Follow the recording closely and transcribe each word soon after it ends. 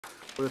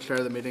We'll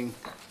declare the meeting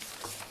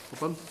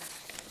open.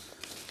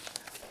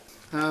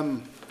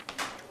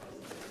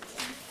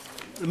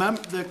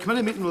 The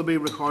committee meeting will be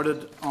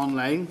recorded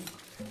online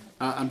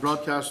and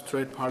broadcast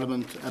throughout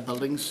Parliament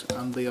buildings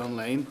and be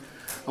online.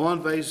 I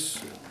want to advise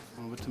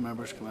which the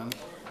members come in.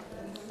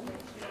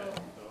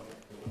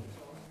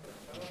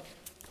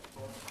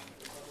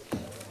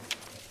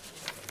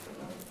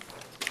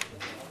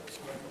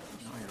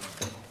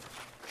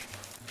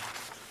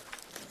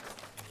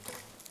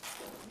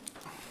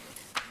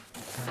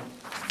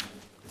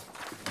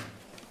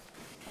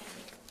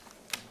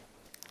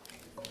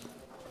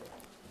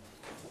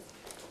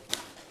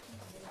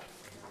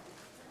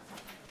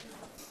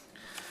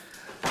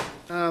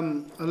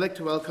 I'd like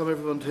to welcome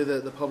everyone to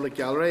the public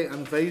gallery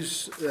and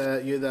advise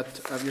you that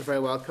you're very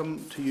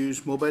welcome to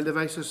use mobile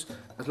devices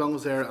as long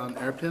as they're on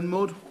airplane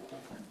mode,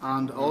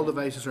 and all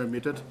devices are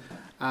muted,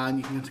 and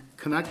you can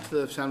connect to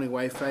the assembly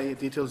Wi-Fi.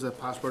 Details of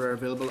the password are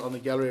available on the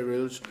gallery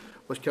rules,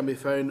 which can be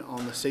found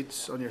on the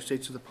seats, on your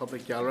seats of the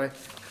public gallery.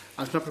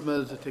 And it's not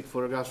permitted to take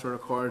photographs or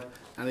record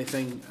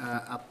anything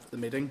at the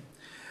meeting.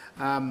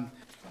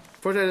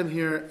 First item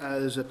here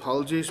is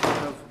apologies. We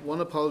have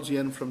one apology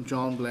in from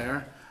John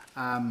Blair.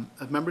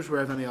 If members were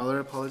have any other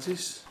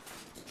apologies?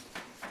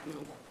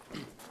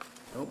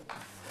 No.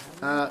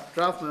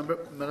 Draft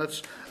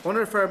minutes. I want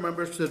to refer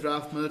members to the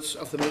draft minutes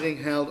of the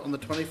meeting held on the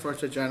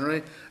 21st of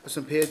January. It's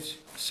on page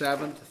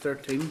 7 to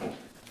 13.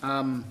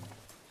 And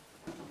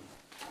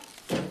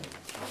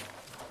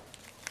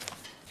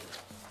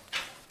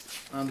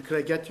could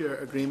I get your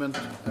agreement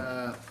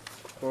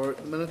for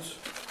the minutes?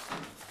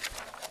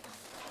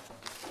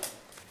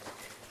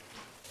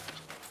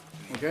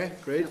 Okay,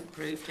 great.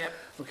 Approved, yep.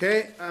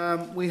 Okay,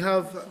 we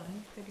have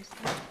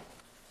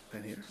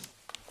down here.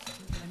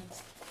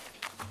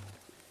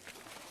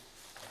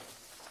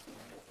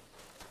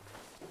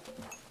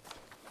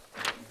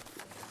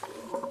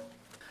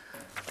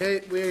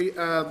 Okay,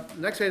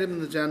 next item on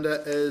the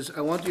agenda is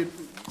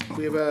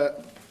we have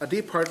a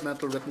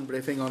departmental written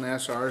briefing on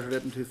SRs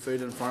relating to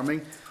food and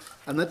farming,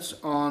 and that's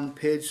on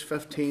page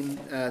 15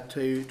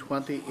 to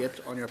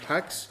 28 on your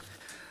packs.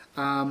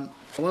 I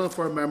want to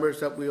inform members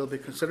that we will be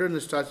considering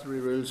the statutory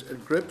rules in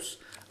groups,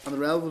 and the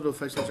relevant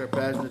officials are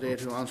present today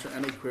to answer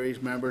any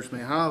queries members may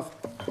have.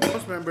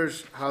 Once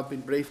members have been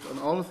briefed on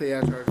all of the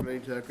SRs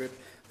relating to their group,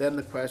 then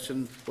the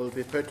question will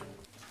be put.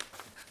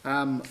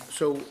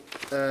 So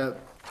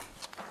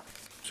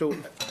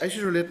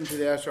issues relating to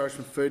the SRs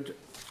from food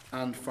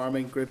and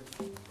farming group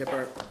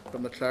paper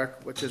from the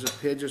clerk, which is at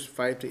pages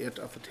 5 to 8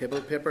 of the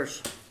table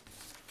papers.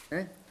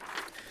 Okay.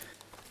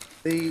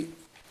 The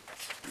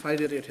 5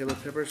 to 8 table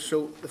papers.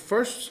 So the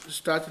first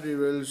statutory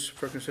rules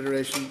for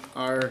consideration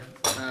are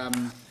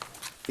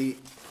the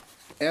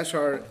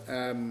SR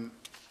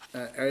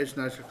areas of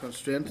national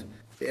constraint,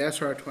 the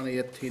SR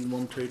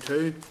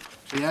 2018-122,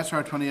 the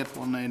SR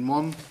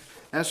 2018-191,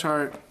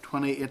 SR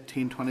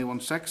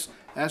 2018-216,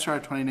 SR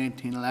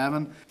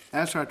 2019-11,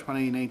 SR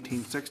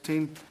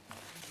 2019-16,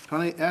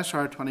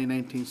 SR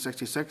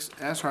 2019-66,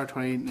 SR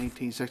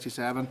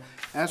 2019-67,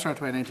 SR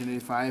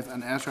 2019-85,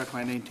 and SR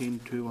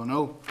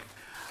 2019-210.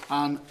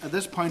 And at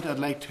this point, I'd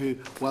like to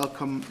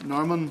welcome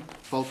Norman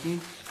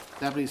Bolton,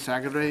 Deputy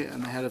Secretary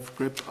and the Head of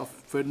Group of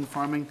Food and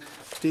Farming,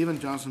 Stephen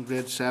Johnson,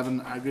 Grade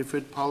 7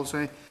 Agri-Food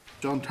Policy,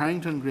 John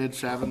Tarrington, Grade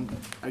 7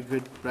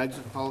 Agri-Food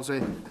Brexit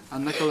Policy,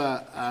 and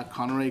Nicola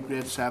Connery,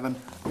 Grade 7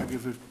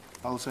 Agri-Food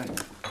Policy.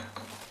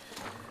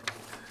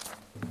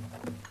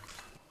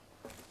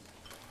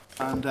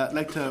 And I'd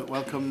like to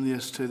welcome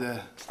this to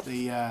the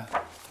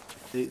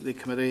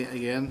committee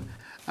again.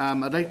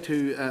 I'd like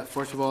to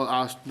first of all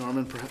ask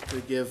Norman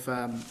to give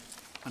an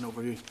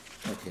overview.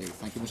 Okay,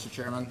 thank you, Mr.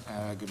 Chairman.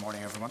 Good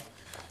morning, everyone.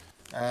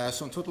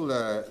 So in total,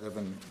 there have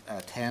been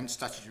 10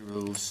 statutory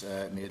rules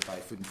made by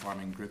Food and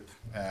Farming Group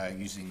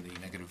using the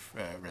negative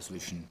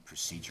resolution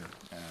procedure.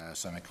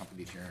 So I'm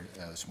accompanied here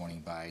this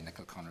morning by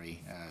Nicola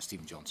Connery,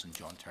 Stephen Johnson,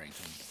 John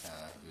Tarrington,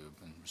 who have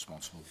been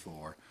responsible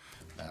for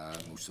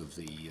most of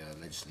the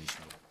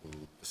legislation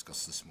we'll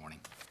discuss this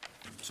morning.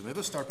 So maybe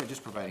I'll start by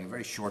just providing a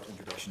very short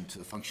introduction to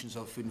the functions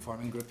of Food and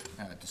Farming Group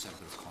to set a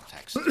bit of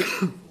context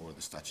for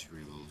the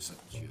statutory rules that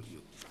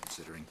you're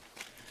considering.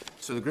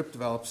 So the group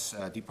develops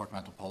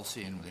departmental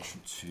policy in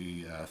relation to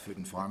food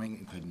and farming,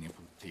 including the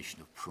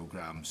implementation of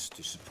programmes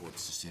to support the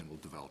sustainable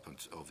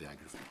development of the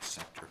agri-food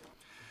sector.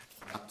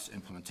 That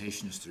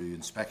implementation is through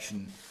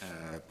inspection,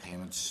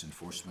 payments,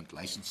 enforcement,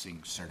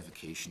 licensing,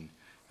 certification,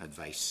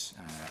 advice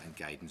and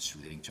guidance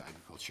relating to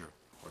agriculture,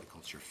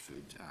 horticulture,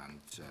 food and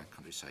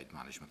countryside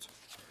management.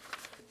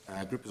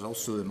 Group is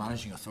also the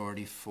managing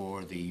authority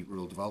for the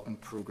Rural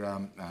Development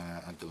Programme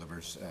and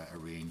delivers a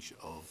range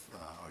of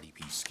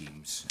RDP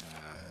schemes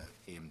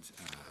aimed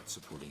at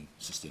supporting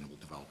sustainable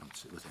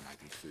development within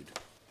agri-food.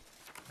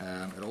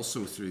 It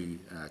also, through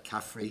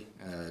CAFRE,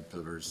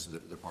 delivers the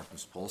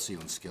Department's policy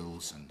on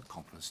skills and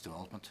competence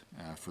development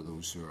for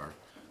those who are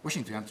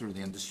wishing to enter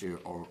the industry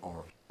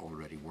or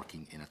already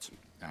working in it.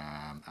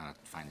 And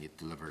finally, it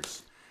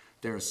delivers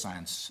their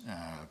science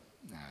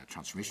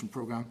transformation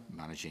programme,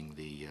 managing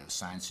the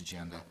science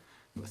agenda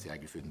with the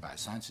Agri-Food and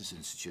Biosciences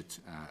Institute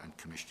and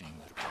commissioning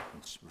the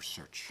department's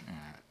research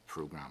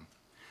programme.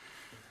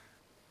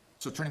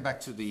 So turning back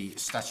to the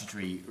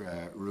statutory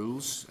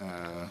rules,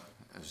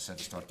 as I said at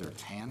the start, there are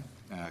 10,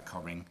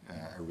 covering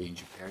a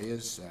range of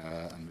areas,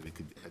 and we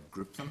could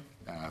group them.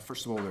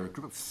 First of all, there are a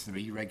group of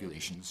 3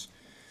 regulations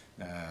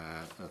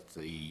that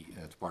the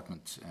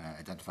department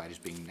identified as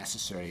being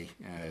necessary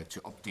to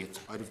update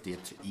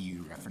out-of-date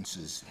EU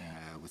references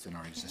within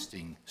our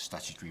existing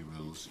statutory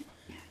rules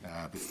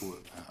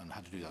and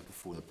had to do that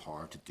before the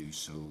power to do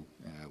so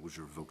was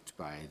revoked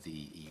by the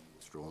EU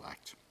Withdrawal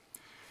Act.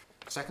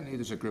 Secondly,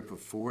 there's a group of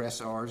 4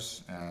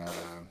 SRs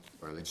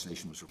where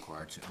legislation was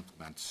required to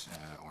implement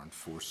or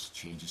enforce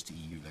changes to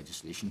EU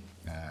legislation,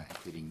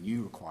 including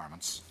new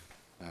requirements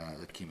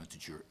that came into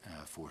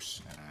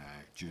force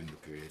during the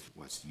period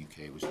whilst the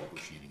UK was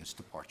negotiating its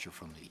departure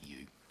from the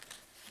EU,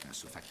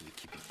 so effectively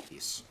keeping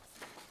pace.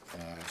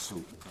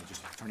 So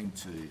just turning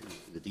to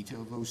the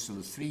detail of those, so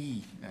the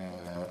 3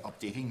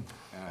 updating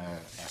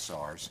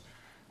SRs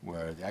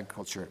were the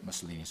Agriculture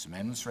Miscellaneous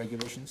Amendments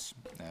Regulations,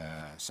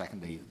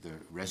 secondly the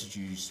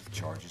Residues,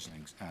 Charges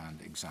and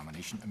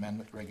Examination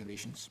Amendment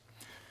Regulations,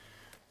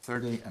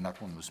 thirdly, and that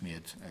one was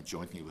made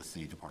jointly with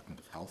the Department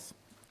of Health,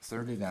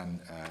 thirdly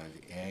then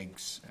the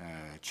Eggs,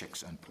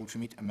 Chicks and Poultry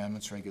Meat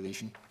Amendments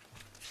Regulation,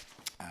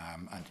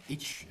 and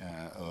each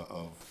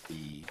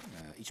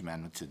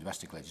amendment to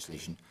domestic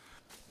legislation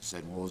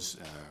said was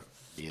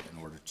made in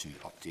order to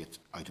update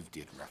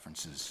out-of-date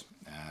references.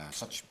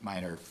 Such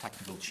minor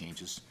technical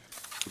changes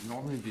would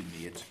normally be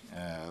made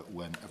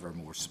whenever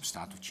more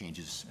substantive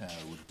changes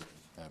would have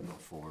been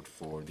brought forward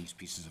for these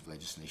pieces of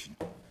legislation.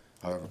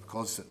 However,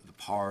 because the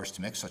powers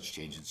to make such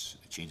changes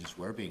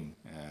were being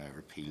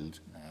repealed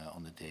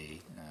on the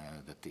day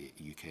that the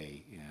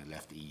UK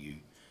left the EU,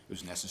 it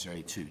was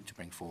necessary to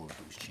bring forward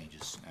those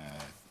changes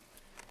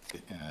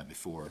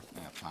before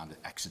planned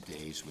exit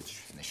days,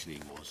 which initially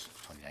was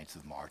 29th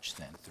of March,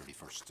 then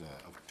 31st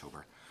of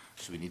October.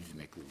 So we needed to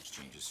make those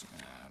changes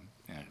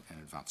in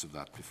advance of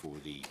that before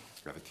the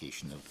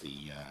revocation of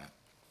the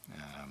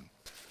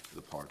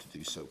power to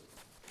do so.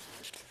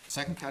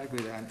 Second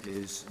category then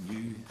is new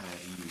EU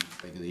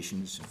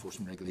regulations,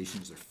 enforcement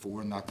regulations. There are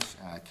 4 in that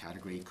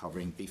category,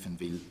 covering beef and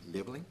veal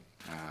labelling,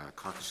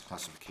 carcass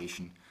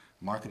classification,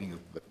 marketing of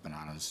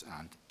bananas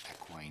and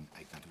equine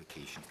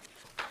identification.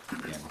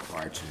 Again,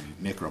 required to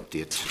make or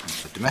update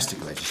domestic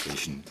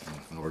legislation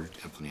in order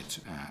to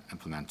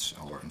implement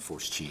or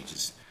enforce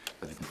changes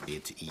that have been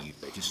made to EU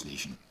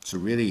legislation. So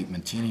really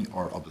maintaining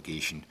our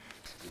obligation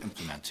to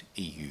implement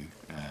EU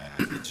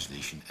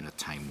legislation in a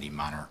timely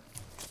manner.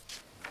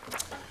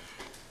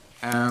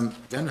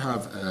 Then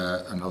have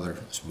another,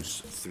 I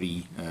suppose,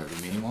 3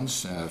 remaining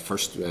ones.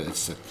 First,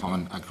 it's a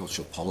Common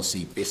Agricultural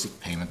Policy Basic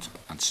Payment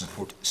and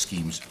Support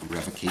Schemes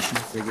Revocation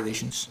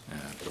Regulations,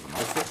 a bit of a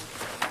mouthful.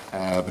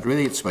 But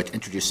really it's about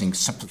introducing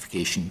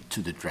simplification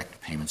to the direct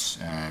payments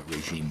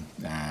regime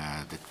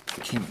that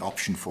became an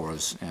option for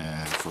us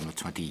from the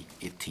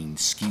 2018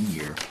 scheme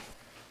year.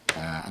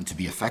 And to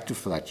be effective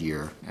for that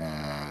year,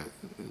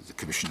 the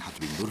Commission had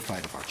to be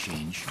notified of our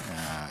change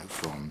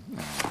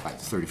by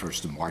the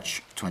 31st of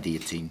March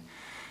 2018,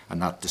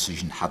 and that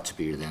decision had to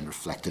be then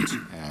reflected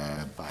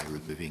by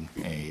removing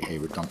a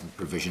redundant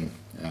provision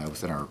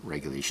within our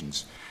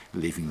regulations,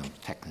 leaving them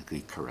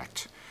technically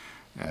correct.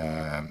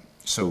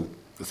 So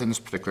within this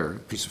particular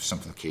piece of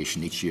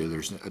simplification, each year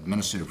there's an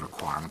administrative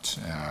requirement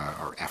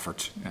or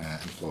effort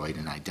employed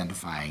in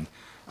identifying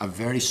a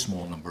very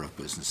small number of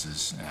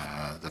businesses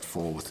that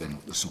fall within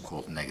the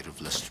so-called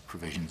negative list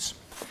provisions.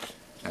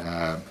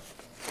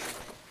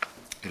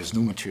 It has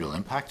no material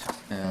impact.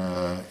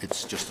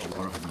 It's just a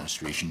lot of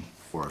administration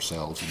for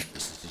ourselves and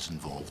businesses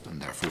involved, and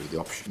therefore the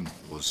option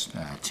was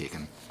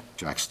taken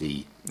to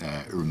actually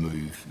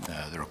remove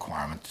the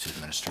requirement to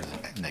administer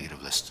the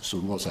negative list. So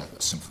it was a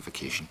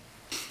simplification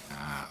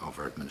of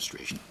our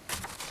administration.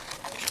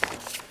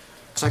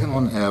 Second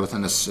one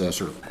within this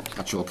sort of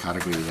catch-all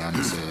category then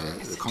is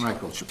the Common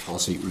Agricultural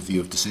Policy Review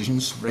of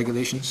Decisions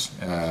Regulations.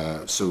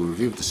 So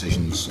review of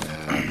decisions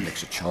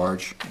makes a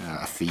charge,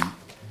 a fee,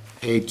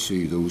 paid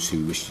to those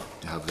who wish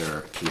to have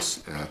their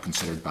case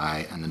considered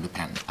by an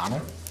independent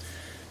panel.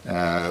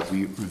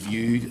 We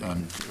reviewed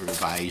and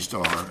revised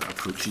our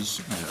approach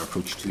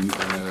to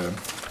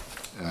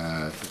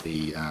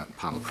the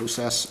panel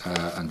process,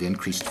 and the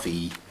increased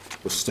fee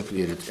was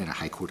stipulated in a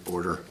High Court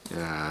order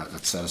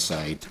that set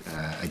aside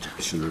a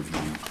judicial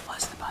review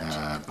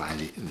by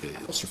the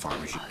Ulster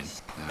Farmers Union.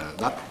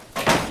 That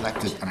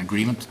reflected an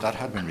agreement that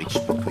had been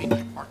reached between the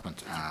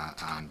Department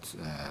and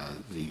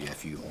the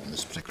UFU on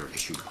this particular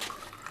issue.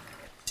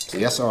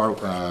 The SR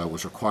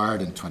was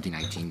required in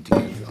 2019 to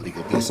give a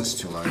legal basis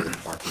to allow the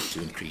Department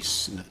to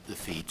increase the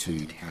fee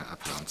to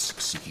appellants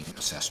seeking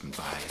assessment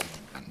by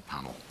an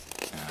panel.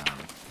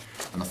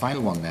 And the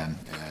final one then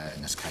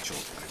in this catch-all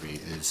category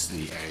is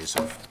the areas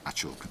of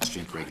actual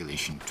constraint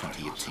regulation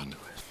 2018.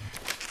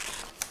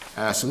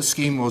 So this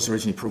scheme was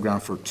originally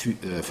programmed for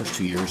the first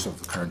 2 years of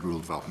the current rural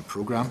development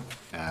programme,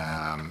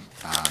 and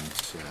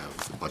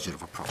with a budget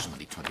of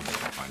approximately £20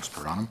 million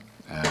per annum.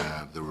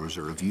 There was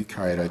a review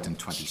carried out in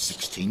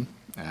 2016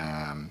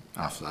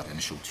 after that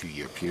initial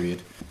 2-year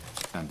period,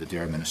 and the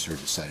Dairy Minister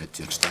decided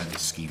to extend the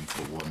scheme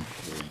for 1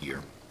 more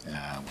year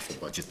with a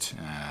budget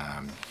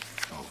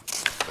of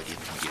about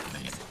 8.8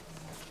 million.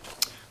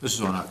 This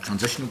is on a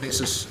transitional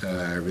basis,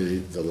 really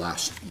the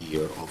last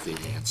year of the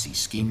ANC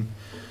scheme,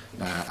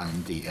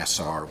 and the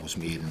SR was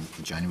made in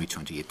January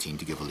 2018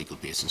 to give a legal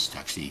basis to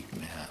actually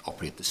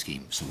operate the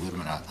scheme. So we're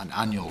in an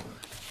annual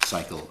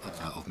cycle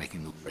of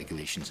making those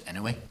regulations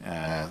anyway.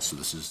 So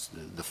this is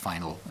the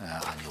final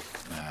annual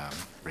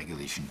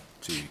regulation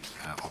to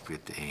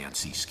operate the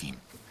ANC scheme.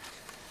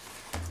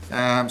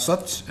 So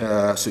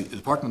the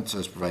Department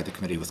has provided the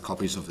Committee with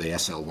copies of the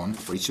SL1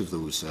 for each of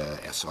those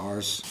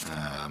SRs,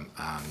 and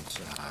I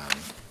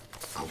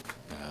hope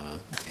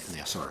the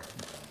SR,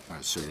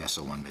 so the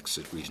SL1 makes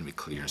it reasonably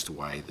clear as to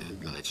why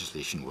the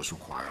legislation was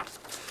required.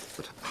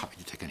 But happy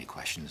to take any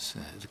questions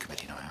the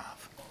Committee now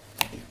have.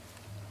 Thank you.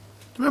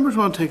 Do members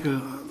want to take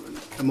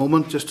a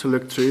moment just to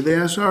look through the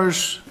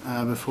SRs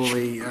before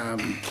we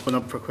open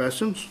up for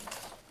questions?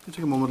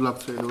 Take a moment to look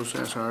through those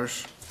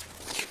SRs.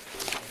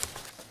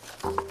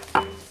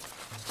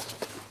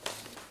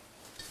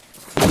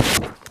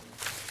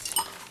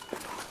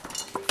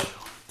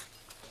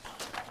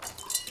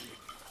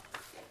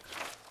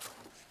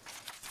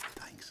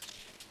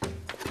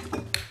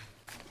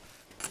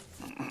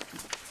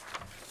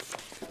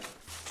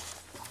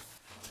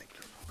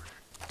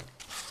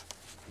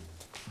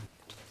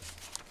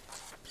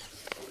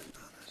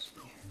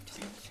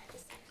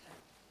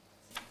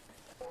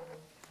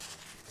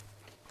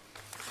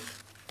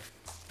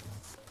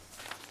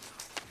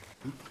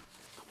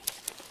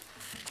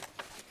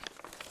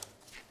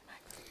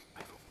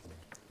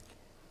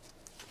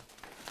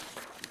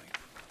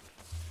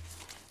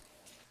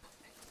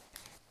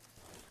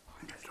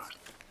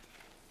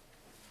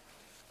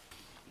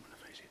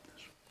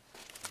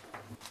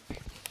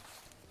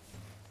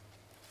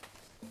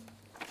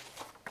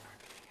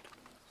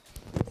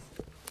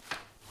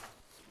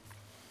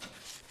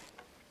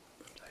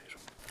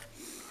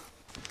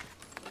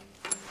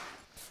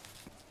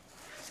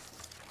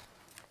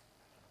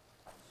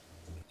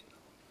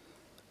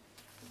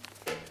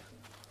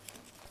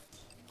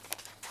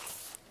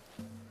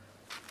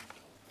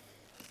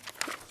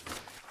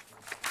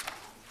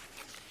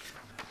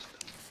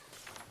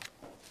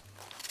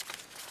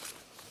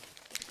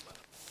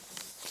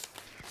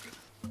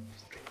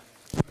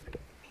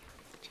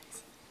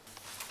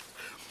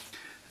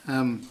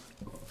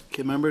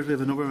 Okay, members, we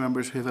have a number of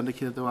members who have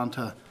indicated they want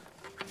to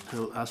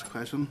ask a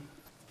question.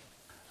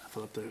 I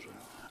thought up there as well.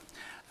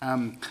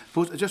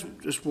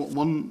 Just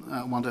one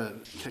I want to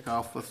kick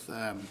off with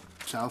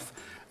myself.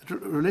 In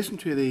relation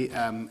to the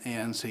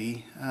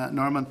ANC,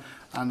 Norman,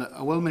 and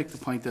I will make the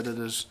point that it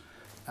is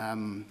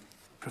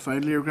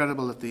profoundly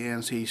regrettable that the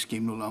ANC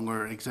scheme no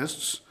longer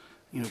exists.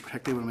 You know,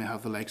 particularly when we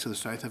have the likes of the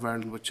south of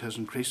Ireland, which has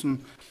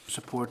increasing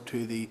support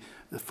to the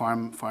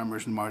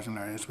farmers in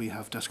marginal areas. We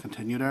have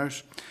discontinued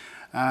ours.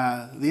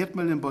 The 8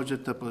 million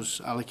budget that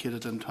was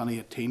allocated in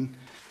 2018.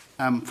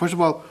 First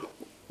of all,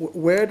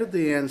 where did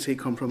the ANC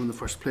come from in the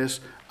first place,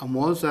 and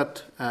was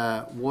that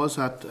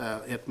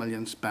 8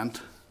 million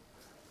spent?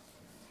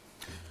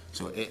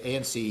 So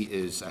ANC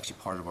is actually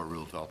part of our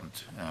rural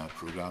development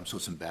programme, so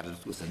it's embedded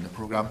within the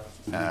programme.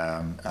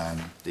 And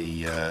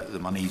the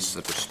monies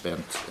that were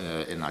spent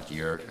in that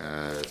year,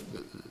 the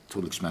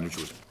total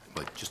expenditure was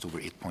about just over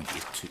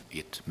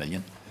 8.8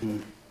 million.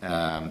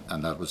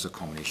 And that was a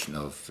combination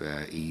of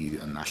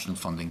EU and national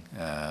funding,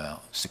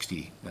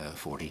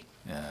 60-40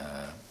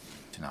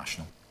 to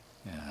national.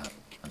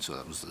 And so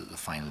that was the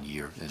final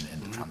year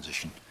in the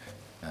transition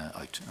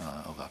out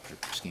of that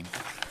particular scheme.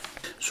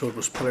 So it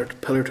was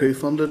Pillar 2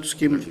 funded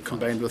scheme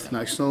combined with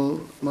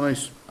national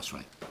monies? That's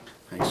right.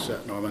 Thanks,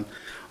 Norman.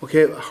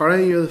 Okay,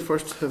 Harry, you're the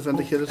first to have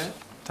indicated. Okay.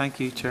 Thank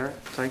you, Chair.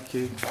 Thank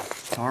you,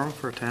 Norman,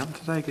 for attending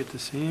today. Good to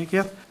see you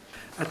again.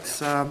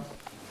 It's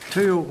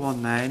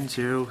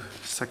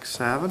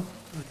 2019067,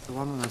 the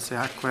one that's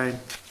the equine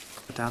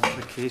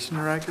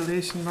identification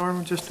regulation,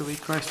 Norman. Just a wee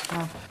question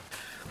on.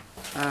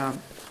 I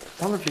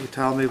wonder if you could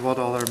tell me what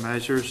other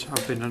measures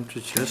have been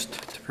introduced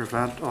to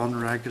prevent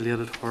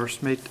unregulated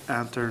horse meat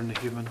entering the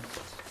human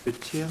food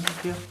chain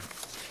again?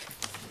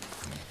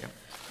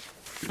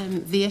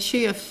 The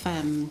issue of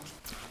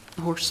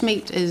horse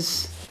meat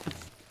is,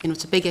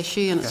 it's a big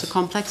issue and it's a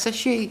complex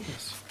issue.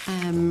 Yes.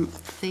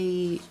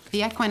 The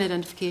equine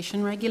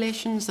identification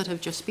regulations that have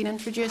just been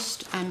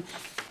introduced,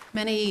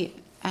 many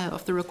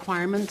of the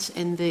requirements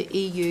in the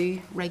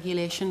EU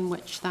regulation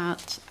which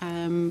that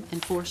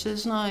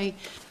enforces now,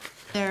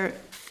 they're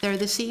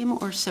the same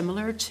or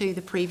similar to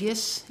the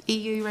previous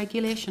EU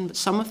regulation, but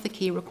some of the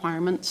key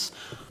requirements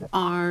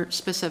are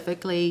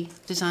specifically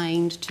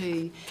designed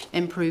to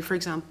improve, for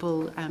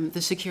example,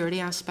 the security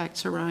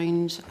aspects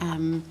around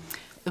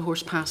the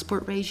horse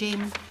passport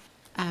regime.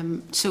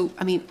 So,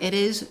 I mean, it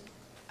is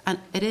a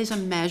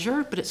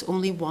measure, but it's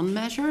only one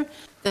measure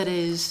that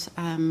is,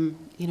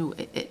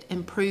 it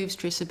improves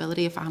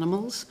traceability of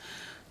animals.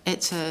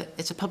 it's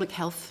a public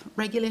health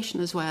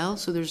regulation as well.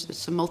 So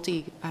it's a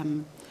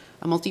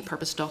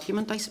multi-purpose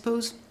document, I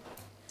suppose.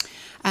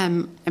 I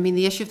mean,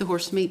 the issue of the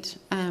horse meat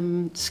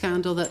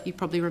scandal that you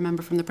probably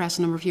remember from the press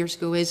a number of years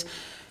ago is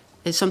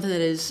something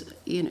that is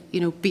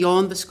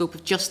beyond the scope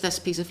of just this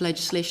piece of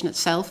legislation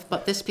itself.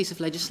 But this piece of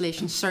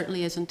legislation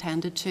certainly is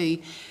intended to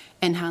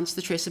enhance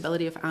the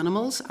traceability of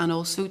animals and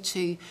also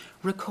to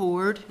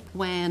record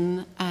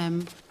when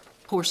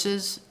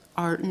horses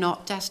are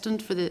not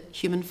destined for the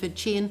human food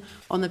chain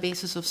on the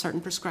basis of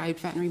certain prescribed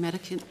veterinary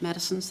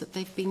medicines that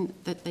they've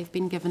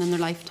been given in their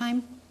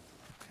lifetime.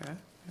 Okay,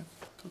 yeah,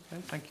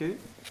 okay, thank you.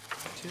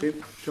 Okay,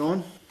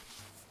 John?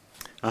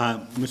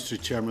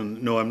 Mr.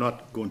 Chairman, no, I'm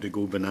not going to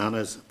go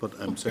bananas, but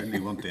I certainly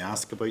want to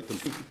ask about them.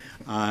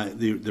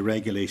 The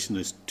regulation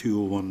is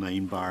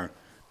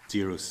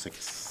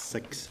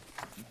 2019/066,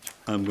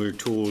 and we're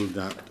told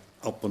that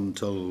up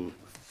until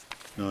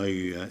now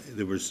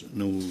there was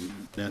no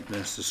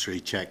necessary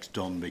checks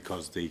done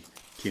because they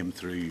came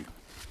through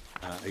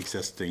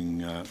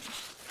existing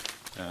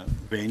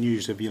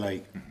venues, if you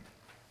like.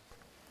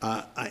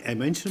 I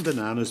mentioned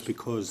bananas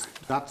because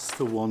that's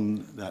the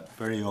one that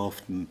very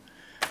often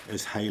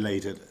is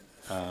highlighted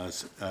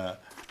as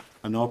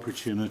an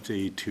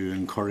opportunity to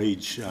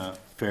encourage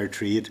fair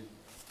trade.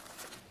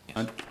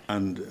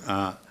 And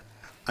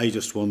I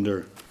just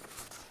wonder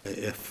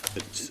if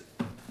it's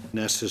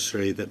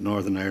necessary that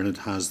Northern Ireland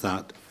has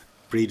that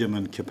freedom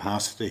and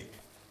capacity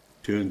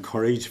to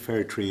encourage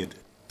fair trade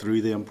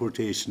through the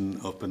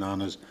importation of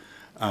bananas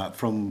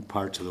from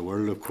parts of the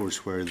world, of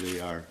course, where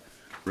they are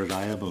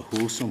reliable,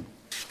 wholesome.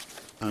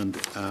 And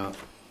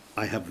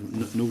I have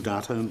no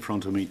data in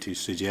front of me to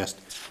suggest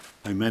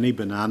how many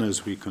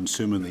bananas we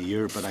consume in a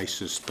year, but I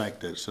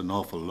suspect it's an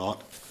awful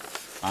lot.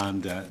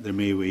 And there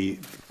may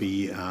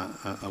be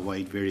a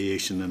wide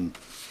variation in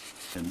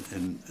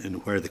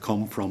where they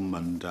come from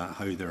and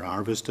how they're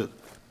harvested.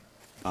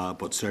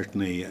 But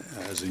certainly,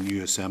 as a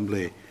new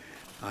Assembly,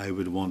 I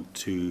would want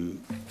to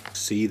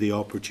see the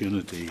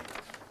opportunity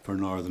for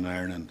Northern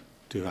Ireland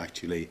to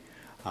actually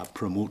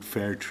promote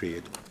fair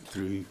trade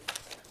through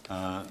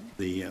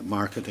the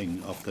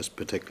marketing of this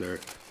particular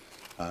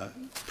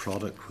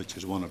product, which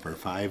is one of our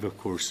 5, of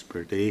course,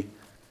 per day.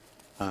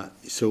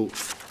 So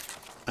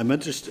I'm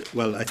interested,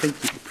 well, I think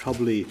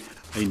probably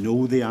I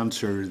know the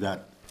answer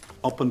that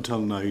up until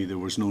now there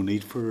was no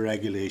need for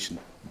regulation,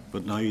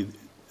 but now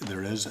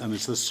there is, and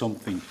is this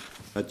something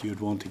that you'd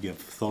want to give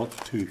thought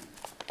to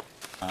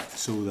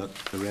so that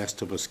the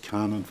rest of us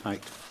can, in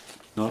fact,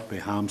 not be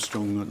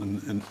hamstrung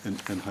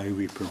in how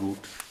we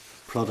promote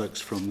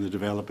products from the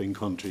developing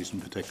countries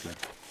in particular?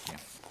 Yeah.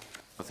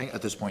 I think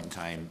at this point in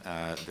time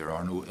there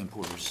are no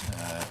importers,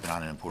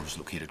 banana importers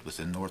located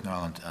within Northern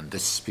Ireland, and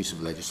this piece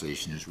of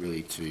legislation is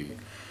really to,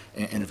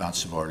 in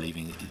advance of our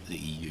leaving the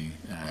EU,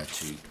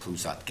 to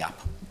close that gap.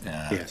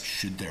 Yes.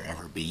 Should there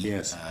ever be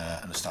yes.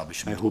 An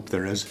establishment, I hope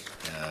there is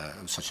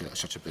such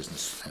a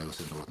business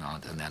within Northern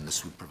Ireland, and then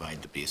this would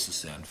provide the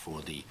basis then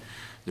for the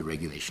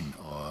regulation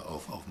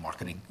of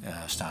marketing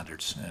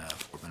standards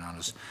for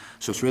bananas.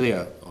 So it's really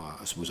I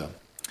suppose a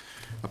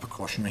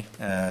precautionary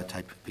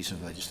type piece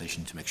of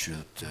legislation to make sure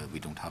that we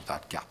don't have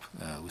that gap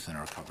within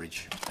our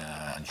coverage,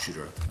 and should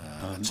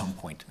at some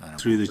point.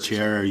 Through the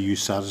chair, are you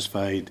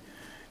satisfied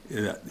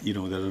that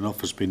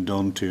enough has been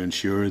done to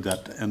ensure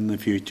that in the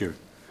future,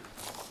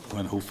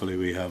 when hopefully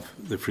we have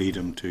the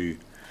freedom to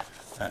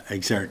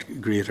exert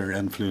greater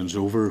influence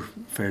over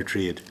fair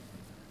trade,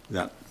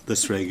 that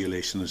this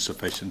regulation is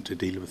sufficient to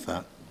deal with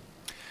that?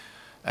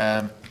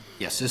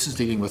 Yes, this is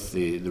dealing with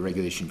the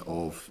regulation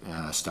of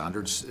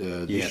standards.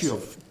 The yes. issue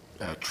of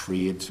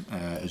trade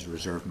is a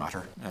reserved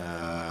matter,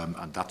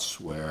 and that's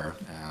where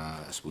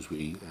I suppose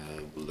we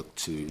will look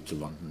to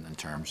London in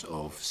terms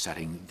of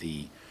setting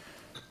the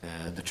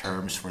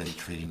terms for the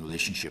trading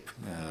relationship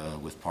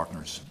with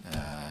partners,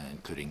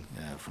 including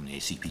from the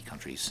ACP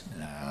countries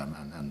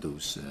and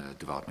those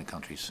developing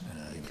countries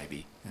who may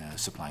be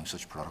supplying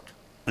such product.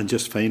 And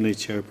just finally,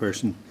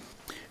 Chairperson,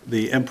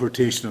 the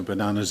importation of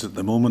bananas at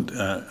the moment,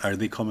 are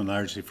they coming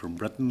largely from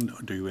Britain,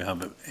 or do we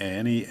have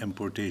any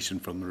importation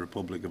from the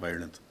Republic of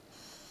Ireland?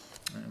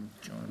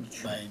 John,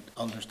 my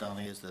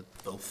understanding is that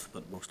both,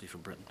 but mostly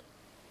from Britain.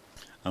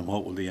 And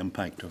what will the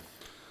impact of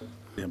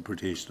the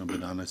importation of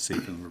bananas, say,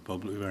 from the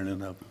Republic of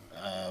Ireland have?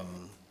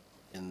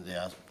 In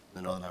the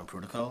Northern Ireland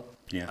Protocol,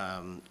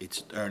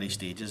 it's early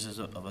stages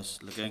of us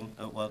looking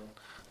at what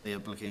the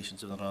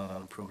implications of the Northern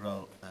Ireland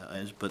Protocol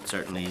is, but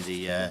certainly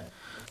the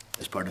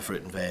as part of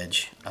fruit and veg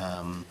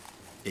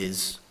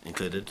is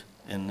included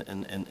in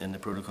the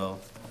protocol,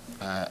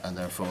 and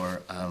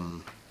therefore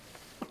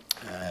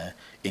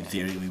in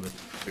theory we would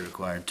be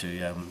required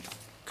to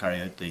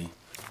carry out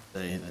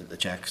the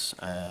checks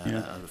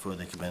before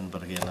they come in.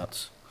 But again,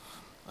 that's,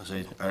 I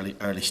say,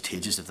 early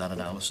stages of that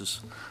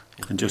analysis.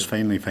 And just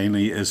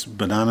finally, is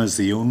bananas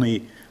the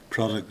only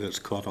product that's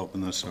caught up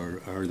in this,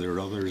 or are there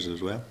others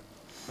as well?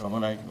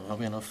 Roman, will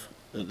be enough.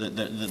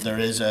 There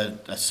is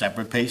a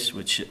separate piece,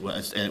 which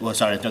was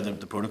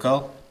the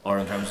protocol, or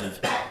in terms of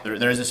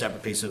there is a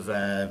separate piece of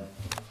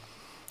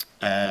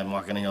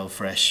marketing of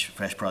fresh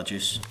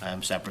produce,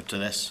 separate to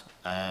this,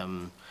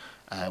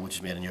 which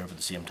is made in Europe at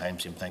the same time.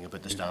 Same thing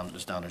about the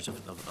standards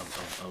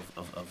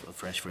of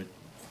fresh fruit.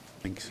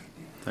 Thanks.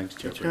 Thanks,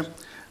 Okay.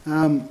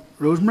 Chairperson.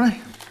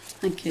 Rosemary?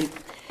 Thank you.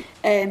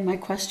 My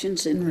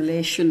question's in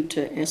relation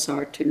to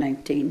SR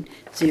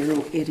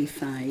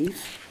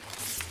 219-085.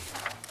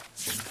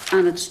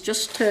 And it's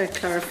just to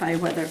clarify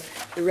whether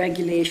the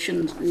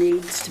regulation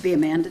needs to be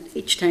amended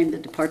each time the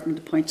department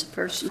appoints a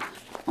person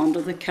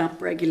under the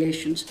CAP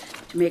regulations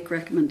to make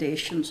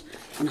recommendations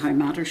on how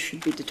matters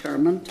should be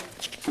determined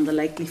and the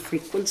likely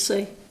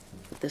frequency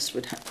that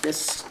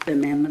the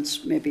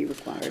amendments may be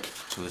required.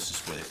 So this is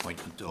for the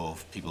appointment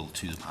of people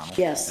to the panel?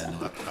 Yes. No,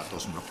 that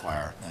doesn't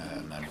require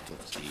amendment of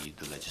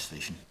the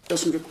legislation.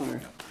 Doesn't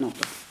require, no,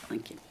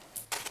 thank you.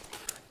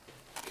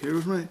 Okay,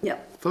 Rosemary?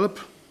 Yep. Philip?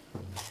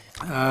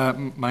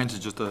 Mine's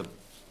just a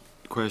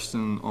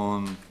question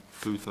on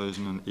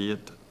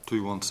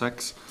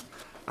 2008-216,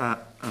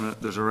 and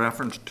there's a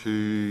reference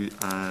to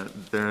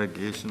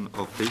derogation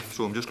of beef,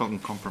 so I'm just looking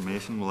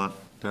confirmation, will that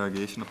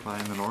derogation apply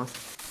in the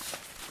north?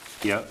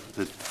 Yeah,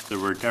 there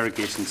were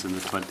derogations in the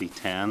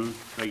 2010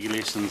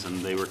 regulations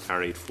and they were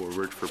carried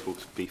forward for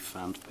both beef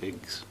and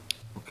pigs.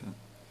 Okay,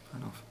 fair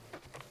enough.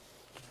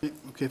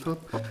 Okay,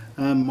 Philip.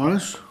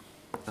 Morris?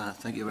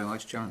 Thank you very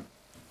much, Chairman.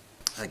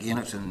 Again,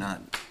 it's in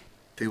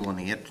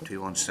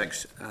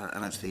 218-216,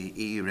 and it's the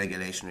EU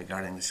regulation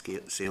regarding the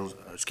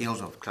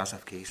scales of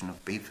classification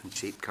of beef and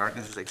sheep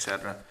carcasses,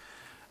 etc.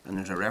 And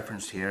there's a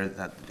reference here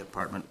that the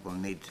department will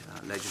need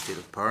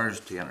legislative powers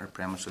to enter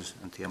premises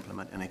and to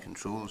implement any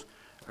controls.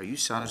 Are you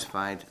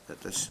satisfied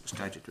that this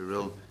statutory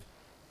rule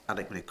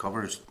adequately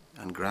covers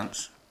and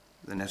grants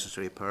the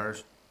necessary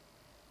powers?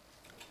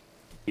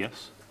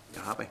 Yes.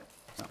 You're happy?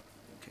 Yeah.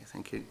 Okay,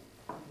 thank you.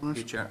 Thank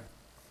you, Chair.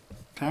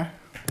 Claire?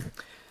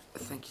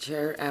 Thank you,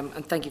 Chair,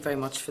 and thank you very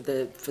much for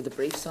the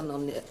briefs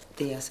on the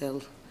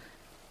SRs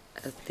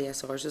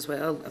as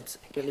well. That's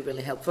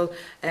really helpful.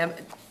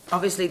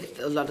 Obviously,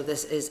 a lot of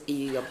this is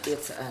EU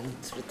updates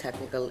and sort of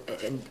technical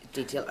in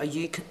detail. Are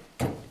you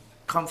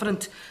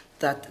confident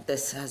that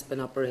this has been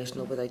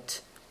operational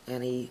without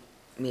any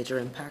major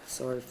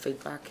impacts or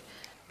feedback,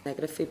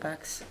 negative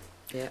feedbacks?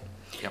 Yeah.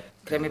 Yep.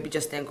 Could I maybe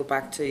just then go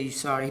back to,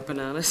 sorry,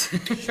 bananas?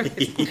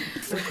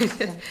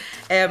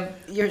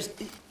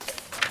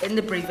 In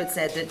the brief it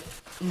said that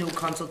no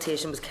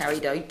consultation was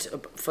carried out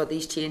for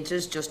these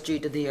changes just due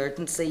to the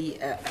urgency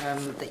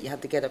that you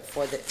had to get it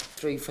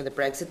through for the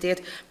Brexit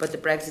date, but the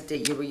Brexit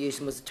date you were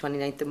using was the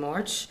 29th of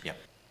March. Yep.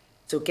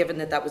 So given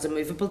that was a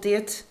movable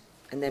date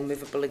and then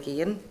movable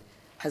again,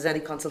 has any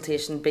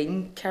consultation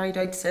been carried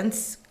out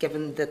since,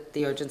 given that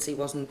the urgency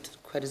wasn't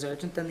quite as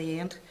urgent in the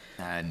end?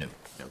 No.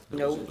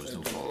 There was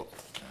no follow-up.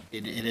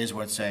 It is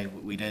worth saying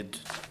we did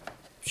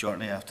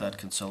shortly after that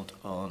consult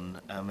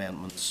on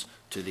amendments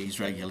to these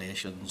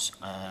regulations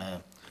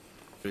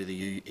through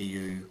the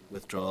EU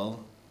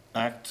Withdrawal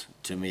Act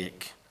to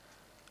make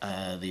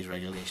these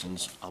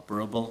regulations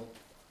operable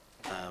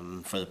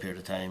for the period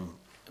of time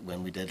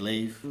when we did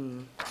leave.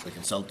 We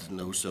consulted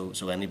those,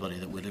 so anybody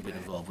that would have been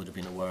involved would have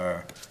been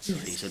aware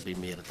these had been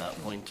made at that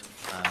point,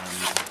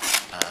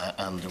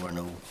 and there were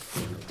no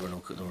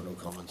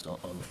comments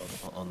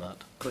on that.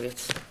 Great,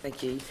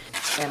 thank you.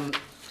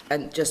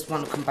 And just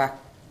want to come back,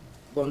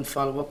 one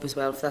follow-up as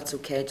well, if that's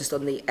okay, just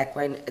on the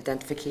equine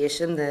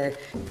identification, the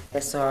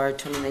SR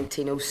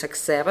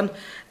 2019-067.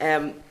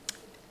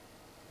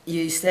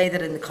 You say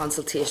that in the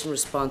consultation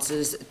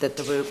responses that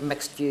there were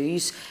mixed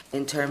views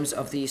in terms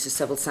of the use of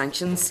civil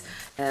sanctions,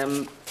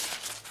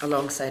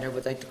 alongside or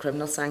without the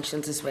criminal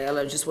sanctions as well.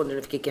 I was just wondering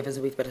if you could give us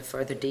a wee bit of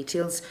further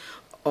details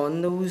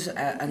on those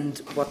and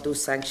what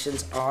those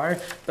sanctions are,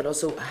 but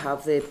also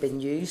have they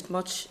been used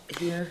much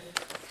here?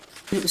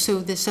 So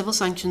the civil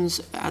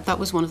sanctions, that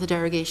was one of the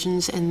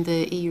derogations in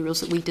the EU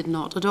rules that we did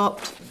not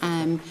adopt.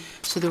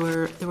 So there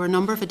were a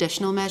number of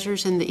additional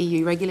measures in the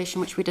EU regulation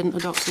which we didn't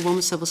adopt. So one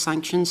was civil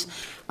sanctions,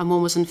 and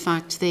one was in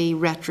fact the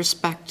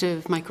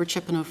retrospective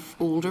microchipping of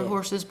older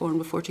horses born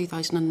before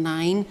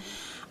 2009.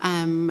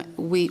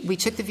 We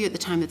took the view at the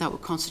time that that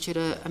would constitute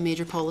a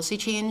major policy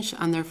change,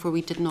 and therefore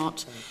we did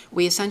not.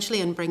 We essentially,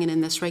 in bringing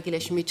in this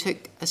regulation, we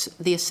took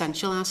the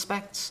essential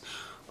aspects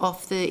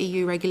of the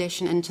EU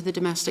regulation into the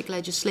domestic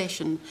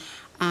legislation,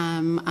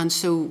 and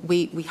so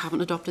we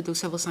haven't adopted those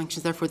civil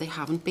sanctions, therefore they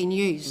haven't been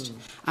used.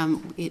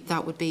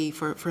 That would be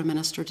for a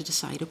minister to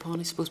decide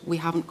upon. I suppose we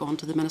haven't gone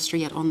to the minister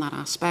yet on that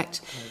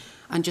aspect.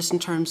 And just in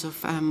terms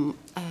of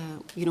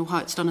you know, how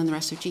it's done in the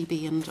rest of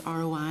GB and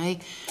ROI,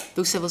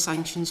 those civil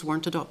sanctions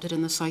weren't adopted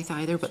in the South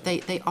either, but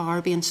they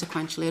are being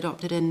sequentially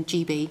adopted in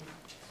GB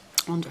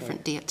on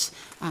different dates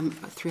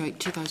throughout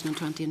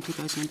 2020 and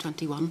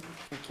 2021.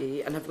 Thank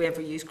you. And have we ever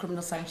used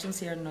criminal sanctions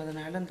here in Northern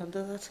Ireland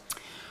under that?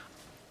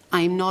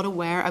 I'm not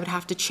aware. I would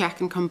have to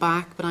check and come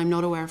back, but I'm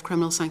not aware of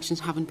criminal sanctions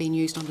having been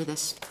used under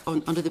this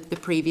under the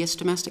previous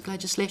domestic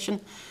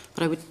legislation.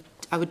 But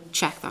I would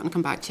check that and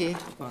come back to you.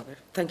 Bother.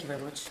 Thank you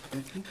very much.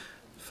 Okay.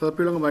 Philip,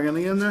 you're looking back in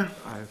again there?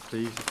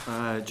 Please.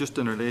 Just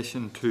in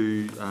relation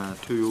to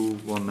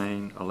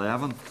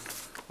 2019-11,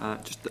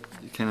 Just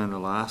kind of the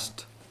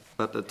last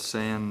bit, it's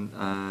saying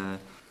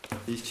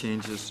these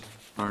changes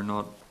are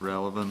not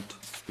relevant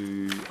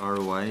to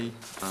ROI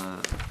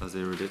as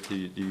they relate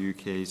to the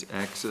UK's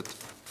exit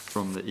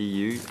from the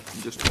EU.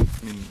 Just, I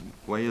mean,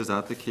 why is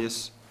that the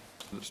case?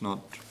 It's not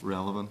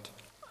relevant.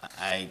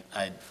 I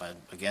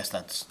guess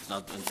that's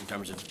not in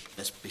terms of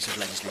this piece of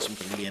legislation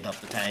being made at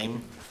the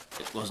time.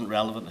 It wasn't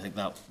relevant. I think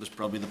that was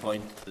probably the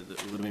point that would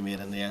have been made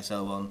in the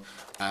SL1.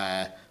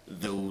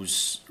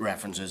 Those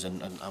references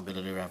and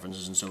ability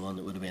references and so on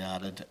that would have been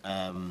added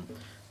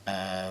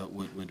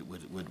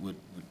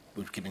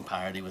would keeping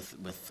parity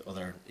with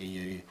other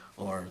EU,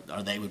 or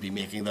they would be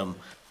making them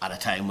at a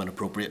time when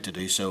appropriate to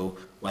do so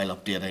while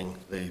updating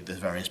the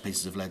various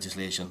pieces of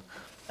legislation.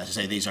 As I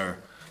say, these are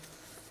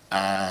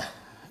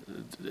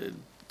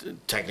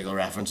technical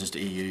references to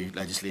EU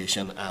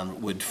legislation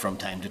and would from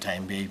time to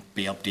time be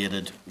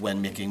updated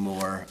when making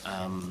more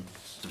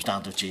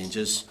substantive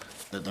changes.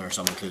 That there are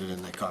some included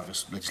in the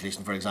carcass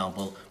legislation, for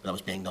example, that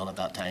was being done at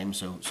that time,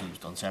 so it was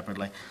done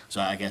separately.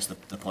 So I guess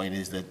the point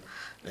is that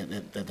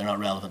they're not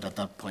relevant at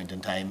that point in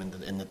time,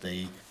 in that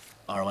the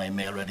ROI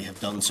may already have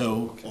done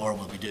so, or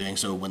will be doing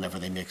so whenever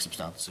they make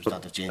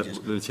substantive changes.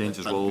 The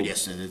changes but will.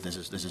 Yes,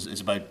 it's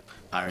about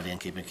parity and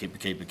keeping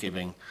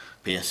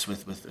pace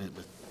with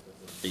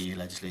the EU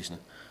legislation.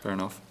 Fair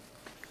enough.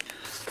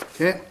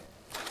 Okay.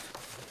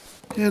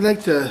 Yeah, I'd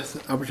like the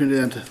opportunity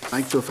then to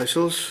thank the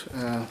officials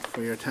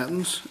for your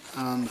attendance,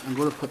 and I'm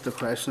going to put the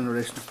question in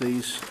relation to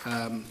these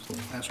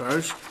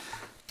SRs.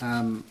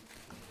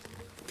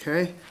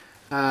 Okay.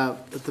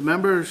 That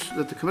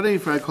the Committee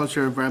for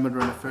Agriculture, Environment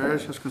and Rural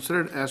Affairs has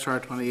considered SR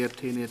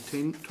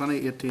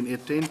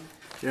 2018-18,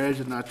 the Areas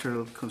of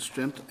Natural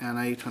Constraint,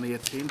 NI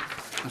 2018,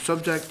 and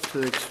subject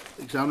to the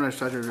Examiner's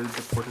Statutory Rules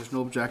report, has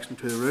no objection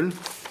to the rule.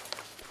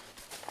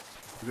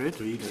 Agreed?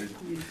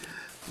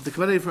 The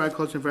Committee for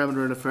Agriculture, Environment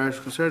and Rural Affairs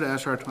considered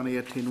SR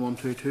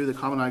 2018-122, the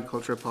Common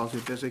Agriculture Policy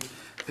Basic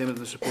Payment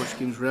and Support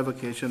Schemes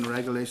Revocation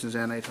Regulations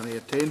NI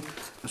 2018,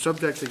 and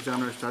subject to the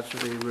Examiner's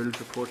Statutory Rules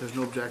report, has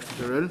no objection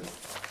to the rule.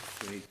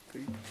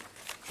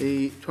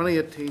 The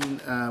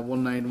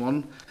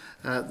 2018-191,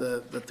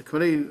 that the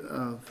Committee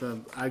of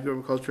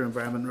Agriculture,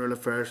 Environment and Rural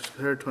Affairs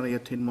considered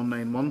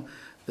 2018-191,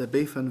 the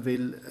Beef and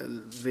Veal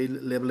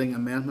Labelling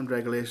Amendment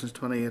Regulations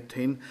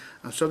 2018,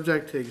 and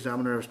subject to the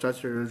Examiner of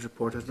Statutory Rules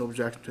report, has no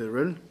objection to the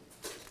rule.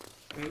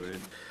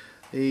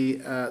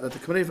 That the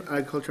Committee of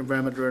Agriculture,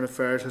 Environment and Rural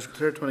Affairs has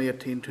considered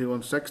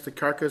 2018-216, the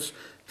Carcass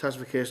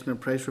Classification and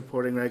Price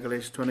Reporting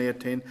Regulations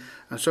 2018,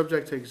 and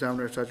subject to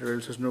Examiner of Statutory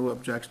Rules, has no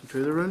objection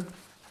to the rule.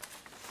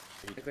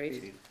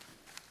 Agreed.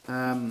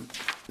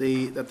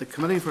 That the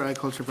Committee for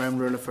Agriculture,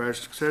 Environment and Rural Affairs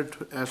has considered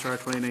SR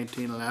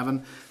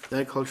 2019-11, the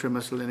Agriculture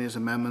Miscellaneous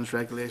Amendments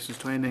Regulations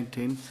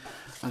 2019,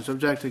 and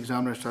subject to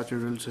Examiner of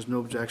Statutory Rules, has no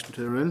objection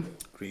to the rule.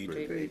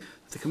 Agreed.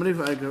 The Committee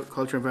for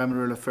Agriculture, Environment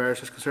and Rural Affairs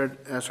has considered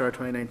SR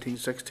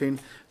 2019-16,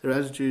 the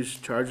Residues,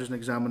 Charges and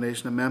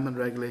Examination Amendment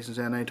Regulations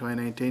NI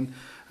 2019,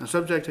 and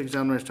subject to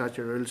Examiner of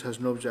Statutory Rules, has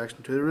no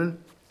objection to the rule.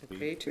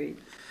 Agreed.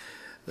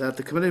 That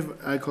the Committee for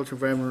Agriculture,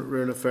 Environment and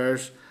Rural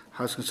Affairs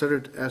has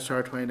considered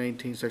SR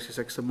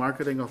 2019-66, the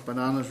Marketing of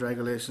Bananas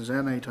Regulations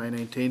NI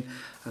 2019,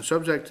 and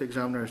subject to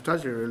Examiner of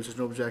Statutory Rules, has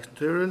no objection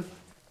to the rule.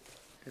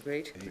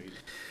 Agreed.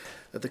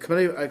 That the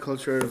Committee of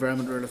Agriculture,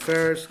 Environment and Rural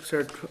Affairs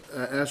considered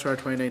SR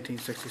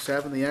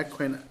 2019-67, the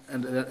Equine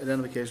and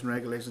Identification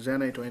Regulations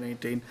NI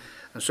 2019,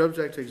 and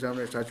subject to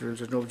Examiner of Statutory Rules,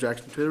 has no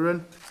objection to the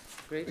rule.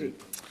 Agreed.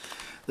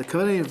 The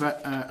Committee of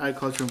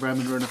Agriculture,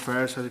 Environment and Rural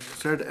Affairs has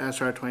considered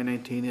SR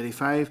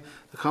 2019-85,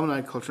 the Common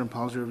Agriculture and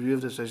Policy Review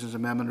of Decisions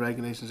Amendment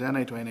Regulations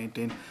NI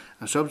 2019,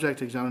 and subject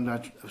to Examiner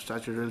of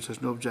Statutory Rules,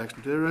 has no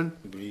objection to the rule.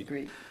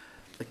 Agreed.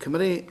 The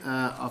Committee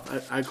of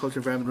Agriculture,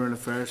 Environment and Rural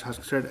Affairs has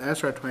considered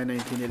SR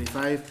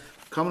 2019-85,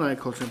 Common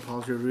Agriculture and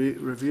Policy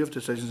Review of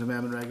Decisions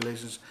Amendment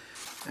Regulations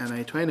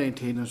NI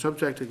 2019, and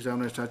subject to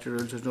Examiner of Statutory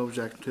Rules, has no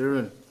objection to the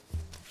rule.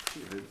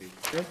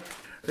 Okay.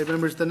 Right,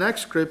 members, the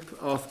next group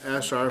of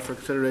SR for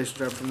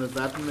consideration are from the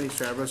Veterinary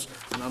Service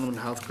and Animal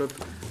Health Group,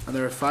 and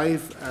there are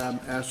 5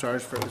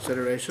 SRs for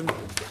consideration.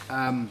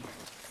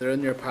 They're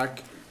in your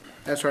pack.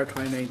 SR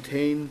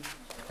 2019,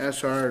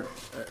 SR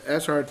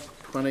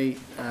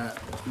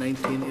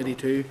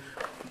 2019-82,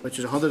 which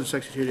is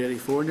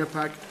 162-84 in your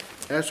pack.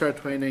 SR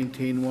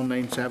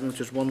 2019-197, which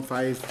is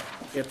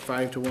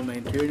 1585 to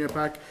 192 in your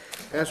pack.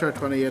 SR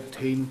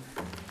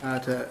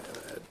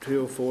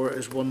 2018-204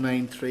 is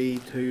 193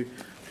 to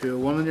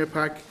 201 in your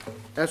pack.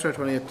 SR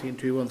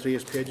 2018-213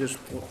 is pages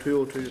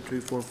 202 to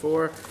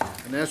 244,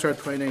 and SR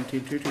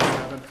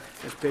 2019-227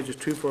 is pages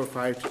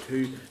 245 to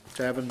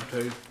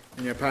 272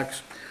 in your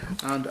packs.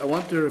 And I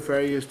want to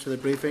refer you to the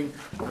briefing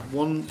at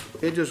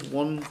pages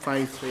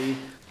 153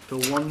 to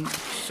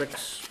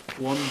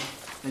 161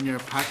 in your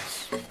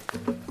packs,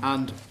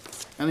 and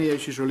any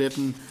issues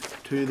relating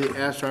to the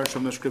SRs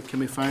from this group can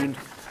be found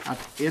at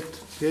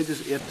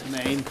pages 8 to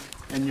 9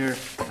 in your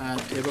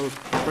table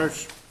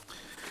papers.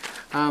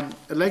 I'd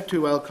like to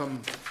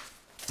welcome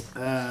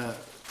the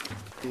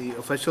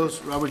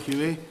officials, Robert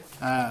Huey,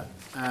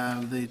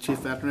 the Chief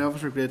Veterinary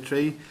Officer, Grade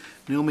 3,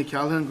 Naomi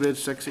Calhoun, Grade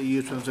 6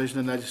 EU Translation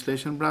and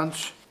Legislation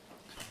Branch.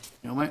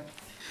 Naomi.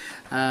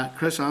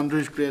 Chris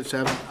Andrews, Grade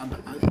 7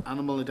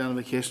 Animal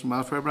Identification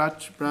Welfare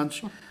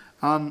Branch.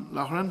 Anne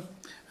Loughran,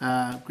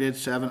 Grade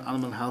 7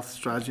 Animal Health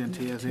Strategy and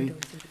TSE.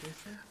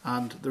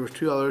 And there were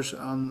 2 others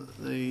on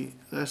the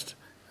list,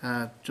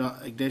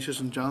 Ignatius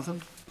and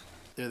Jonathan.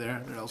 They're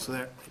there, they're also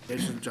there,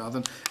 Ignatius and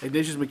Jonathan.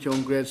 Ignatius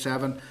McKeown, Grade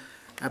 7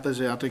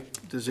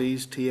 Epizootic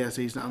Disease,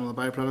 TSEs and Animal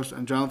Byproducts,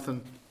 and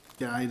Jonathan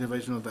Guy,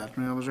 Divisional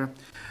Veterinary Officer.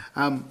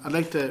 I'd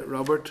like to,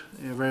 Robert,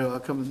 you're very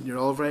welcome, you're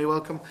all very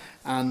welcome,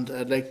 and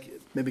I'd like,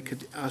 maybe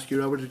could ask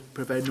you, Robert, to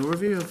provide an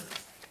overview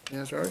of the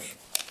SRs.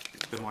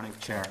 Good morning,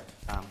 Chair,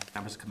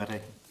 members of the committee,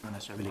 and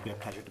it's a really great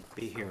pleasure to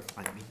be here.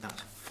 I mean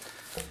that.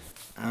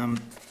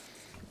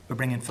 We're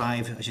bringing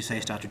 5, as you say,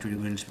 statutory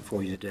rules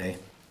before you today.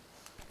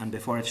 And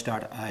before I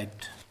start,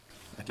 I'd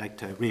like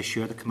to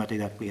reassure the committee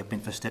that we have been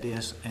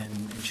fastidious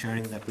in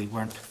ensuring that we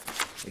weren't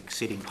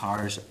exceeding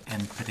powers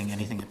in putting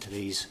anything into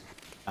these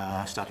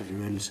statutory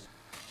rules.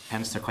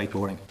 Hence, they're quite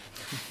boring.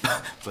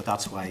 But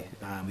that's why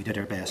we did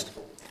our best.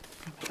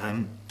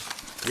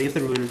 3 of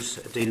the rules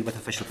deal with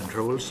official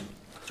controls.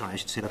 Sorry, I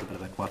should say a little bit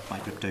about what my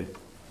group do.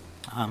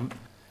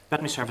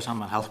 Veterinary Service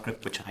Animal Health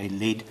Group, which I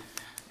lead,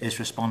 is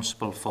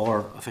responsible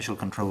for official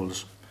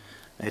controls.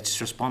 It's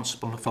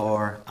responsible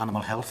for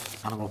animal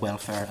health, animal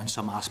welfare, and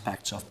some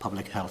aspects of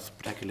public health,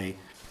 particularly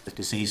the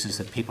diseases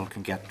that people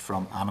can get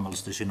from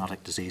animals, the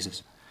zoonotic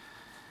diseases.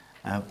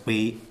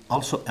 We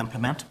also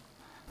implement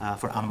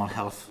for animal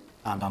health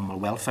and animal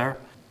welfare,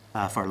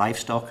 for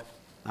livestock,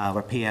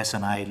 where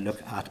PSNI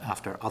look at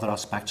after other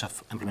aspects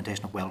of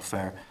implementation of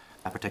welfare,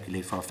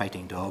 particularly for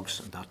fighting dogs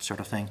and that sort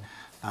of thing,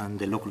 and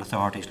the local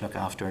authorities look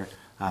after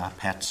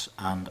pets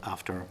and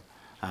after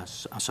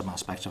some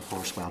aspects of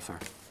horse welfare.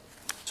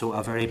 So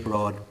a very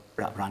broad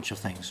branch of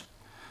things.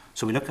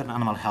 So we look at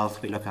animal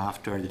health, we look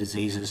after the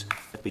diseases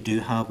that we do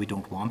have, we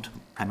don't want,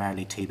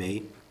 primarily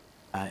TB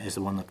is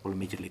the one that will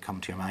immediately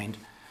come to your mind.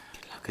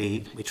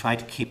 We try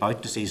to keep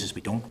out diseases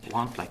we don't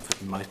want, like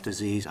foot and mouth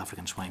disease,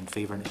 African swine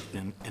fever,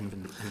 and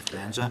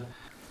influenza,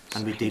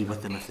 and we deal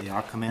with them if they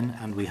are come in,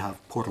 and we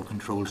have portal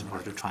controls in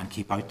order to try and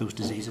keep out those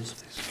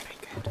diseases.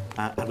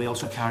 And we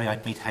also carry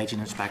out meat hygiene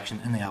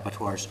inspection in the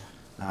abattoirs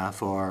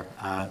for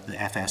the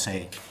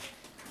FSA,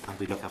 and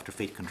we look after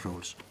feed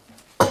controls.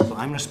 So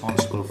I'm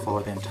responsible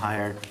for the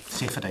entire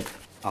safety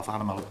of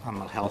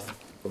animal health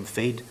from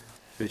feed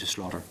through to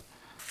slaughter,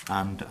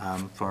 and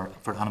for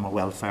animal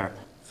welfare,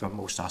 for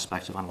most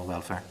aspects of animal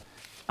welfare.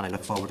 And I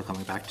look forward to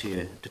coming back to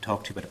you to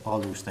talk to you about all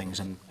those things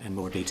in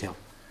more detail.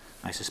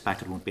 I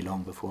suspect it won't be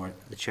long before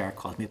the chair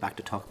calls me back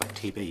to talk about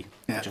TB.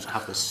 Yeah. I just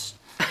have this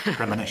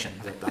premonition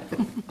that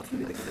that's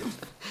really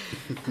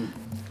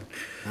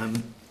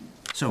good.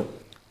 So,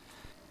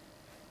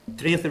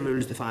 3 of the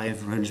rules, the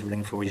 5 rules we're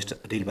bringing forward, is to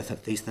deal with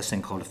this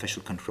thing called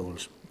official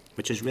controls,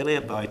 which is really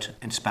about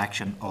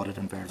inspection, audit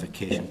and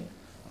verification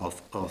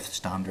of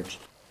standards.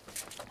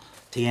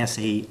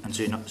 TSE and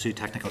zoo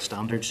technical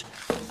standards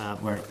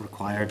were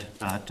required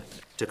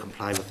to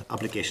comply with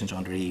obligations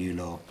under EU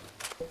law.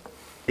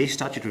 These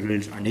statutory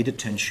rules are needed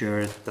to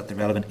ensure that the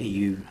relevant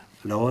EU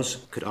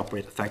laws could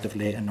operate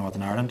effectively in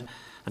Northern Ireland,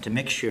 and to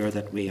make sure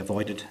that we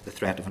avoided the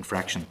threat of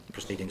infraction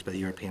proceedings by the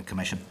European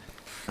Commission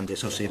and the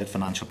associated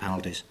financial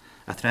penalties,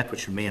 a threat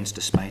which remains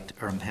despite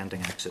our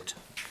impending exit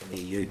from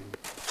the EU.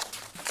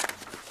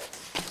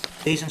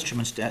 These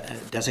instruments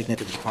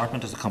designated the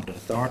Department as the competent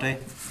authority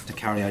to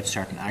carry out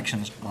certain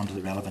actions under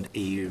the relevant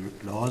EU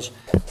laws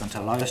and to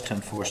allow us to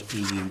enforce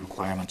EU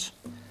requirements.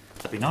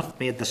 Had we not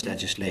made this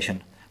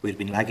legislation, we would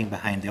have been lagging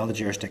behind the other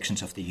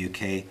jurisdictions of the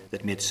UK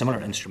that made similar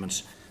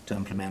instruments to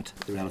implement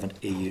the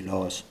relevant EU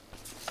laws.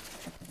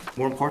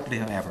 More importantly,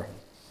 however,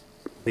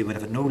 we would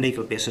have no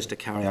legal basis to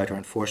carry out our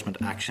enforcement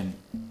action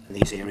in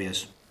these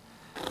areas.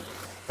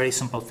 Very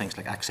simple things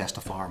like access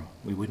to farm.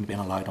 We wouldn't have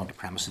been allowed onto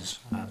premises.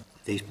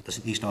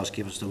 These laws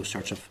give us those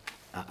sorts of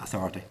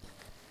authority.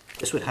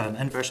 This would have an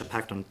inverse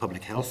impact on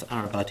public health and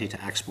our ability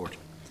to export.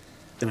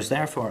 There was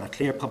therefore a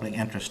clear public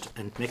interest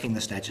in making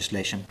this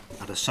legislation,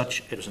 and as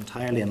such it was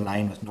entirely in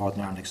line with Northern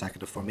Ireland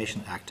Executive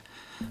Formation Act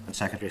and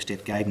Secretary of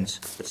State guidance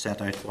that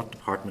set out what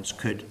departments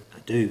could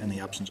do in the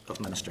absence of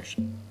ministers.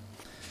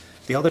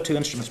 The other 2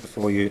 instruments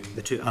before you,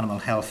 the 2 Animal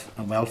Health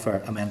and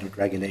Welfare Amendment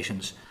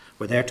Regulations,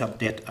 were there to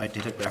update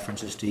outdated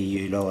references to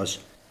EU laws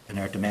in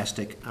our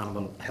domestic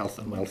animal health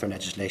and welfare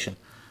legislation.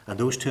 And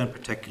those 2 in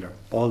particular,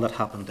 all that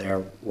happened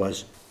there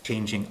was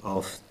changing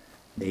of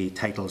the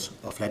titles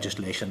of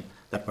legislation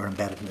that were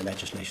embedded in the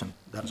legislation.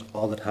 That's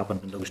all that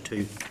happened in those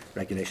 2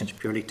 regulations,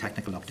 purely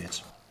technical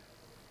updates.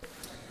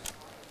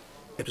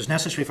 It was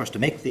necessary for us to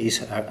make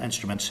these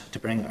instruments to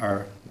bring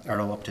our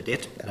law up to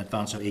date in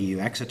advance of EU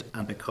exit,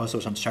 and because there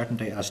was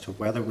uncertainty as to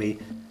whether we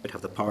would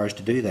have the powers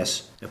to do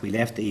this if we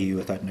left the EU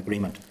without an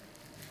agreement.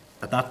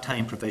 At that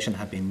time, provision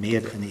had been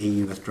made in the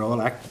EU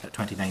Withdrawal Act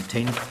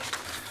 2019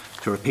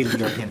 to repeal the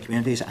European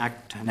Communities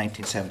Act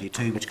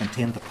 1972, which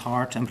contained the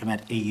power to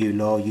implement EU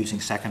law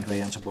using secondary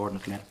and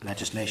subordinate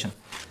legislation.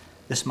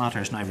 This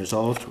matter is now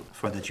resolved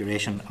for the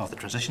duration of the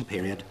transition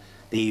period.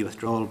 The EU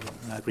Withdrawal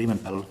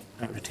Agreement Bill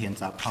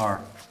retains that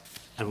power,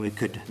 and we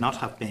could not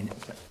have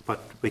preempted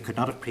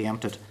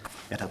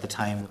it at the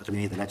time that we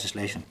made the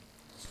legislation.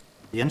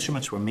 The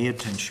instruments were made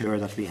to ensure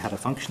that we had a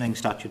functioning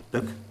statute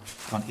book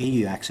on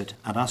EU exit,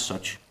 and as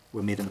such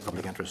were made in the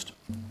public interest.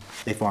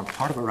 They formed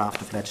part of a raft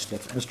of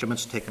legislative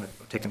instruments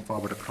taken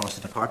forward across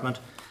the Department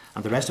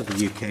and the rest of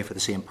the UK for the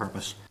same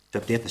purpose, to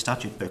update the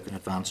statute book in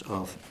advance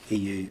of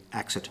EU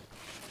exit.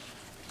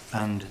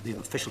 And the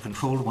official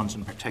controlled ones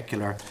in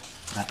particular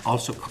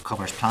also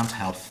covers plant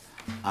health,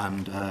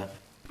 and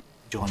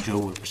John Joe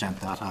will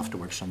present that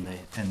afterwards in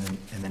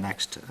the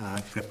next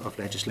grip of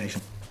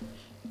legislation.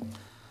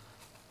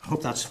 I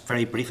hope that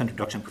very brief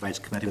introduction provides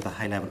the committee with a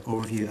high-level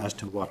overview as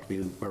to what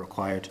we were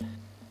required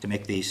to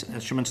make these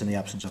instruments in the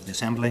absence of the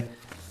Assembly.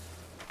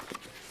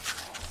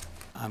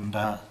 And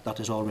that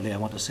is all really I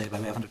want to say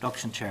by way of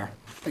introduction, Chair.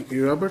 Thank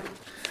you, Robert.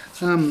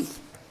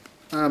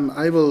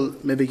 I will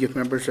maybe give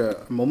members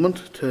a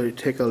moment to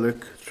take a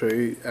look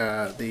through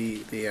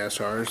the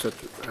SRs that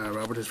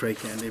Robert has very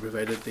kindly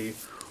provided the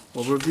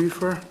overview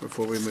for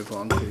before we move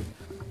on to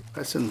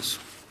questions.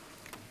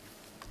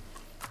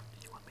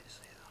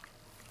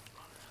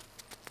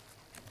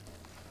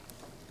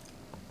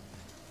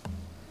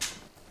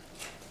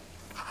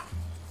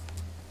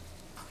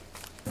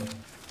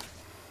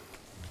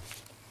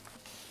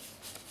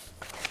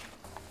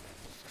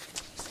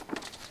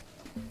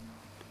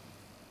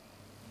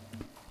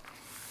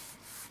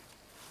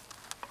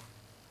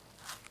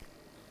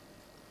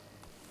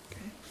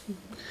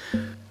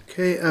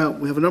 Okay,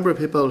 we have a number of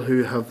people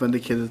who have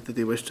indicated that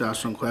they wish to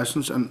ask some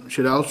questions, and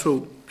should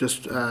also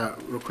just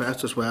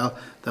request as well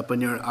that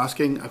when you're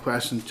asking a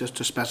question, just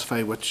to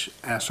specify which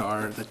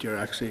SR that you're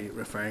actually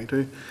referring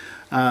to.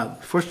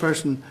 First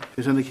person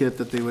who's indicated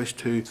that they wish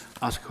to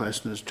ask a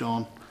question is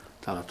John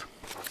Tallett.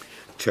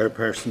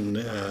 Chairperson,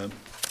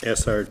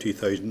 SR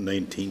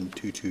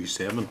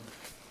 2019-227,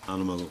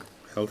 Animal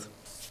Health.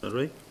 Is that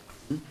right?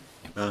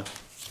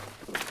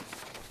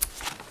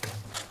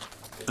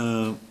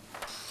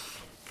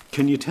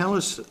 Can you tell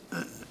us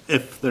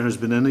if there has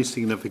been any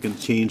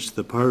significant change to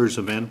the powers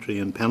of entry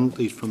and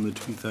penalties from the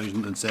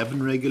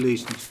 2007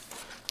 regulations,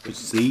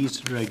 which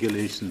these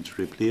regulations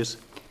replace?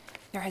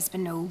 There has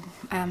been no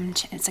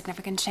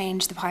significant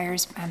change. The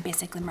powers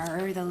basically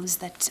mirror those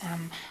that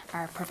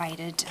are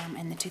provided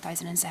in the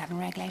 2007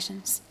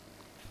 regulations.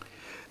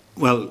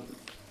 Well,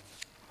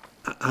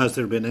 has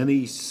there been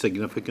any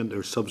significant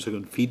or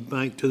subsequent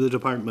feedback to the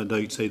Department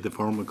outside the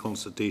formal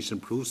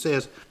consultation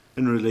process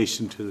in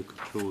relation to the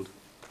controlled?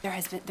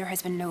 There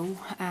has been no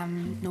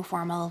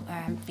formal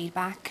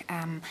feedback.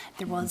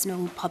 There was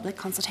no public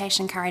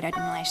consultation carried out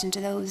in relation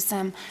to those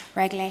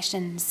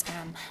regulations.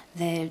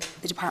 The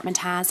Department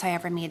has,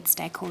 however, made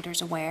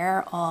stakeholders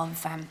aware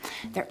of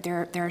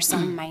there are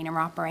some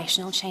minor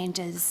operational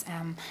changes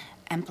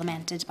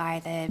implemented by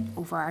the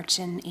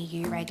overarching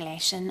EU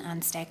regulation,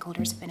 and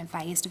stakeholders have been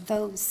advised of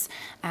those.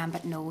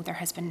 But no, there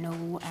has been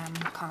no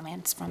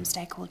comments from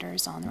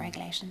stakeholders on the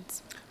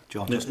regulations.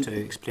 John, just to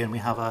explain, we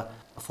have a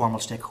formal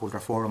stakeholder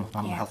forum,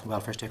 Animal Health and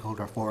Welfare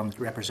Stakeholder Forum, that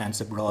represents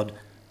a broad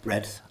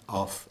breadth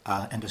of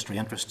industry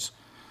interests.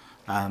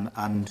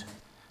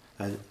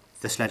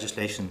 This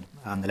legislation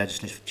and the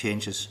legislative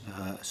changes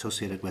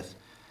associated with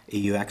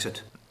EU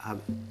exit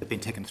have been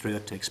taken through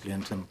it to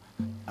explain to them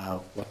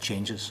what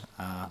changes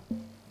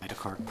might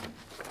occur.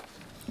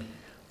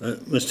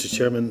 Mr.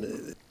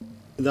 Chairman,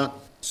 that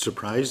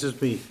surprises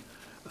me.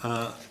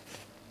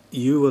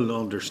 You will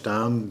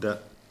understand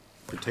that,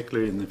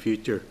 particularly in the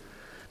future,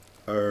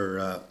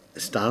 our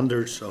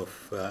standards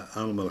of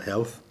animal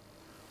health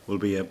will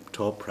be a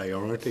top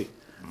priority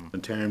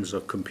in terms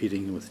of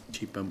competing with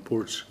cheap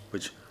imports,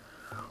 which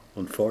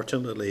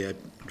unfortunately I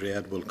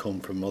dread will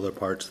come from other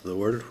parts of the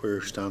world where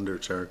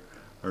standards are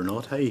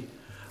not high.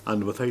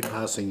 And without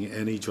passing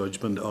any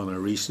judgment on a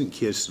recent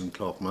case in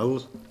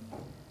Cloughmills,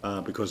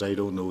 because I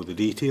don't know the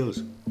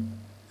details,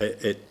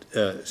 it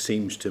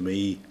seems to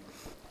me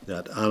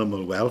that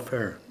animal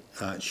welfare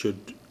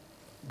should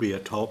be a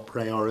top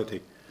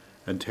priority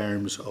in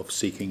terms of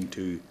seeking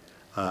to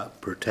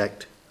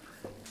protect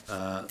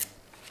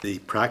the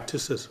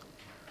practices.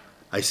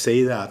 I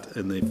say that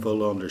in the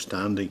full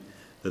understanding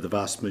that the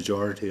vast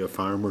majority of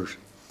farmers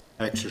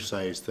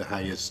exercise the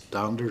highest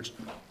standards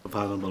of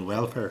animal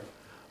welfare,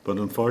 but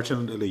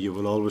unfortunately you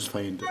will always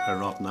find a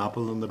rotten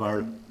apple in the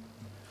barrel,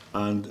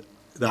 and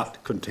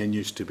that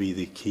continues to be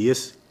the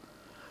case.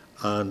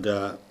 And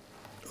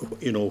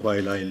you know,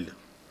 while I'll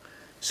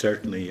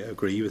certainly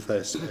agree with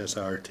this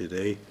SR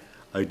today,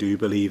 I do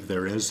believe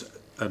there is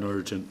an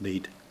urgent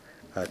need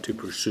to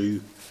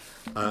pursue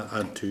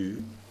and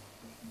to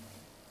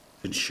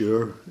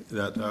ensure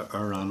that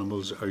our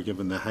animals are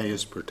given the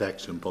highest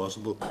protection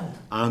possible,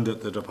 and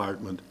that the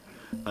Department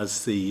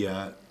has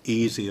the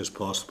easiest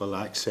possible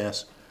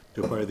access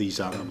to where these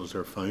animals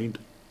are found.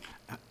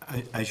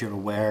 As you're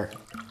aware,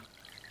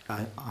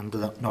 under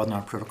the Northern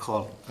Ireland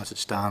Protocol as it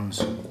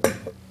stands,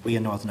 we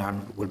in Northern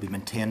Ireland will be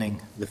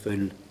maintaining the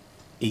full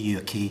EU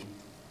acquis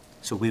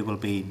So we will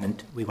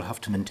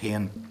have to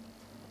maintain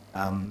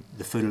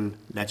the full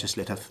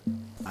legislative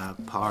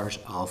powers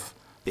of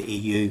the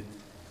EU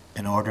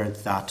in order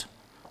that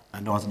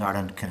Northern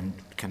Ireland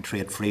can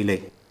trade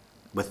freely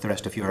with the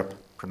rest of Europe,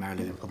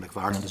 primarily the Republic of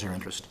Ireland is our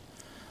interest.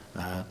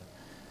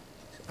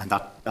 And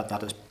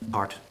that is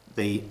part.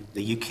 The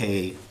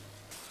UK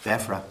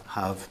DEFRA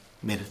have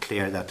made it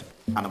clear that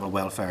animal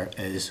welfare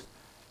is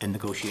in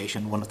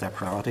negotiation one of their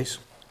priorities.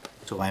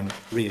 So I'm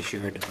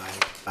reassured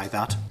by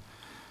that.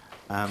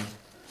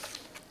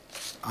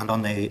 And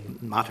on the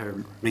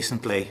matter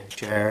recently,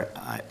 Chair,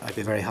 I'd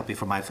be very happy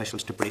for my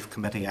officials to brief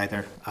committee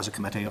either as a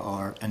committee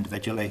or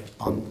individually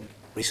on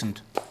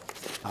recent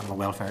animal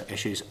welfare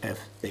issues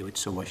if they would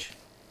so wish.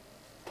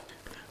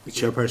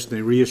 Chairperson,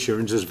 the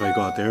reassurances I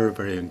got there are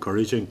very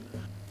encouraging,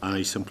 and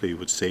I simply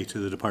would say to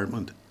the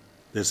department,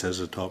 this is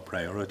a top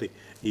priority,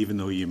 even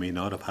though you may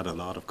not have had a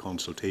lot of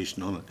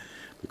consultation on it,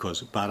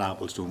 because bad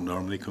apples don't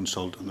normally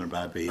consult on their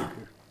bad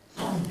behaviour.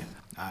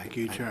 Thank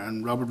you, Chair.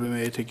 And Robert, we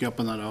may take you up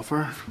on that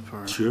offer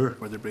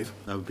for the brief.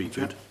 That would be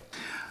good.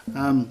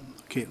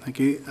 Okay, thank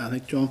you. I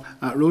think John.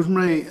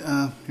 Rosemary,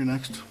 you're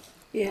next.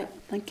 Yeah,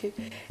 thank you.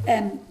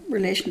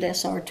 Relation to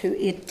SR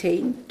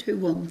 218,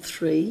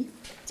 213.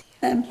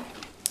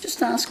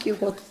 Just ask you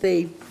what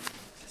the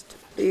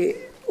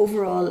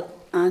overall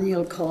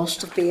annual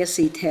cost of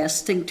BSE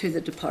testing to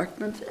the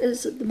department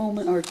is at the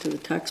moment, or to the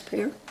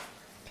taxpayer?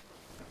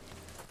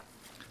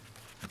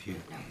 No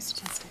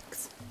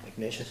statistics.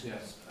 Ignatius?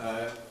 Yes.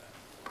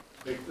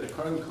 The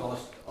current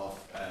cost of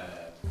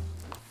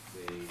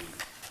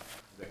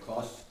the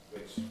cost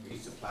which we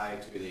supply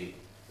to the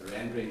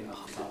rendering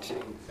of the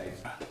sampling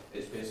sites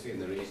is basically in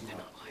the region of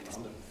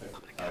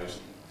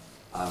 150,000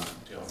 and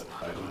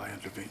 200,000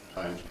 pounds per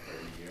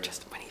year.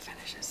 Just when he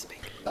finishes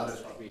speaking. That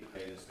is what we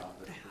pay the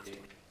sample to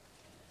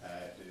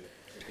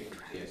take the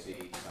TSE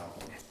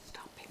sample.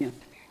 Yeah.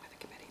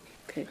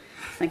 Okay,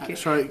 thank you.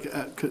 Sorry,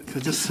 could I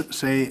just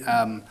say,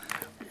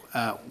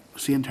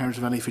 see in terms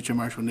of any future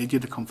matters, we'll need you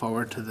to come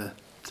forward to the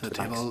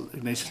table,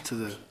 Ignatius, to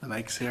the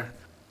mics here.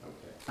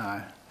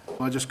 Okay.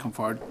 Well, just come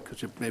forward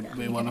because you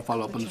may want to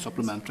follow up on the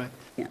supplementary.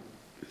 Yeah.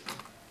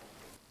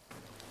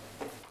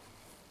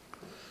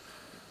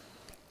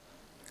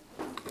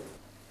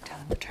 Tell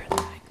him to turn the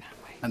mic that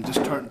way. And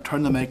just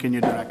turn the mic in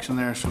your direction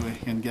there so we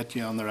can get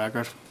you on the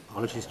record.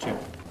 Apologies, Chair.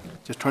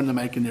 Just turn the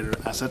mic in your,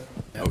 that's it.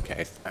 Yep.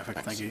 Okay.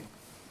 Perfect, thank you.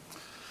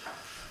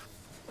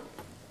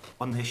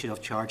 On the issue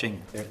of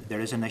charging,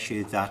 there is an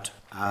issue that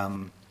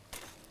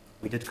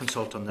we did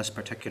consult on this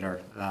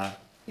particular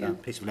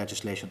piece of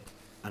legislation,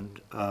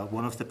 and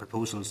one of the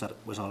proposals that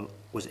was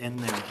in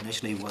there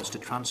initially was to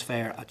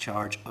transfer a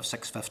charge of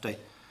 $6.50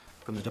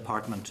 from the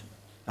department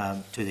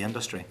to the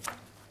industry,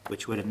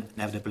 which would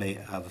inevitably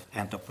have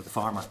ended up with the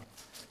farmer.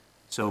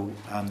 So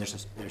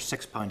there's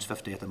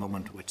 £6.50 at the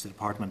moment, which the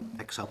department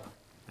picks up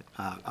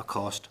a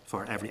cost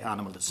for every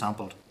animal that's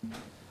sampled.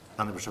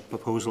 And there was a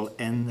proposal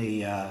in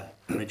the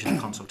original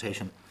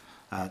consultation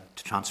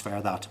to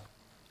transfer that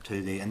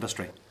to the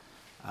industry.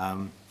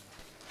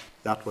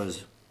 That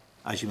was,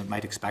 as you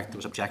might expect, there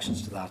was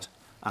objections to that,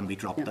 and we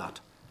dropped that.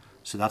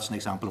 So that's an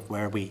example of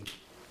where we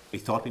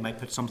thought we might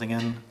put something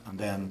in, and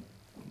then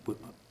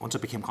once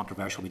it became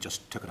controversial, we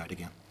just took it out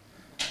again.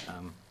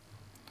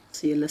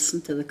 So you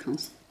listen to the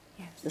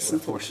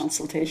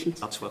consultations.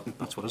 That's what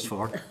it's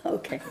for.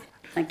 Okay,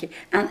 thank you.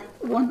 And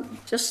one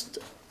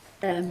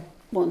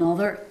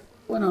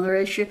other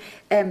issue,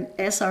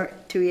 SR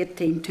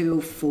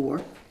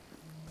 218-204,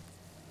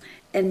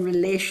 in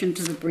relation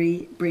to the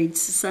breed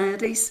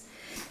societies.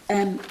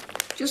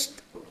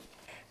 Just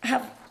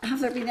have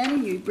there been any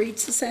new breed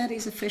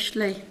societies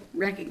officially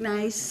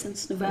recognised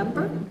since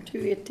November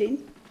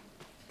 2018?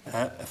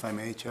 If I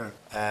may, Chair.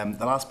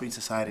 The last breed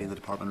society the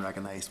department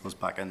recognised was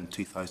back in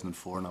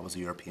 2004, and that was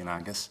the European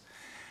Angus.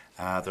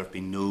 There have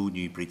been no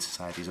new breed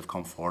societies have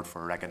come forward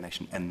for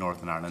recognition in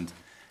Northern Ireland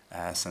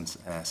since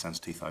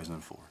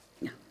 2004.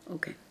 Yeah,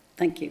 okay.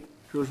 Thank you.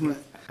 Rosemary?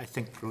 I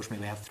think,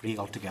 Rosemary, we have 3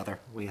 altogether.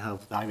 We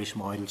have the Irish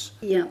Moyles,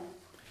 yeah,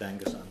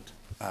 Angus and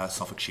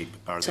Suffolk Sheep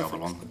are the other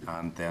one,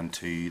 and then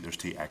there's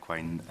 2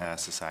 equine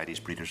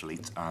societies, Breeders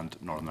Elite and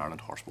Northern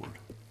Ireland Horse Board.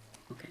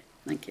 okay,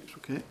 thank you.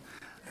 Okay.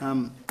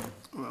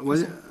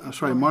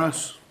 Sorry,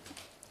 Morris.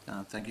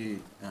 Thank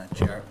you,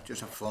 Chair.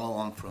 Just a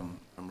follow-on from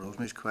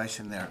Rosemary's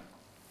question there.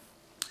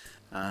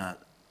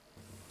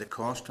 The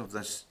cost of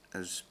this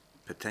is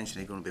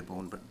potentially going to be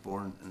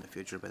borne in the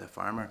future by the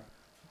farmer.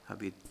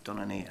 Have you done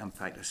any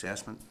impact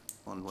assessment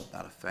on what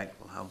that effect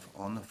will have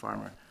on the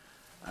farmer?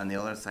 And the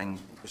other thing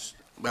is,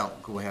 well,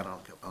 go ahead,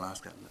 I'll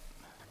ask it.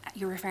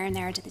 You're referring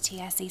there to the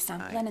TSE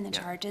sampling and the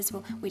charges.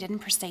 Well, we didn't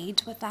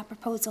proceed with that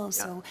proposal,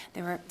 so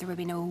there would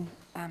be no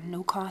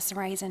costs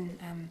arising.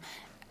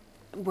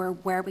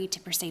 Were we to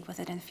proceed with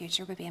it in the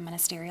future would be a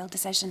ministerial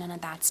decision, and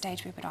at that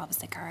stage we would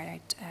obviously carry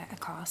out a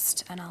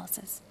cost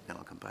analysis. Then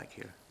I'll come back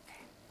here.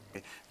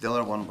 Okay. The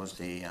other one was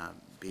the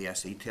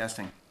BSE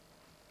testing.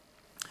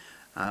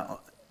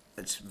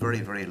 It's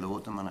very, very low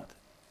at the minute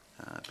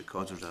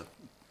because there's a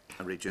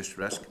reduced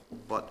risk,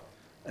 but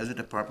is the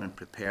department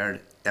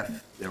prepared,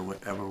 if there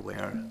ever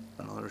were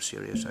another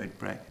serious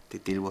outbreak, to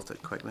deal with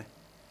it quickly?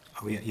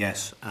 Oh,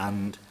 yes,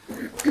 and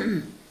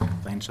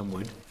find some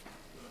wood.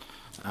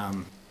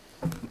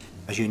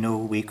 As you know,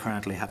 we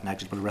currently have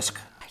negligible risk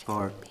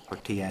for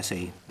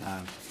TSE,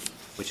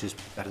 which is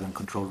better than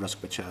controlled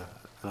risk, which a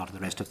lot of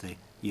the rest of the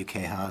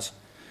UK has.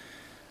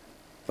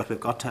 But we've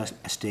got to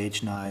a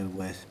stage now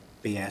with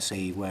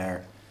BSE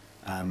where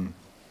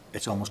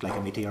it's almost like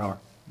a meteor.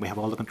 We have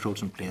all the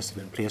controls in place,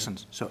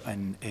 and so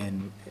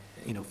in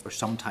for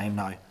some time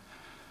now.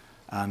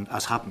 And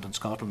as happened in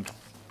Scotland,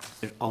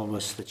 there's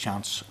always the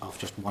chance of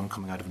just one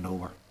coming out of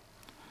nowhere.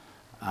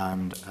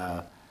 And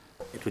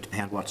it would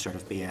depend what sort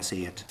of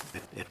BSE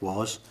it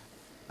was.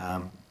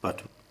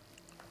 But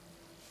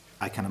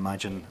I can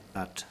imagine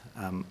that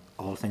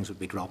all things would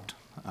be dropped,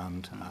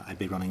 and I'd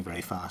be running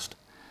very fast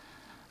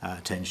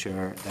to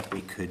ensure that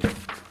we could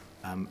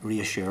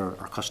reassure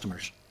our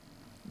customers,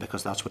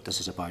 because that's what this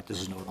is about.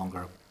 This is no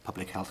longer a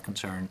public health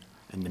concern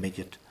in the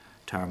immediate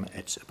term.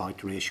 It's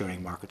about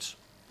reassuring markets.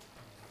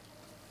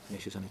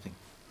 Issues, anything?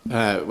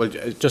 Well,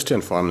 just to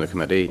inform the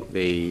committee,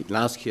 the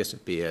last case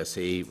of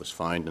BSE was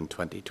found in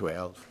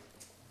 2012.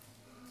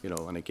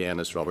 And again,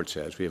 as Robert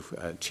says, we've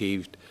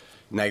achieved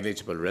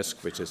negligible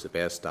risk, which is the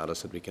best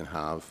status that we can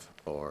have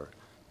for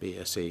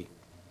BSE.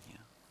 Yeah,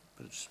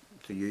 but it's,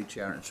 to you,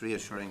 Chair, it's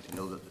reassuring to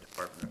know that the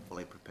department are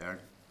fully prepared.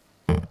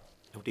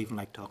 Don't even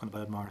like talking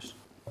about it, Morris.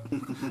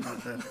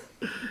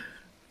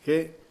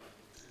 Okay.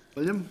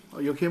 William,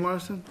 are you okay,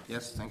 Morrison?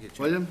 Yes, thank you,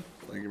 Chair. William?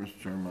 Thank you, Mr.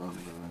 Chairman.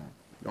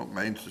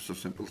 Mine's just a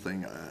simple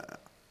thing.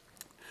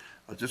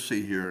 I just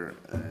see here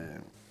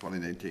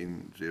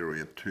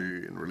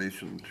 2019-082 in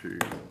relation to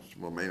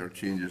some minor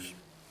changes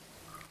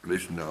in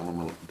relation to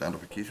animal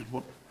identification.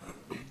 What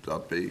would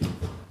that be?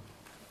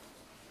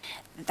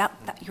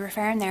 That you're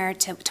referring there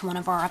to one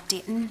of our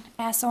updating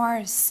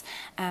SRs.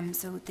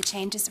 So the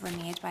changes that were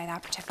made by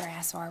that particular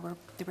SR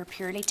were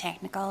purely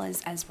technical,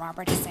 as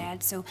Robert has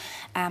said. So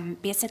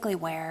basically,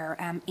 where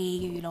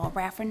EU law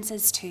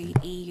references to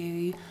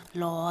EU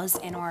laws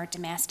in our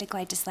domestic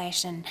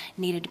legislation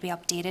needed to be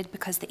updated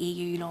because the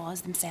EU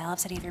laws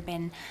themselves had either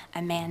been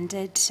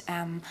amended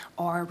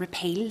or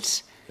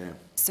repealed. Yeah.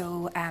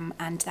 So,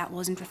 and that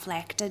wasn't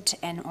reflected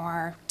in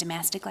our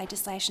domestic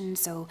legislation.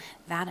 So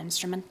that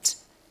instrument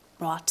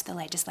brought the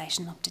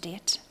legislation up to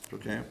date.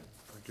 Okay,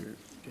 thank you.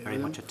 Very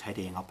much a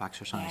tidying up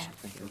exercise.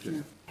 Yeah.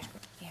 Okay.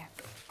 Yeah.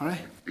 All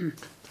right.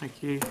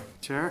 Thank you,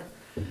 Chair.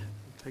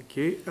 Thank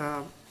you.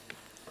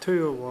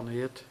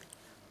 2018,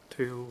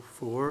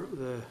 204,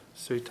 the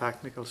Zoo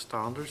Technical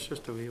Standards,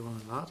 just a wee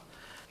one on that.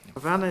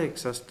 Have any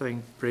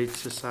existing breed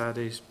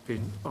societies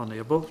been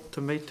unable to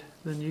meet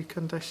the new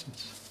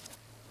conditions?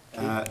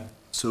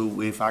 So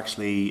we've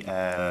actually,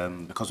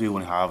 because we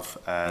only have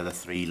the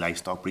 3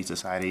 livestock breed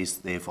societies,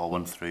 they've all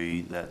went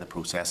through the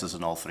processes,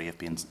 and all 3 have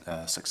been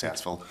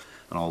successful,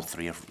 and all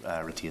 3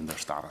 have retained their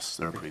status,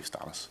 their approved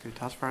status. Good,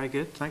 that's very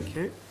good. Thank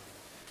you.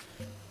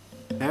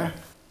 Yeah.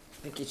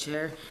 Thank you,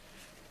 Chair,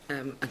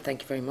 and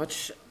thank you very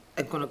much.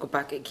 I'm going to go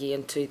back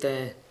again to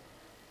the.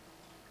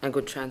 I'm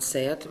going to try and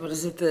say it. What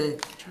is it? The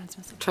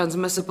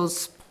transmissible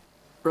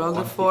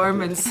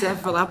spongiform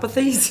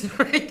encephalopathies,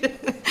 right?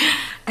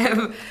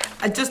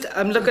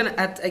 I'm looking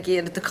at,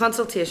 again, at the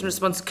consultation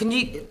response.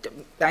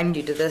 I'm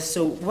new to this,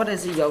 so what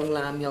is a young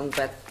lamb, young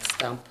vet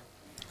stamp?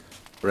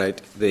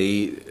 Right.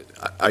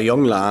 A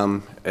young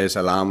lamb is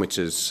a lamb which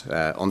is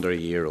under a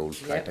year old,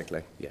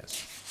 practically,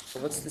 yes. So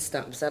what's the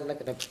stamp? Is that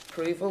like an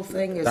approval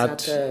thing?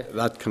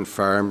 That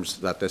confirms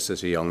that this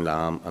is a young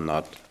lamb and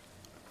not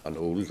an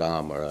old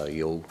lamb or a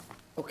ewe.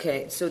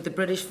 Okay, so the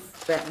British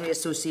Veterinary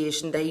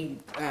Association, they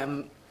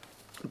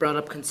brought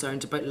up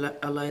concerns about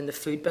allowing the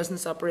food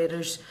business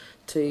operators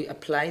to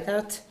apply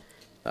that.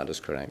 That is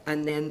correct.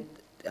 And then,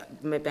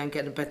 maybe I'm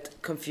getting a bit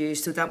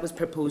confused, so that was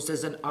proposed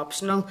as an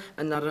optional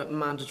and not a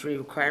mandatory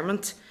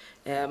requirement.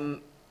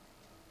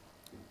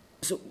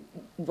 So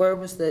where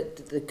was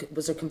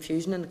was there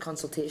confusion in the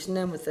consultation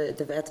then with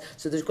the vet?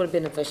 So there's going to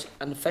be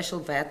an official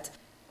vet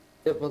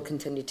that will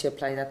continue to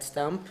apply that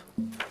stamp?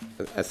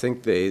 I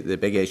think the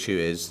big issue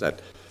is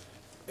that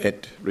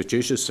it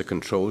reduces the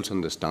controls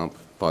on the stamp,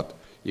 but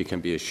you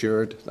can be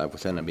assured that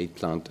within a meat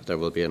plant there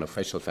will be an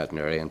official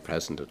veterinarian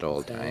present at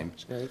all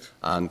times. Right.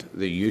 And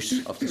the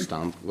use of the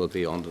stamp will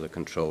be under the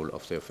control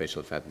of the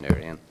official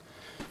veterinarian.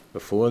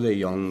 Before the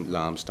young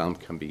lamb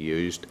stamp can be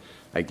used,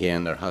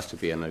 again, there has to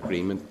be an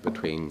agreement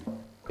between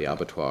the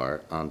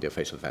abattoir and the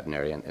official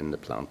veterinarian in the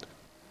plant.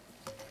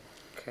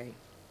 Okay.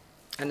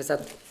 And has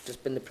that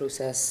just been the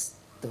process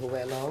the whole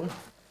way along?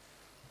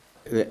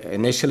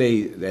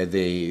 Initially,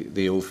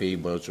 the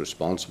OV was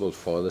responsible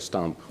for the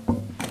stamp.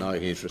 Now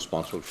he's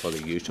responsible for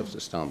the use of the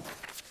stamp.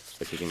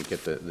 If you can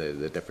get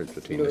the difference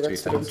between the two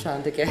things. That's what I'm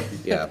trying to get.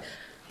 Yeah.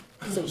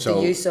 So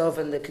the use of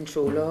and the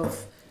control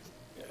of?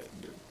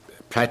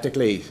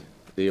 Practically,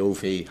 the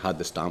OV had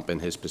the stamp in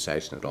his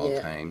possession at all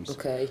times.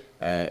 Okay.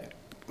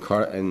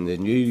 And the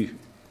new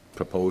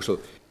proposal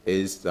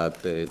is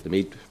that the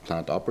meat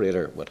plant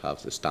operator would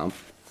have the stamp,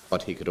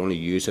 but he could only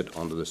use it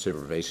under the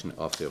supervision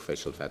of the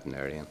official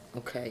veterinarian.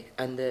 Okay,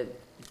 and the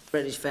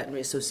British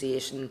Veterinary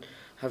Association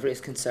have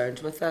raised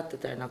concerns with that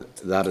they're not.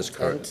 That is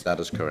correct. That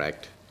is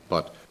correct.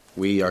 But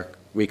we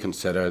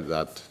consider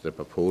that the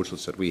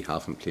proposals that we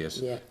have in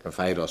place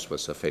provide us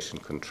with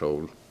sufficient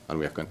control, and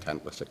we are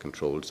content with the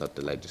controls that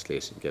the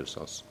legislation gives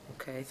us.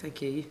 Okay,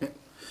 thank you.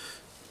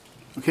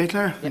 Okay,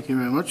 Claire, thank you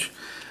very much.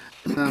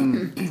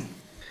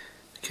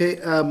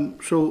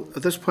 So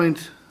at this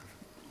point,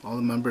 all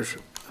the members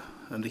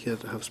indicate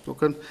they have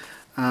spoken,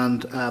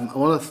 and I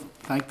want to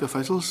thank the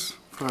officials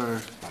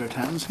for their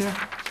attendance here.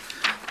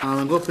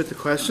 I'm going to put the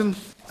question.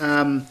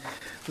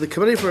 The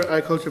Committee for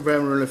Agriculture,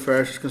 Environment and Rural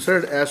Affairs has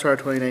considered SR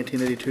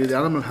 2019-82, the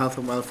Animal Health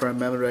and Welfare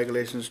Amendment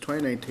Regulations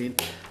 2019,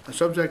 and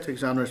subject to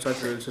examiner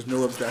statute rules, has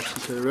no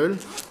objection to the rule.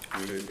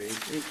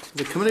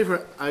 The Committee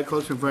for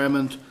Agriculture,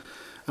 Environment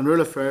and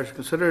Rural Affairs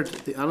considered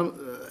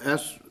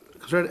SR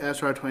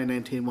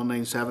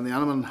 2019-197, the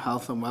Animal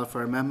Health and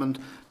Welfare Amendment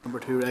Number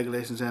 2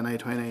 Regulations NI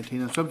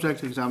 2019, and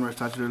subject to examiner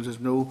statute rules, has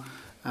no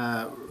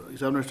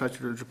examiner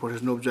statute rules report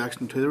has no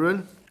objection to the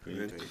rule.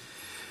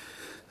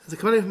 The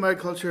Committee for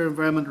Agriculture,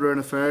 Environment and Rural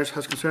Affairs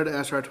has considered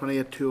SR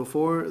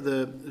 28-204,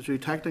 the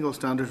Zootechnical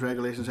Standards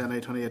Regulations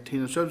NI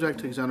 2018, and subject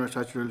to examiner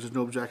statute rules, has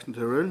no objection to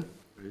the rule.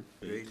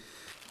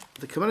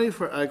 The Committee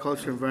for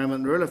Agriculture, Environment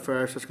and Rural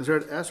Affairs has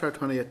considered SR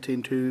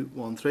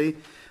 2018-213,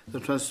 the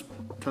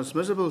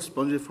Transmissible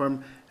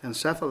Spongiform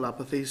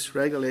Encephalopathies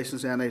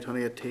Regulations NI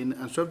 2018,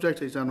 and subject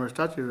to examiner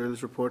statute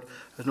rules report,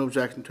 has no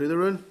objection to the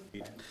rule.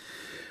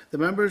 The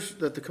members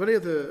that the Committee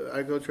of the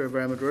Agriculture,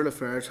 Environment and Rural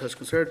Affairs has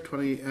considered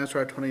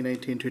SR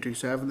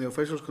 2019-227, the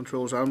Officials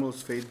Controls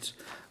Animals, Feeds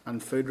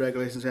and Food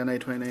Regulations NI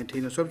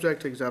 2019, and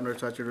subject to examiner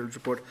statute rules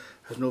report,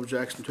 has no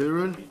objection to the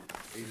rule.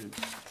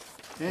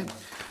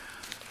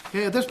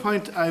 Okay, at this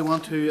point I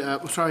want to,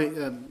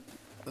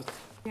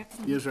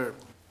 you're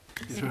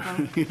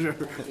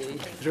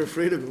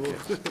free to go.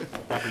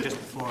 Just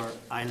before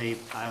I leave,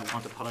 I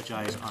want to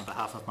apologise on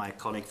behalf of my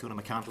colleague Fiona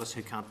McCandless,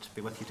 who can't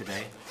be with you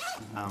today.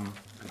 I'm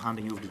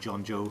handing you over to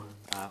John Joe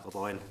of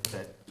Oil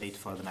to lead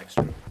for the next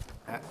group.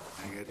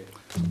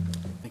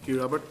 Thank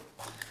you, Robert.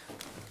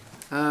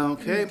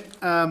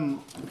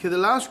 The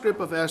last group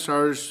of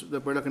SRs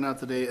that we're looking at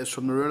today is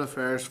from the Rural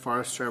Affairs,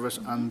 Forest Service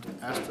and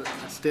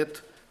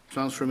Estate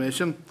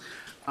Transformation.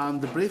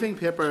 And the briefing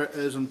paper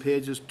is on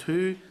pages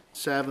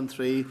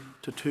 273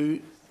 to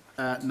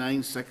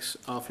 296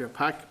 of your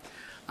pack.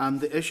 And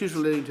the issues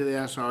relating to the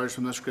SRs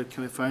from this group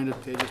can be found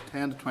at pages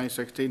 10 to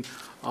 2016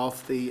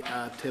 of the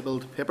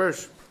tabled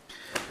papers.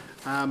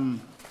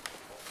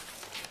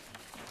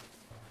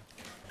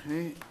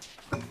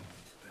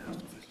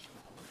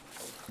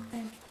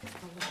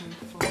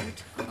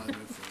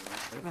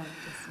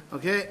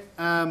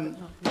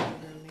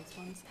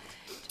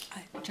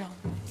 John,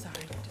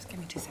 sorry, just give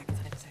me 2 seconds.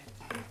 I have to say it.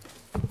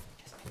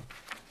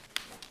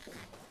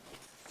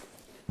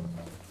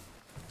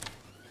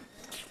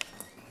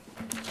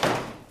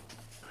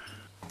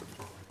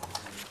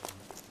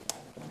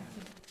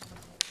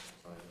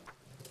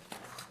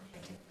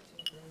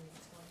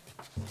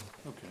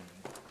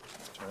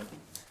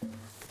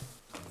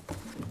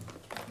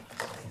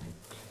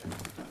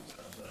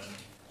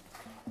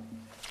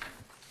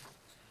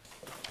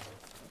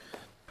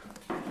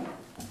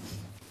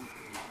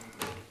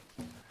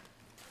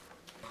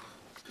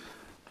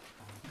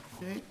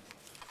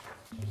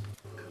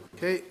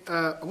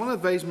 I want to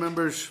advise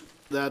members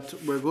that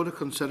we're going to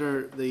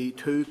consider the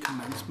two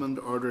commencement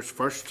orders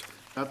first.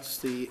 That's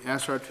the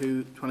SR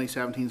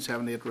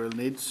 2017-78 Rural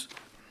Needs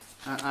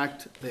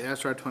Act, the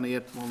SR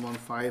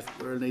 28-115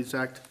 Rural Needs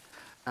Act.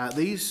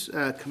 These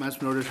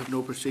commencement orders have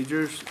no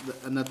procedures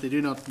and that they do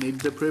not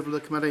need the approval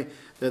of the committee.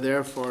 They're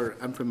there for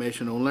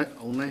information only.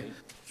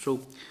 So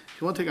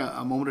if you want to take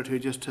a moment or two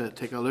just to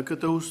take a look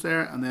at those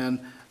there, and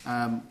then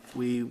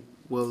we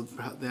will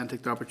then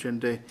take the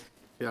opportunity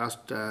to ask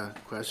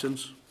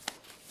questions.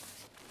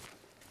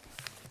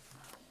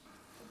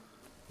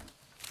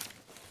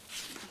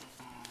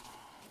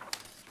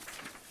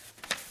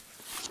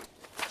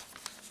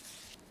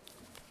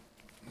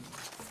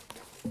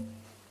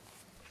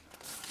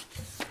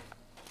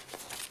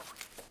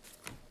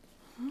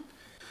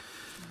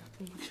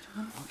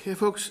 Okay,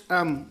 folks.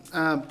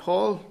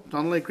 Paul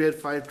Donnelly, Grade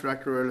 5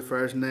 Director of Rural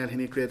Affairs, and Ned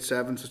Heaney, Grade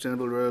 7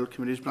 Sustainable Rural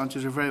Communities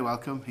Branches, are very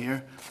welcome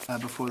here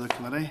before the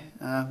committee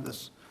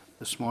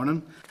this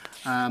morning.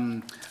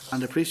 And I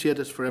appreciate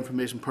this for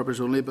information purpose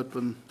only, but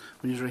when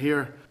you're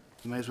here,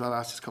 you may as well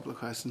ask us a couple of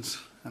questions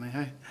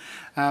anyhow.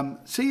 In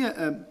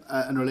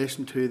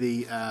relation to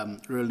the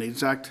Rural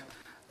Needs Act,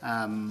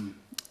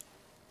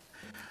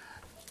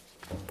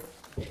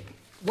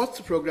 what's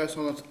the progress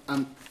on it,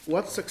 and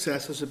what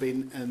successes have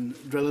been in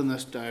drilling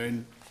this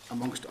down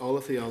amongst all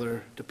of the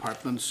other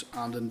departments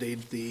and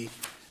indeed the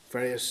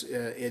various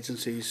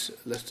agencies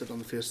listed on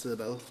the face of the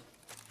bill?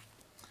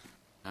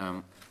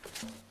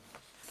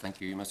 Thank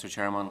you, Mr.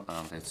 Chairman,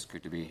 and it's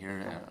good to be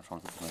here in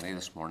front of the committee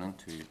this morning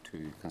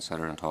to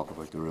consider and talk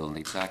about the Rural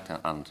Needs Act,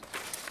 and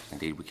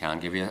indeed we can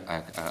give you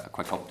a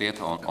quick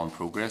update on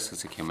progress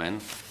as it came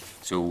in.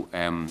 So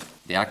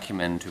the Act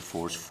came into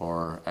force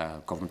for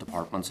government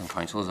departments and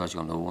councils, as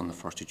you'll know, on the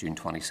 1st of June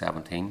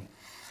 2017.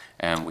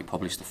 We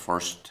published the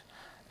first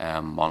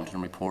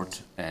monitoring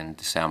report in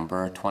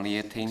December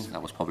 2018.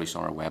 That was published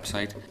on our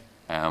website,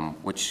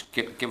 which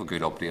give a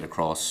good update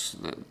across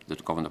the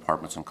government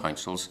departments and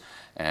councils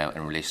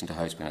in relation to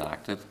how it's been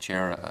enacted.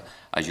 Chair,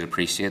 as you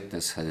appreciate,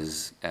 this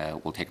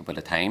will take a bit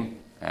of time.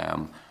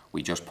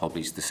 We just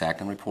published the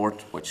second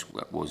report, which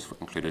was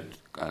included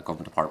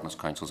government departments,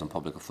 councils and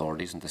public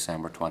authorities in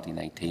December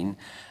 2019.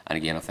 And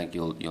again, I think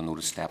you'll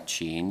notice step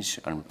change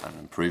and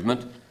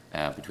improvement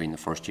between the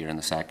first year and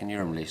the second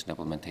year in relation to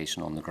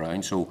implementation on the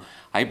ground. So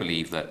I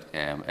believe that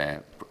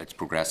it's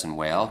progressing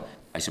well.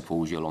 I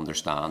suppose you'll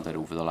understand that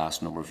over the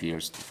last number of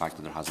years, the fact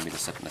that there hasn't been a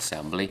sitting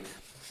assembly,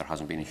 there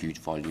hasn't been a huge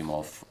volume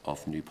of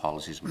new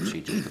policies and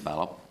procedures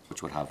developed,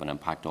 which would have an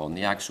impact on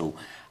the Act. So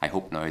I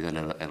hope now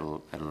that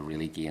it'll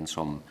really gain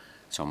some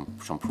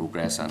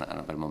progress and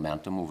a bit of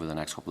momentum over the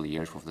next couple of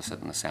years with the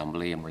sitting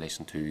assembly in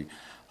relation to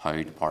how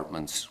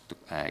departments,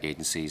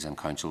 agencies and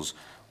councils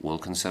will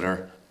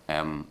consider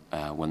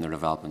when they're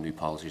developing new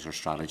policies or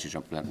strategies or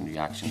implementing new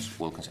actions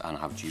and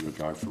have due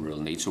regard for rural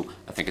needs. So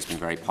I think it's been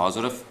very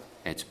positive.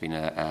 It's been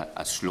a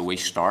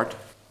slowish start,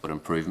 but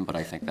improving. But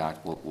I think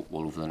that will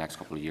over the next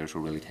couple of years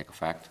will really take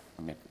effect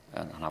and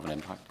have an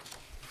impact.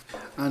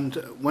 And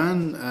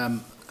when,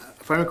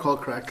 if I recall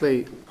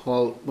correctly,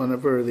 Paul,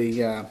 whenever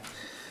the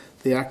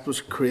Act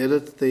was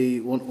created,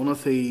 one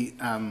of the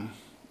I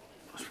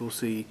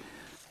suppose the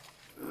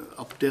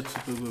updates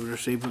that we would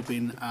receive would have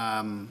been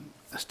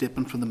a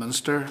statement from the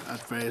Minister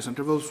at various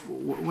intervals.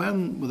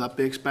 When would that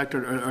be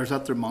expected, or is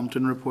that the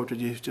monitoring report that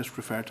you just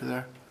referred to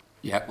there?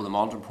 Yeah, well, the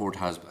monitoring report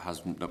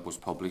was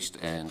published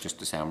in just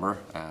December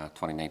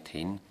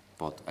 2019,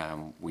 but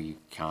the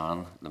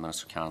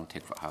Minister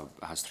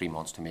has 3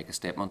 months to make a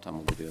statement, and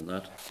we'll be doing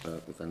that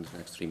within the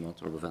next 3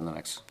 months or within the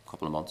next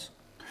couple of months.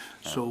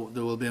 So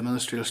there will be a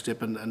ministerial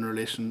statement in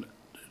relation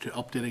to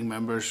updating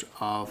members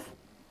of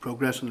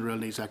progress on the Rural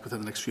Needs Act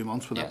within the next few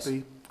months. Would that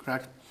be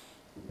correct?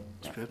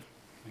 That's great.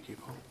 Thank you,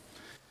 Paul.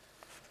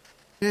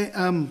 Okay,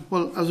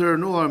 well, as there are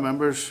no other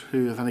members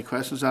who have any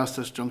questions asked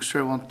this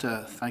juncture, I want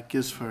to thank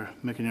you for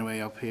making your way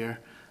up here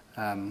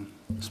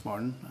this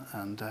morning,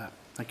 and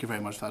thank you very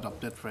much for that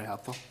update. Very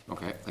helpful.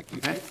 Okay, thank you.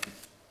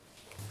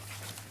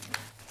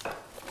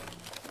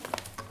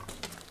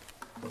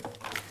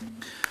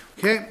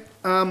 Okay.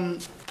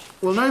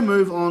 We'll now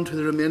move on to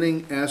the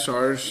remaining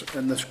SRs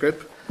in this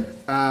group.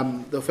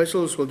 The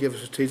officials will give a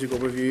strategic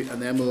overview,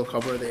 and then we'll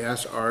cover the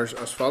SRs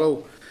as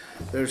follow.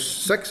 There's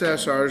 6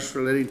 SRs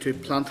relating to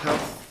Plant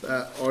Health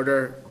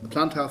Order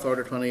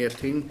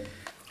 2018,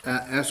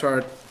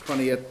 SR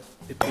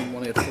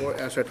 2018-184,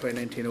 SR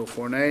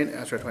 2019-049,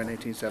 SR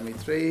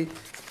 2019-73,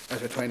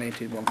 SR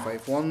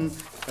 2019-151,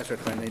 SR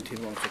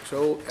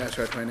 2019-160,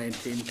 SR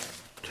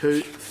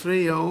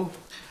 2019-230,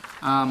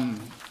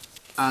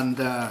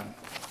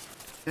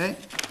 okay.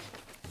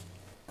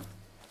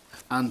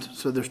 And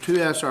so there's 2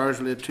 SRs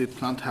related to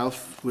Plant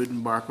Health Wood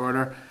and Bark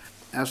Order,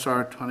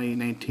 SR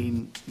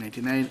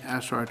 2019-99,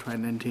 SR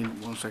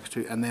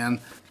 2019-162, and then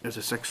there's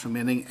the 6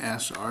 remaining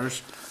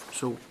SRs.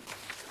 So,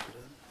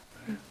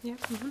 yeah.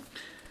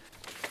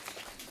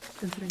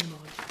 Considering them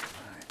all.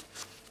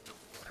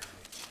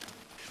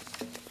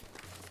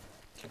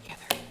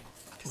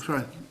 oh,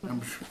 sorry,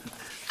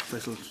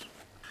 officials.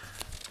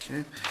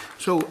 Okay.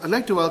 So I'd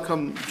like to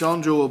welcome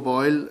John Joe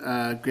O'Boyle,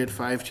 Grade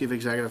 5 Chief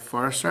Executive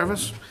Forest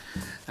Service,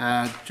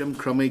 Jim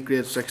Crummy,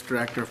 Grade 6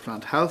 Director of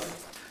Plant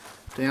Health,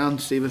 Diane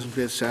Stevenson,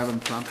 Grade 7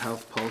 Plant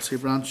Health Policy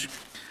Branch,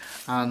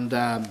 and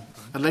I'd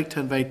like to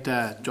invite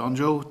John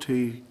Joe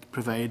to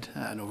provide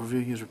an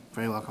overview. You're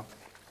very welcome.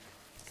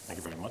 Thank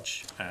you very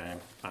much,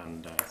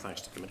 and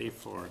thanks to the committee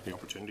for the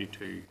opportunity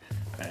to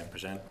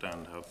present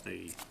and have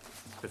the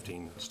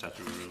 15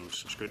 statutory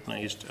rules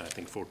scrutinised. I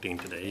think 14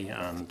 today,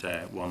 and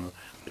one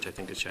which I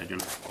think is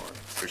scheduled for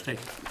Thursday.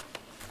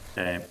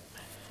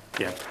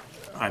 Yeah,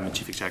 I'm the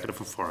Chief Executive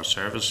of Forest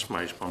Service.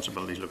 My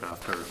responsibilities look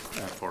after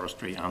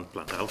forestry and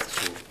plant health.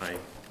 So I've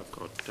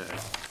got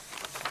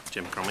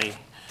Jim Crummy,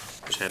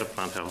 who's Head of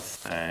Plant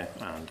Health,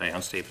 and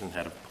Diane Stephen,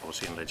 Head of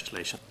Policy and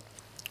Legislation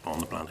on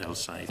the plant health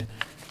side,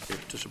 here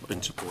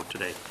in support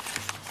today.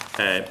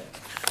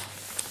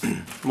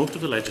 Most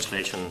of the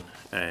legislation,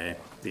 the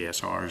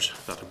SRs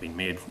that have been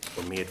made,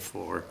 were made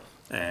for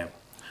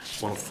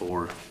one of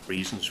 4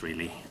 reasons,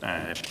 really.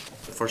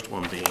 The first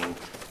one being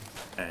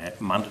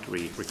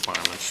mandatory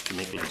requirements to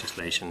make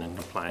legislation in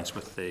compliance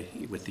with the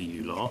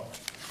EU law.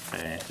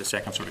 The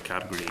second sort of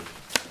category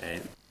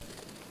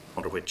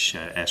under which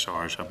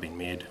SRs have been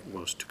made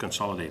was to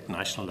consolidate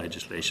national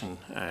legislation,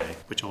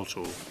 which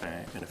also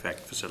in effect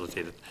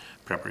facilitated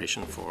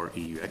preparation for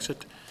EU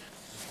exit.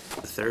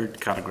 The third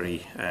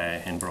category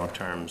in broad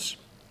terms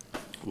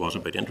was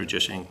about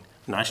introducing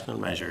national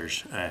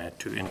measures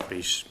to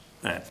increase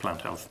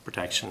plant health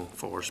protection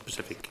for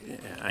specific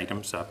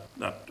items that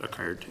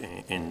occurred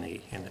in the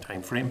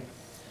time frame.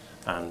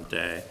 And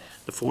the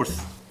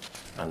fourth,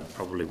 and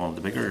probably one of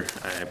the bigger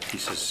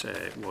pieces,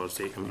 was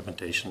the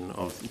implementation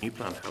of new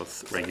plant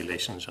health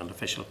regulations and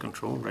official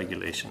control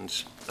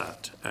regulations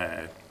that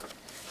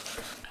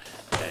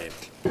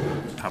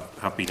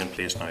have been in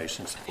place now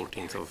since the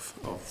 14th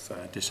of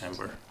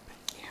December.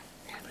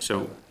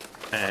 So,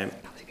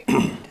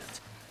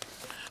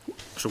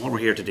 so what we're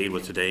here to deal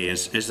with today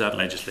is that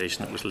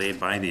legislation that was laid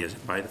by the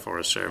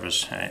Forest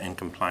Service in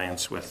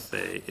compliance with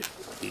the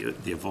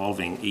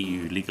evolving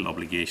EU legal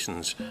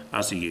obligations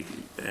of the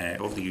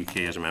UK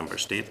as a member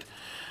state.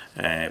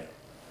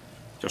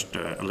 Just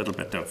a little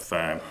bit of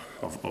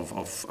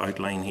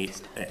outline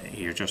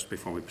here just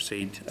before we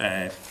proceed.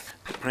 The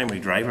primary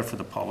driver for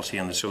the policy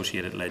and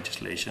associated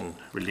legislation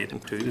relating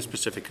to the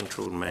specific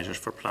control measures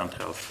for plant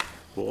health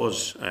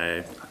was,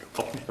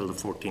 up until the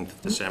 14th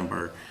of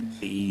December,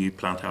 the EU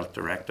Plant Health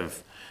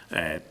Directive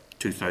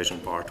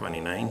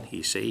 2000/29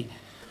 EC.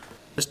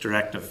 This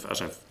directive,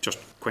 as I've just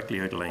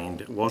quickly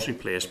outlined, was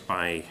replaced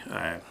by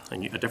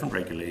a different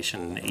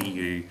regulation,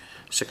 EU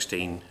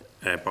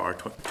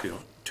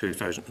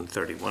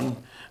 16/2031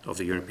 of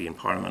the European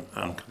Parliament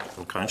and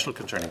Council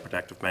concerning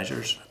protective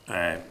measures,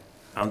 and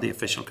the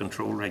official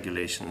control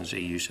regulations,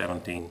 EU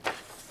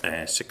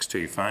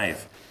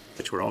 17/625,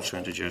 which were also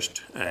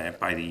introduced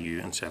by the EU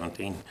in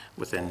 17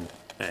 within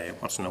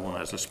what's known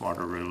as the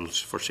Smarter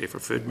Rules for Safer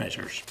Food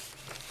Measures.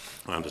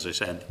 And as I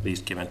said,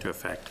 these came into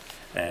effect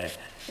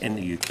in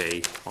the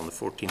UK on the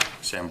 14th of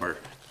December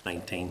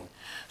 19.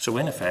 So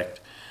in effect,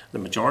 the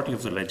majority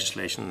of the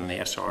legislation and the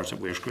SRs that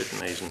we're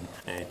scrutinising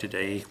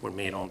today were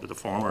made under the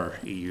former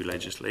EU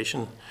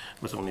legislation,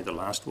 with only the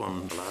last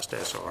one, the last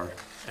SR,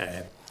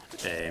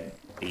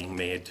 being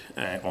made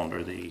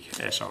under the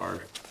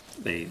SR,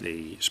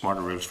 the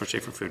Smarter Rules for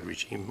Safer Food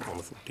regime on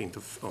the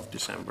 14th of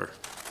December.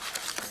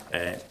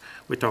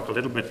 We talk a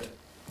little bit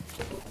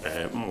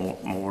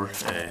more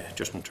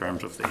just in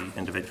terms of the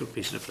individual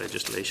pieces of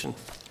legislation,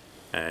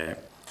 but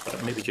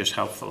it may be just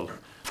helpful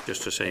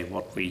just to say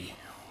what we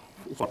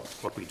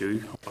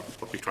do,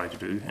 what we try to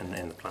do in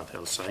the plant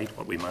health side,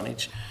 what we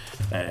manage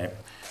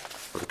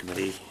for the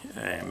committee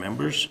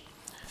members.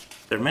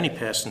 There are many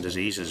pests and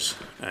diseases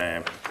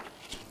that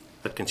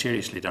can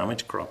seriously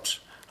damage crops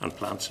and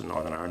plants in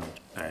Northern Ireland,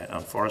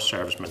 and Forest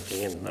Service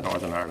maintain the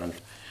Northern Ireland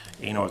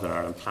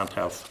Plant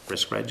Health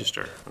Risk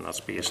Register, and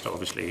that's based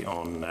obviously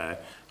on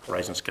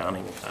horizon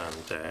scanning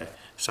and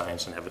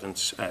science and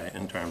evidence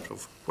in terms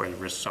of where the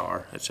risks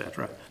are,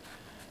 etc.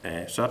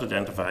 So that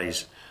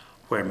identifies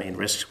where main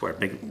risks, where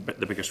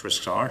the biggest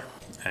risks are,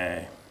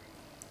 and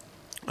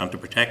to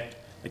protect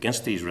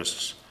against these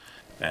risks,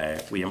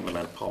 we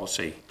implement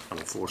policy and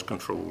enforce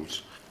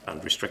controls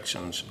and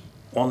restrictions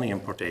on the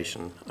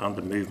importation and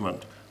the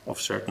movement of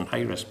certain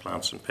high-risk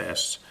plants and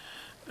pests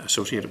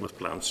associated with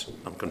plants,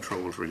 and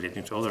controls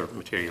relating to other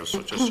materials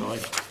such as soil.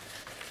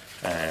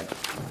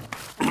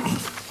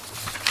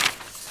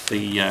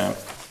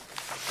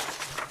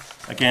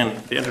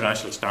 Again, the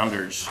international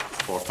standards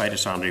for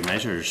phytosanitary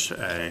measures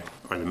are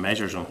the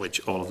measures on which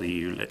all of the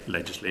EU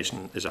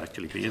legislation is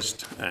actually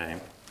based, and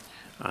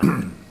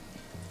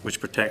which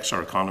protects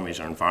our economies,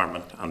 our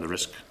environment, and the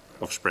risk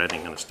of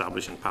spreading and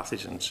establishing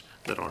pathogens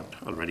that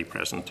aren't already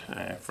present,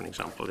 for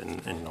example,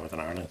 in Northern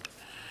Ireland.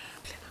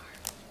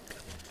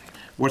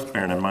 Worth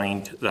bearing in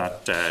mind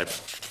that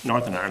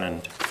Northern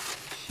Ireland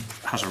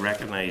has a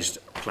recognised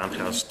plant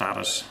health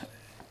status.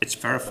 It's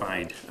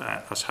verified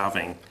as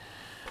having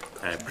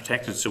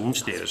protected zone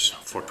status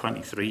for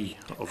 23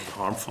 of the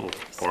harmful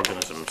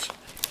organisms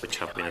which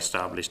have been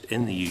established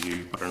in the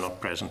EU but are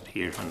not present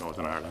here in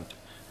Northern Ireland.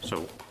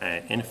 So,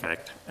 in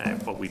effect,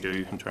 what we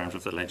do in terms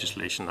of the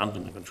legislation and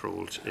in the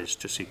controls is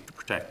to seek to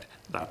protect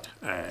that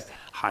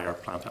higher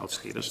plant health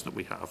status that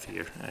we have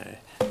here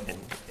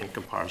in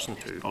comparison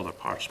to other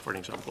parts, for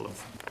example,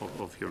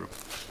 of Europe.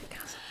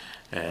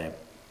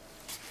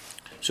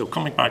 So,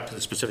 coming back to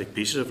the specific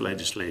pieces of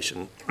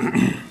legislation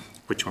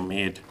which were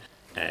made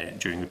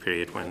during the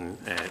period when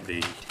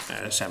the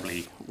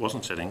Assembly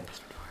wasn't sitting,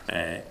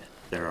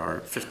 there are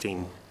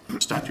 15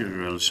 statutory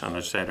rules, and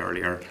as I said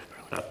earlier,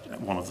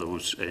 that one of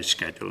those is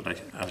scheduled,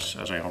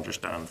 as I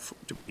understand,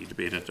 to be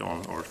debated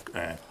on or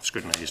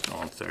scrutinised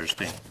on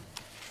Thursday.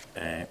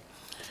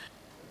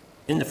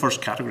 In the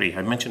first category,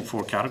 I mentioned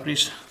 4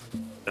 categories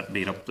that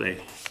made up that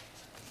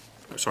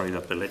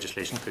the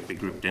legislation could be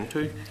grouped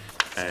into.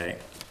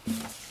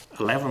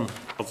 11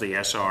 of the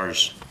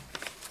SRs,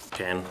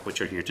 10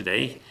 which are here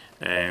today,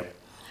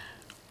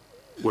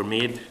 were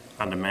made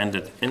and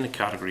amended in the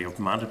category of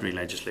mandatory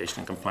legislation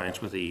in compliance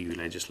with the EU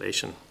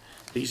legislation.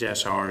 These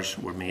SRs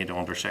were made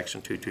under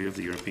Section 2.2 of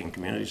the European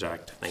Communities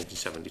Act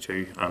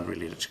 1972 and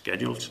related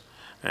schedules,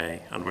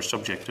 and were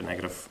subject to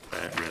negative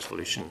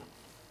resolution.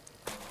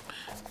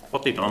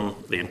 What they done,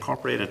 they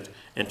incorporated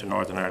into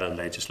Northern Ireland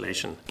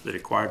legislation the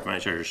required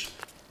measures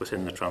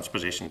within the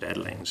transposition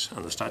deadlines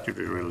and the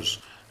statutory rules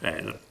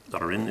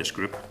that are in this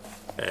group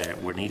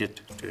were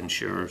needed to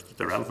ensure that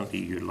the relevant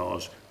EU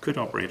laws could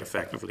operate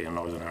effectively in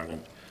Northern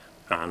Ireland,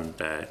 and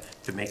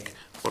to make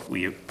what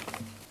we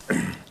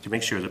to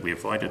make sure that we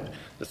avoided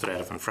the threat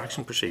of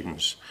infraction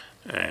proceedings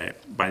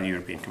by the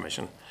European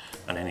Commission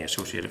and any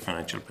associated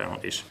financial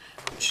penalties,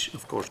 which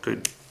of course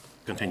could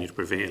continue to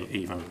prevail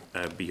even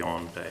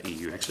beyond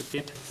EU exit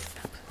date.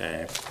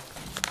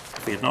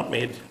 If we had not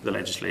made the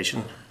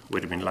legislation,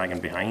 we'd have been lagging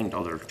behind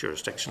other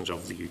jurisdictions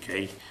of the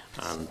UK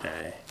and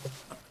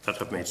that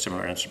have made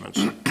similar instruments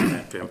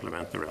to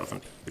implement the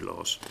relevant EU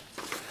laws.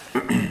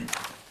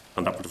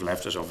 And that would have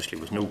left us obviously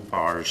with no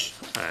powers,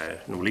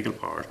 no legal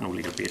powers, no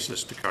legal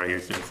basis to carry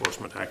out the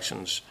enforcement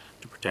actions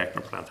to protect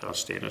our plant health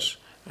status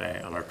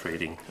and our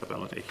trading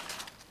ability.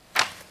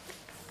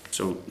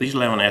 So these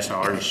 11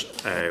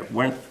 SRs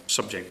weren't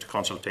subject to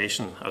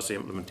consultation, as the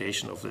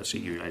implementation of this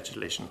EU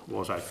legislation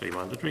was actually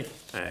mandatory.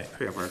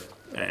 However,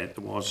 there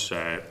was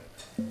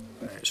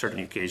certain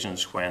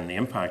occasions when the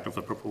impact of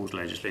the proposed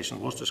legislation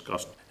was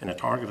discussed in a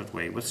targeted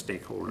way with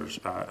stakeholders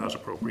as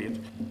appropriate,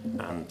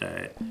 and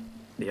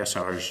the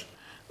SRs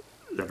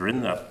that are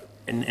in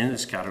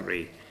this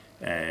category,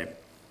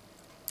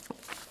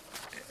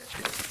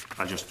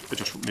 I'll just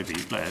maybe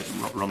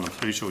run them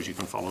through so as you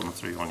can follow them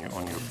through on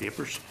your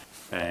papers.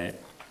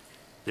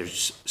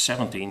 There's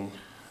 2017-86,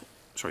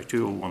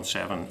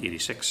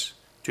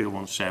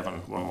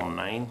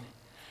 2017-119,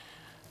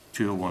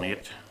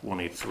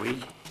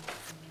 2018-183,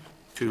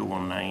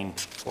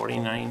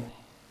 2019-49,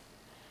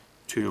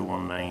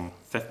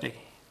 2019-50,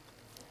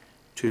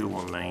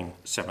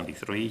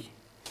 2019-73,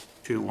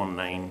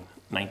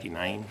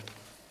 2019-99,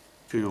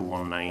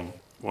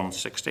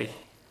 2019-160,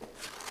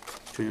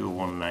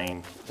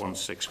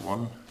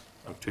 2019-161,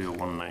 and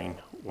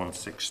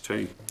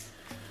 2019-162.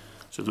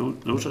 So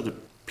those are the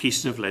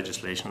pieces of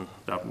legislation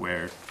that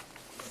were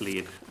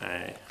laid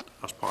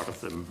as part of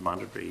the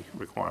mandatory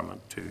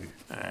requirement to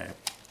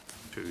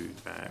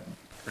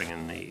bring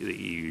in the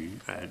EU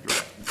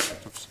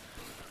directives.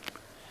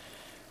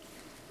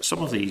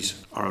 Some of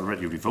these are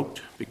already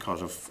revoked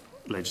because of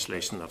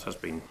legislation that has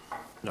been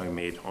now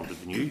made under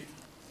the new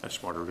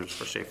Smarter Rules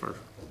for Safer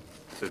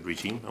Food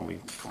regime, and we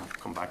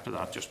come back to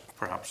that just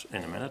perhaps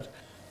in a minute.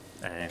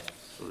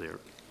 So they're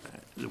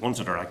the ones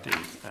that are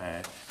actually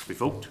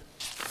revoked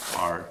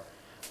are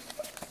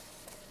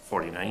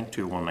 49,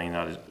 219,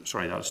 that is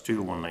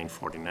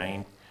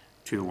 21949,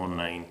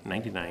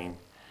 21999,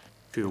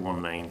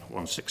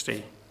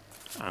 219-160,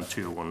 and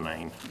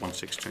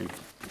 219-162.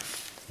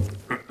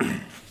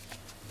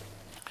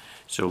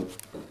 So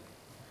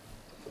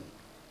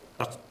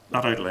that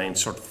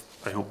outlines sort of,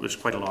 I hope there's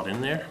quite a lot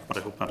in there, but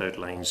I hope that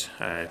outlines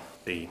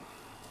the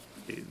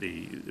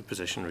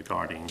position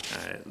regarding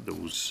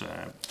those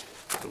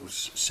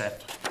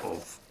set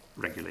of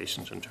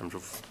regulations in terms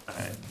of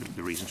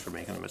the reasons for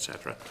making them,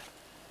 etc.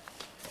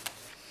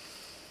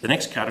 The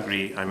next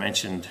category I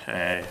mentioned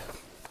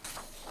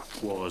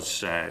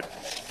was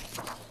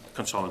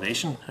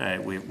consolidation.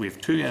 We have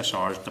two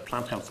SRs, the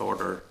Plant Health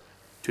Order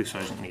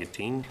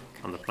 2018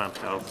 and the Plant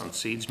Health and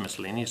Seeds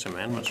Miscellaneous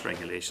Amendments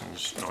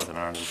Regulations Northern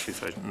Ireland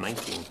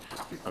 2019,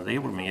 and they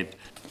were made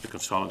to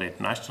consolidate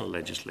national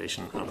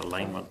legislation and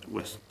alignment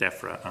with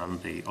DEFRA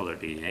and the other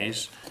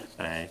DAs.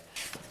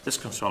 This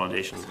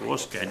consolidation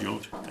was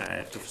scheduled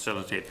to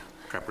facilitate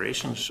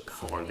preparations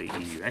for the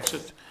EU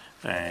exit,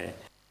 and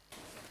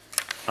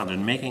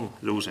in making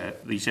these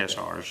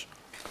SRs,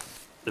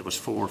 there was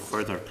 4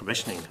 further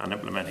commissioning and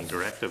implementing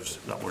directives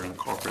that were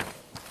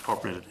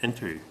incorporated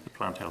into the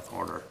Plant Health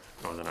Order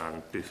Northern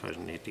Ireland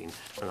 2018,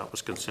 and that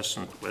was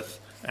consistent with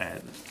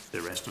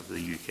the rest of the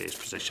UK's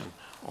position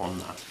on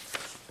that.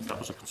 That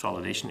was a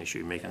consolidation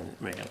issue,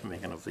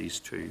 making of these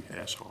two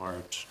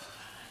SRs.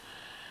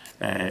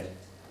 The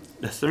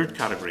third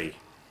category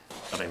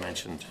that I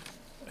mentioned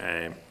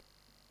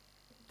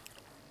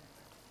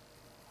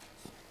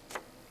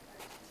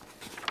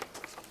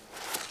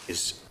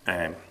is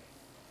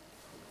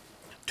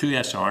 2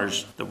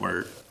 SRs that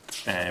were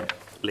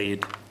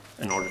laid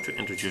in order to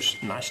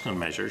introduce national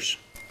measures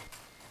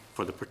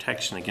for the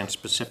protection against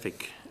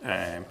specific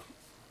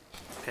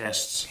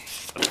pests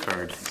that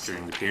occurred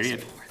during the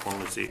period. One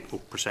was the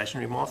oak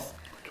processionary moth,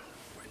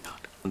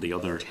 and the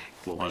other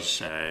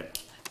was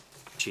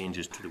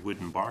changes to the Wood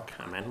and Bark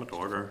Amendment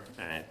Order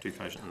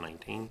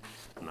 2019,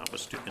 and that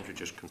was to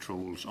introduce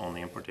controls on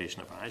the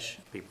importation of ash.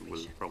 People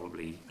will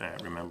probably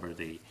remember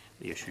the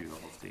issue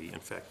of the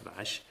infected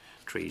ash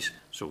trees.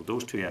 So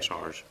those 2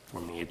 SRs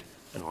were made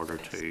in order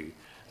to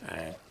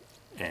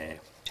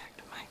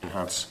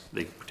enhance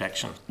the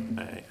protection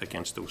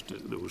against those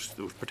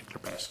particular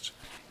pests.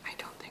 I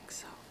don't think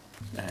so.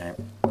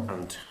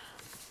 And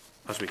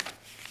as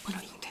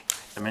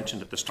I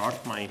mentioned at the start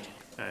of my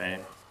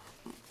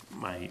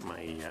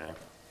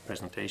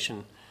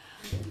presentation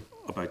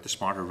about the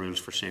Smarter Rules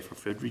for Safer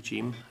Food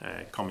regime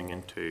coming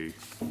into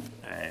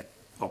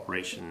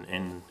operation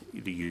in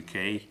the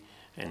UK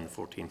in the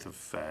 14th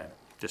of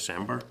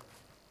December.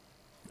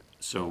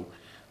 So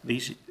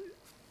the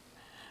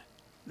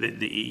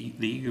the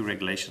EU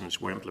regulations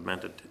were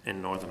implemented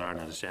in Northern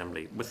Ireland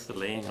Assembly with the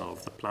laying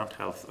of the Plant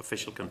Health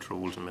Official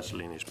Controls and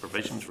Miscellaneous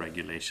Provisions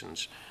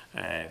Regulations,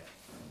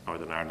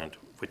 Northern Ireland,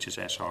 which is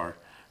SR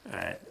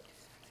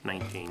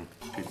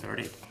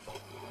 19-230.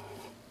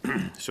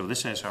 So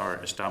this SR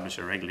established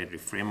a regulatory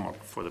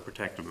framework for the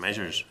protective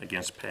measures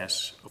against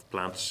pests of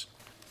plants,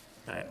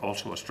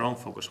 also a strong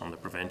focus on the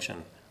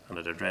prevention, and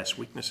it addressed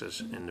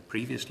weaknesses in the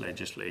previous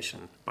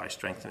legislation by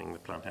strengthening the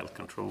plant health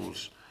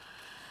controls.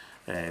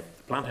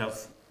 Plant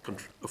Health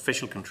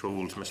Official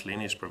Controls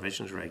Miscellaneous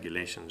Provisions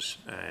Regulations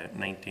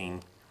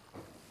 19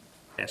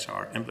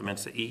 SR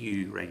implements the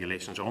EU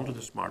regulations under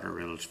the Smarter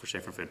Rules for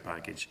Safer Food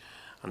Package,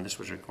 and this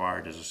was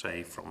required, as I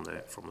say, from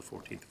the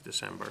 14th of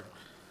December.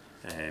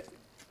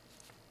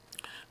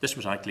 This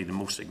was actually the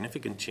most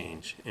significant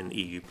change in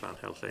EU plant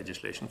health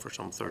legislation for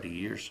some 30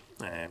 years,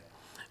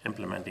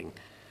 implementing,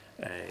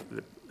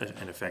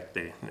 in effect,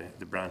 the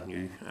brand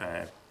new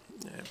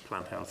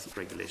plant health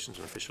regulations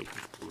and official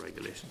control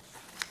regulations.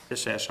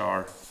 This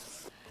SR,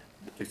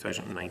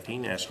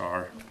 2019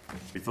 SR,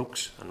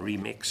 revokes and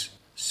remakes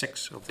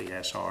 6 of the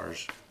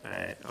SRs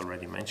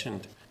already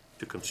mentioned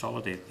to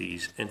consolidate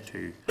these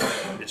into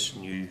this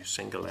new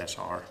single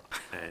SR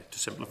to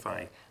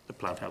simplify the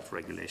plant health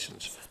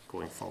regulations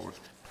going forward.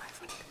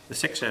 The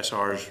 6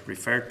 SRs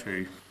referred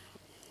to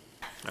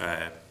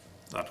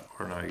that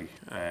are now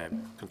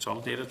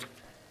consolidated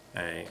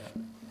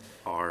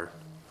are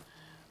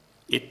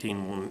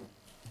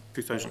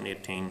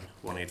 2018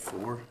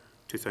 184,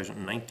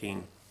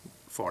 2019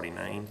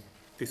 49,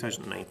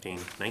 2019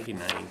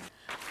 99,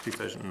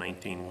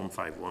 2019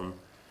 151,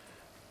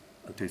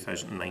 and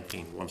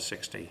 2019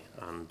 160,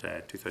 and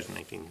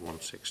 2019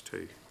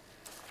 162.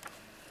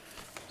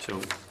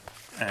 So,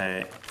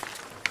 as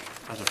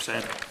I've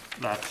said,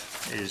 that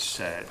is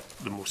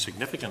the most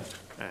significant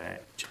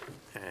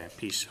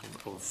piece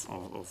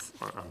of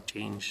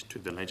change to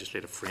the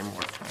legislative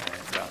framework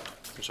that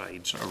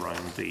resides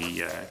around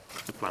the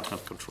plant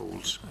health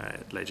controls,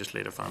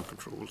 legislative and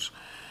controls.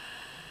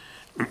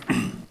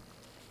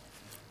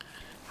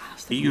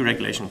 The EU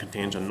regulation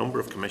contains a number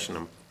of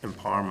Commission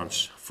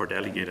empowerments for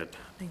delegated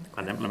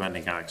and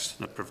implementing acts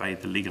that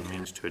provide the legal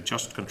means to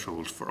adjust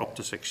controls for up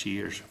to 6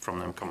 years from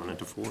them coming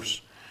into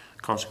force.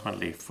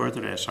 Consequently,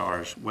 further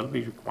SRs will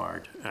be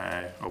required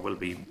or will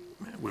be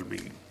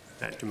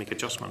to make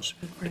adjustments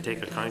to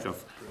take account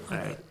of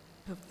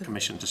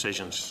Commission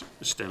decisions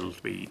still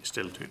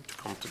to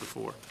come to the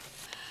fore.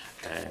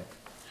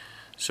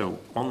 So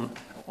on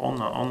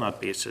that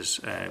basis,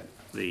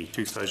 the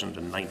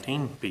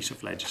 2019 piece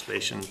of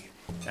legislation,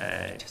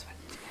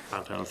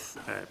 plant health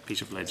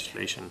piece of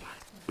legislation,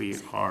 we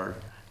are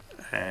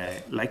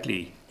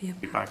likely to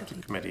be back to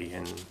the committee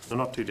in the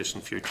not too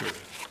distant future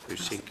to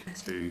seek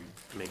to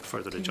make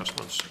further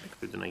adjustments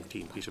to the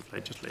 19 piece of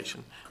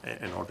legislation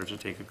in order to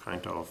take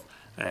account of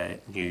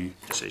new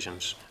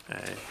decisions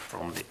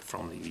from the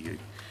EU.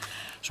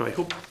 So I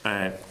hope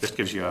this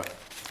gives you a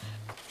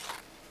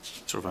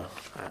sort of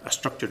a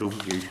structured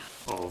overview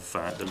of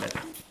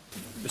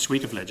the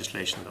suite of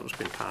legislation that was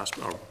being passed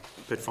or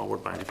put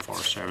forward by the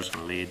Forest Service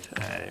and laid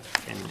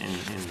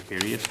in the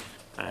period.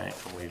 And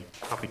we're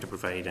happy to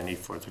provide any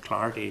further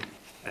clarity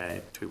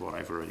to what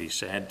I've already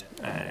said,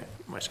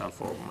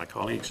 myself or my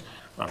colleagues,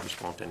 and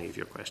respond to any of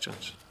your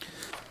questions.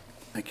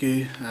 Thank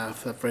you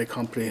for that very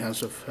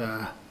comprehensive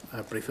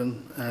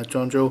briefing,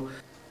 John Joe.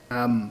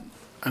 I'm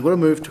going to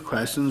move to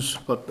questions,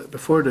 but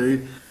before I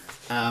do,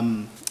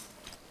 the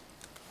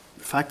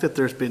fact that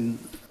there's been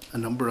a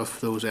number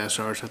of those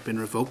SRs have been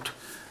revoked,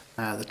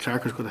 the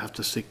clerk is going to have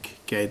to seek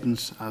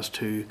guidance as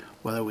to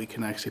whether we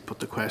can actually put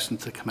the question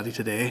to the committee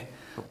today.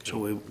 Okay.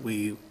 So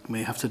we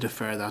may have to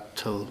defer that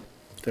till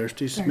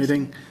Thursday's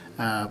meeting,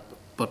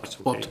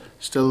 but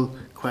still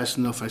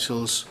question the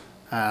officials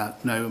now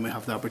when we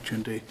have the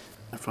opportunity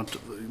in front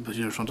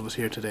of us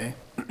here today.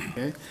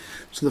 Okay.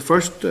 So the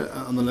first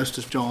on the list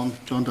is John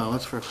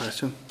Dallas for a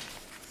question.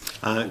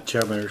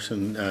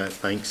 Chairperson,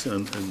 thanks,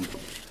 and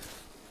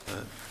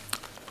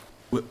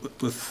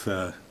with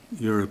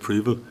your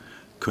approval,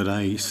 could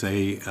I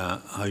say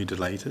how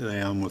delighted I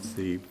am with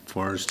the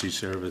Forestry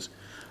Service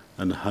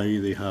and how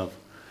they have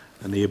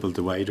enabled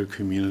the wider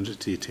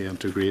community to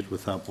integrate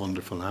with that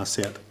wonderful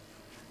asset.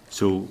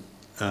 So,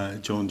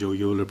 John Joe,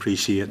 you'll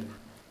appreciate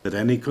that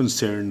any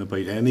concern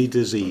about any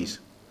disease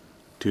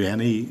to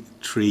any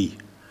tree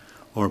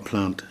or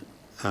plant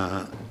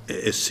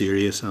is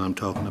serious, and I'm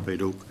talking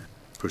about oak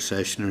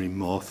processionary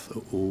moth,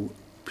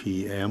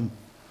 OPM.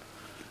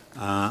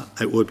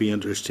 It would be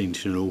interesting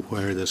to know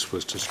where this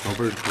was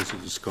discovered. Was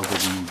it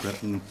discovered in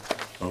Britain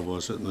or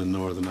was it in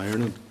Northern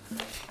Ireland?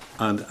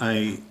 And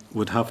I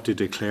would have to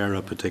declare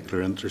a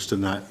particular interest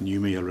in that, and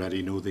you may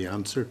already know the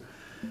answer.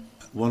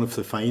 One of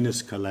the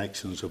finest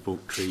collections of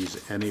oak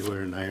trees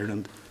anywhere in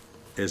Ireland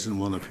is in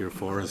one of your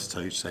forests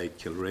outside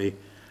Kilrea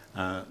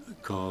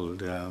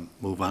called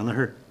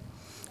Movanaher,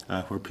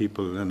 where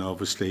people, and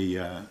obviously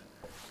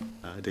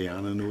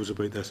Diana knows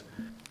about this,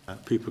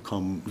 people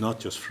come not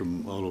just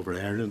from all over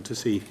Ireland to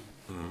see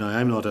Now,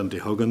 I'm not into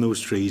hugging those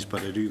trees,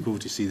 but I do go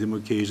to see them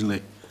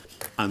occasionally,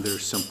 and they're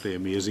simply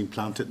amazing,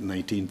 planted in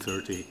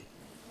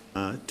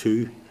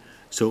 1932.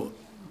 So,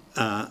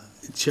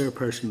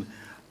 Chairperson,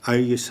 are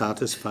you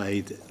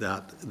satisfied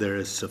that there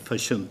is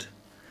sufficient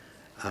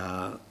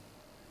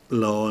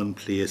law in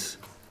place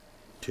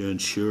to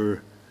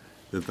ensure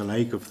that the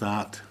like of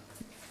that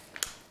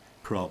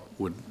crop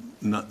would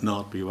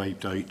not be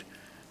wiped out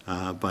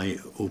by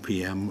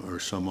OPM or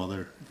some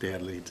other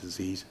deadly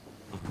disease?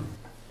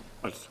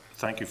 Well,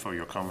 thank you for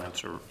your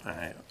comments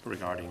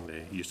regarding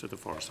the use of the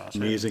forest asset.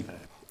 Amazing.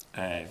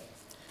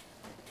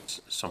 It's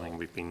something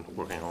we've been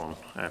working on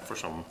for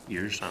some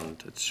years,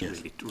 and it's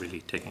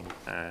really taking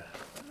a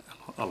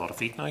lot of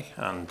feet now,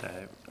 and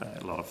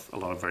a lot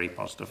of very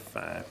positive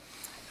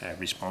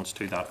response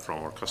to that from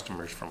our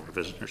customers, from our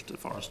visitors to the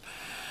forest.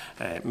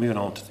 Moving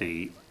on to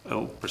the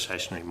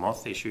processionary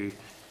moth issue,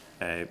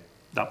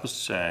 that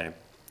was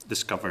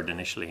discovered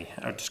in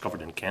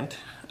Kent,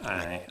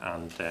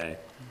 and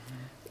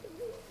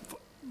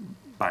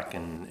back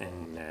in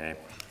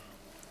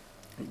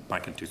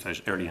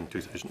early in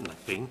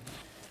 2019,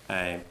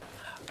 and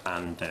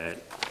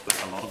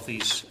with a lot of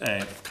these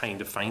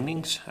kind of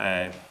findings.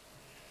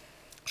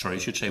 Sorry, I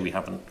should say we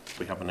haven't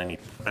any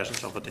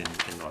presence of it in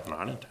Northern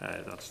Ireland.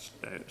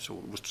 So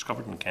it was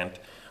discovered in Kent,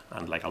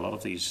 and like a lot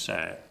of these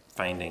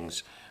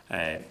findings,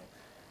 they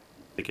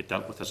get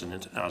dealt with as an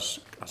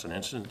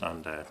incident,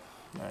 and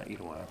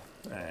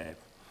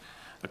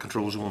a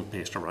control zone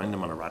based around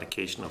them, and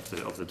eradication of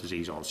the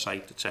disease on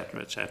site,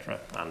 etc.,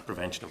 and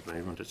prevention of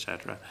movement,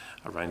 etc.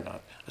 around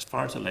that. As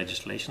far as the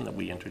legislation that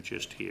we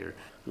introduced here,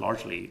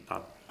 largely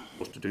that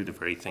was to do the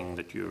very thing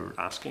that you're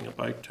asking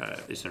about.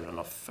 Is there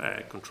enough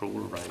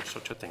control around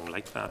such a thing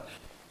like that?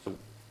 So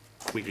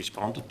we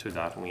responded to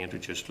that, and we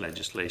introduced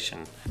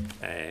legislation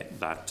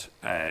that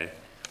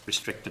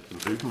restricted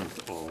the movement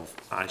of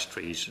ash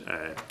trees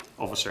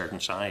of a certain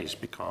size,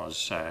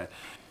 because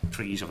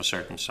trees of a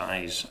certain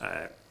size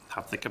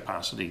have the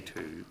capacity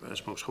to, I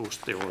suppose,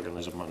 host the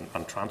organism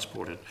and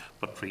transport it,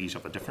 but trees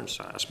of a different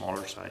size, a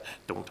smaller size,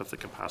 don't have the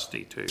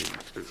capacity to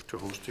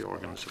host the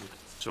organism.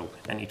 So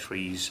any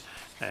trees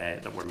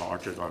that were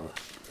larger than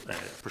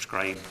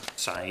prescribed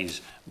size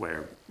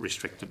were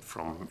restricted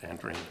from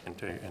entering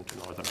into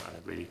Northern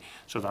Ireland, really.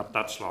 So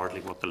that's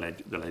largely what the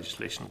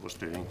legislation was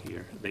doing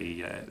here,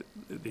 the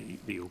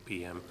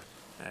OPM.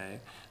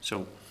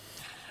 So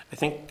I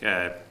think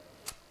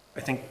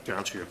to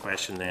answer your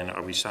question then,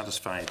 are we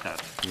satisfied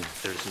that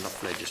there's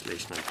enough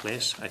legislation in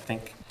place? I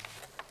think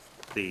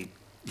the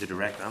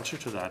direct answer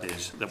to that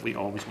is that we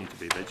always need to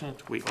be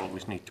vigilant. We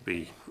always need to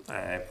be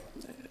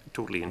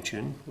totally in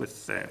tune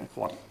with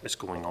what is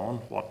going on,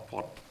 what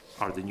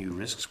are the new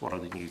risks, what are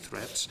the new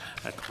threats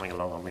coming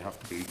along, and we have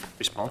to be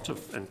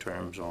responsive in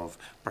terms of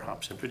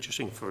perhaps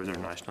introducing further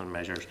national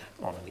measures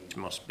on a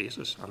need-must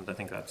basis, and I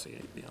think that's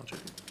the answer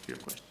to your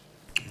question.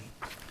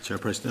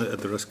 Chairperson, at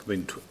the risk of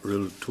being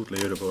ruled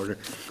totally out of order,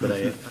 could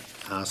I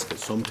ask at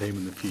some time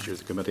in the future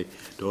the committee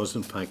does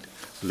in fact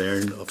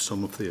learn of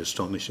some of the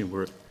astonishing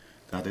work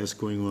that is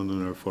going on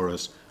in our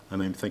forests,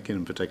 and I'm thinking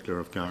in particular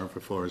of Garver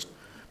Forest,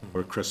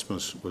 where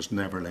Christmas was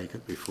never like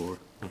it before.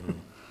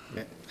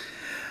 Yeah.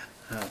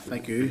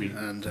 Thank you.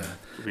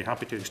 We'd be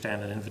happy to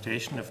extend an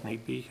invitation if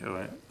need be,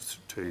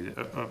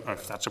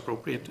 if that's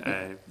appropriate,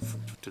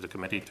 to the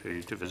committee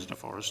to visit a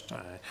forest.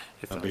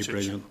 If that'd be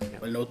brilliant. Yeah.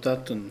 We'll note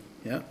that, and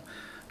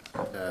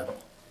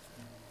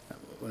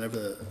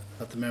whenever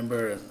the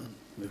member, and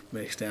we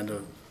may extend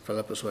to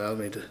Philip as well,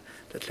 may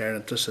declare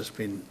interest has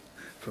been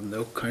from the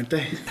Oak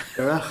County.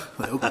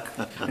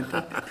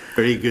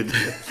 Very good.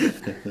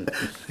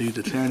 You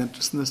declare an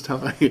interest in this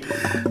topic.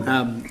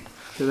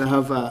 Did I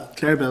have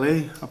Claire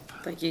Billy up?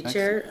 Thank you, next?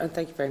 Chair, and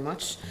thank you very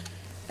much.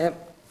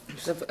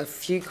 Just a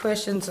few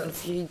questions on a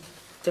few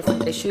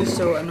different issues.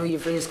 So I know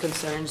you've raised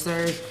concerns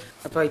there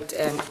about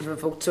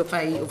revoked. So if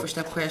I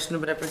overstep question or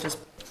whatever, just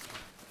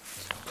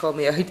call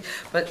me out.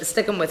 But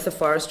sticking with the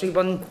forestry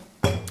one,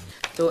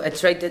 so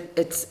it's right that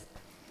it's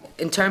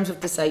in terms of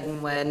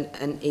deciding when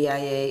an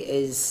EIA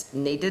is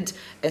needed,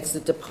 it's the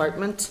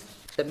department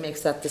that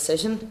makes that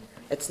decision.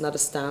 It's not a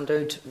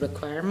standard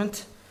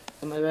requirement.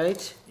 Am I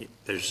right?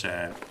 There's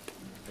a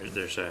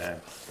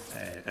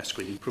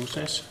screening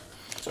process.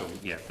 So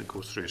yeah, it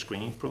goes through a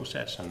screening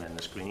process, and then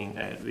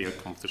the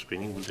outcome of the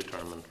screening will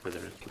determine whether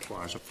it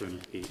requires a full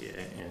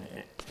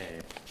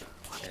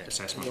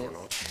assessment or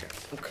not.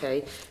 Yeah.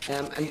 Okay,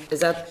 and is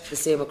that the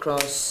same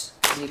across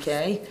the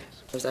UK,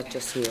 or is that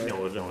just here?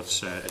 No,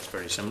 it's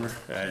very similar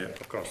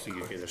across the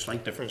UK. There's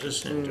slight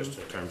differences in just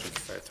in terms of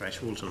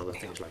thresholds and other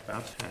things like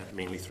that,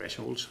 mainly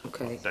thresholds.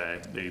 Okay.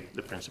 But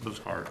the principles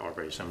are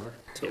very similar.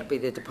 So it would be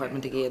the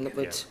department again that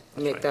would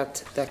make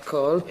right. that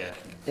call.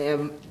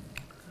 Yeah.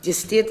 You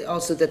state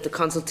also that the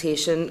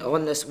consultation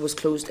on this was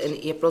closed in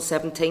April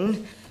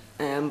 17,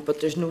 but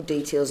there's no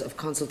details of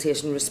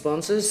consultation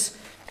responses.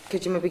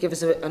 Could you maybe give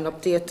us an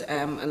update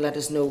and let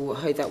us know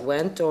how that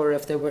went, or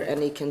if there were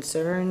any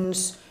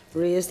concerns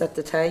raised at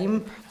the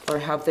time, or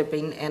have there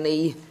been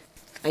any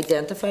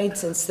identified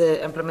since the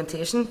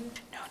implementation?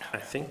 No. I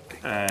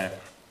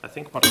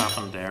think what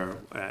happened there,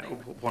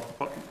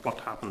 what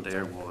happened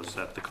there was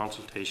that the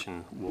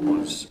consultation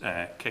was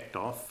kicked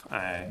off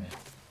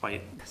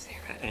by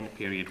in a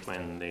period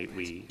when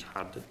we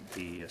had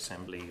the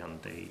Assembly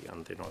and the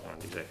Northern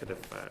Ireland Executive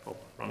up and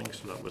running,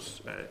 so that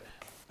was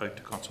out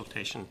to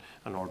consultation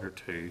in order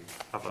to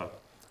have a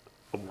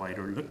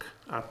wider look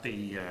at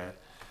the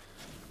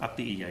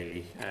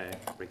EIA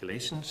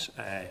regulations.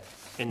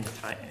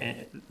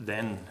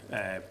 Then,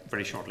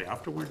 very shortly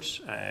afterwards,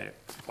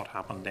 what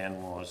happened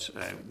then was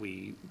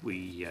we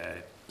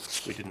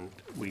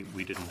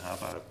didn't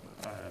have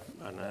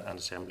an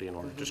assembly in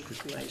order to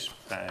scrutinise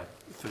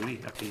fully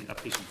a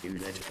piece of new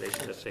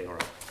legislation, let's say, or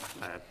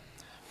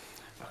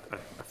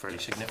a fairly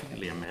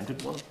significantly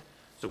amended one.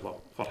 So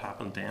what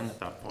happened then at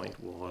that point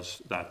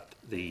was that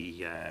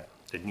the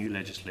new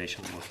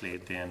legislation was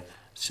laid then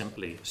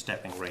simply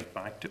stepping right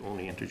back to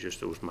only introduce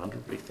those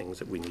mandatory things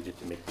that we needed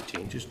to make the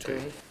changes to.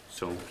 Okay.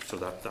 So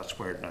that's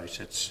where it now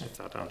sits, if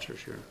that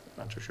answers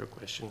your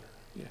question.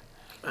 Yeah.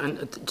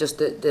 And just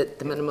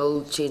the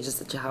minimal changes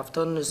that you have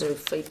done, is there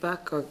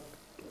feedback or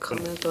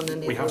comment on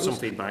any We of have those? some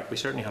feedback. We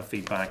certainly have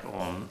feedback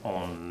on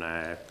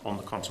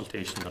the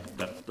consultation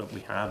that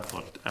we had,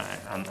 but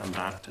and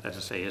that, as I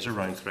say, is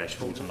around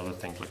thresholds and other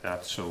things like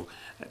that. So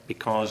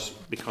because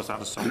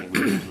that is something we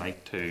would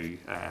like to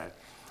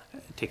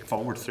take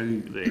forward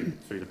through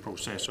the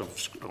process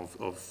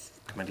of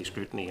committee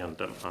scrutiny and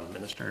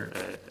minister,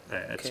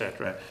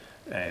 etc.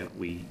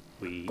 We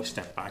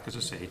stepped back, as I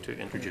say, to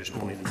introduce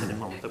only the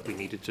minimum that we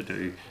needed to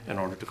do in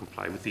order to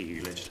comply with the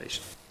EU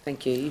legislation.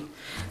 Thank you.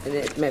 And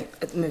then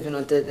moving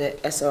on to the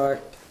SR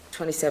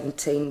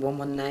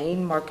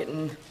 2017-119,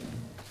 marketing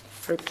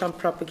fruit plant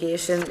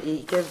propagation.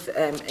 You give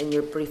in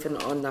your briefing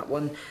on that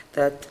one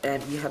that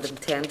you had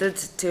intended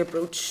to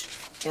approach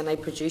NI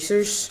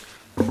producers.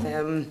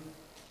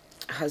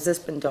 Has this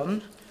been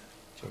done?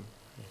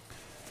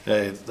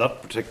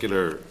 That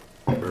particular,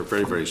 or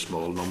very, very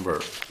small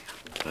number,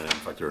 in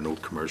fact there are no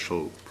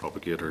commercial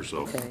propagators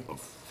of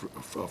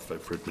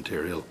fruit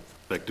material.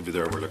 Effectively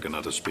there we're looking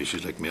at a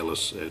species like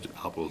Malus,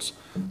 apples,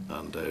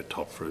 and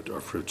top fruit,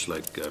 or fruits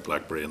like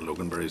blackberry and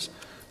loganberries.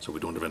 So we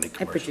don't have any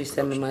commercial. I produce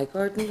them in my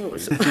garden.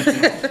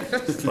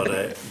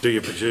 But do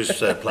you produce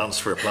plants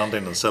for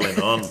planting and selling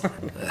on?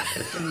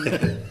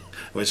 In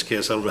which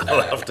case I'll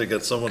have to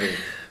get somebody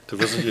to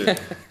visit you.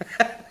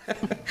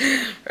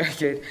 Very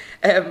good.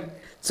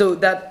 So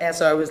that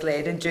SR was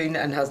laid in June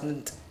and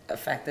hasn't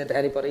affected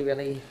anybody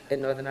really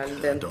in Northern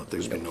Ireland then? I don't think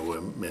there's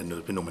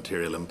been no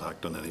material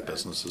impact on any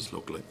businesses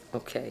locally.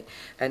 Okay.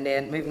 And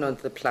then moving on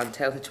to the plant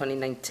health of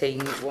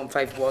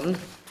 2019-151.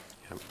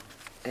 Yep.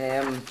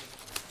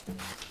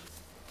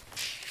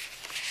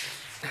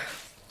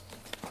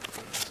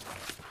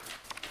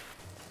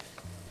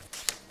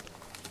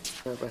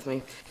 Bear with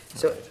me.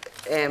 So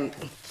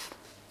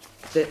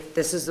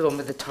this is the one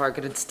with the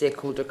targeted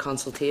stakeholder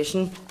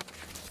consultation.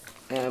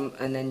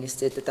 And then you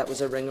state that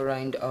was a ring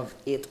around of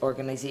 8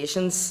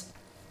 organisations.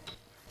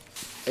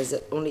 Is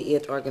it only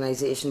 8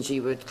 organisations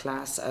you would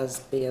class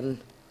as being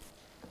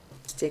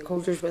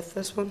stakeholders with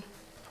this one?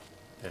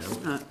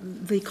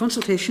 The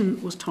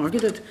consultation was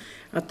targeted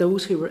at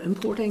those who were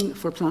importing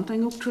for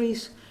planting oak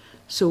trees.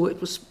 So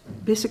it was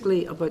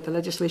basically about the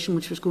legislation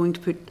which was going to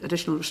put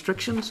additional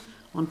restrictions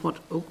on what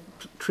oak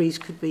trees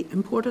could be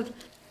imported.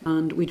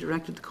 And we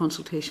directed the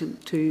consultation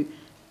to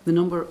the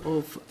number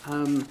of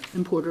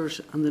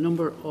importers and the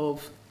number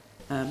of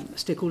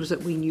stakeholders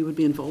that we knew would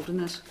be involved in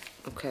this.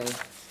 Okay.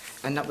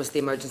 And that was the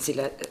emergency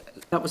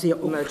that was the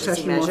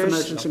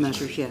emergency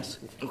measures, yes.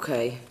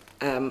 Okay.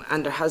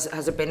 And has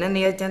there been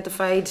any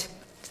identified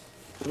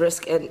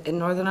risk in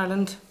Northern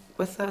Ireland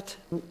with that?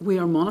 We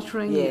are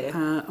monitoring,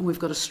 yeah. And we've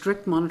got a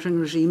strict monitoring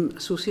regime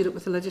associated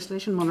with the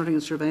legislation, monitoring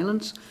and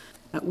surveillance.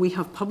 We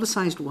have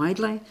publicised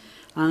widely,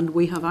 and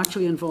we have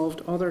actually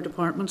involved other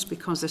departments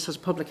because this has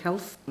public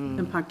health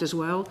impact as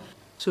well.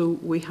 So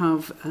we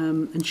have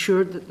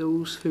ensured that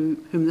those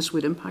whom this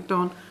would impact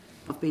on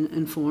have been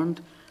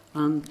informed,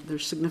 and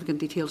there's significant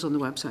details on the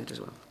website as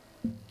well.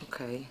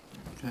 Okay.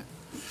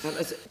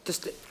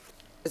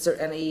 Is there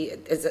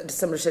a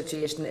similar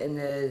situation in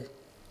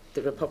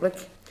the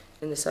Republic,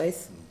 in the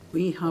south?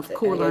 We have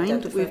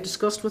co-aligned. We've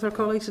discussed with our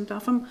colleagues in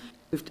Dapham,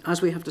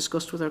 as we have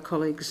discussed with our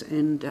colleagues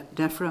in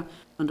DEFRA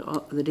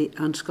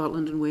and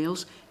Scotland and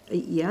Wales.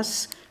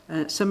 Yes,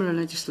 similar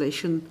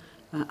legislation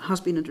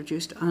has been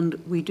introduced, and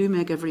we do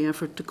make every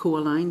effort to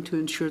co-align to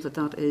ensure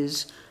that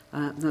is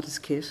the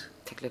case.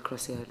 Particularly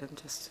across the island,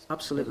 just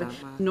absolutely.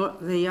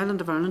 The island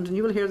of Ireland, and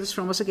you will hear this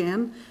from us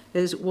again,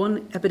 is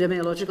one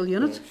epidemiological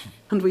unit,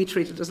 and we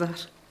treat it as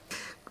that.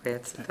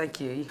 Great, thank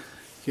you.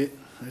 Okay,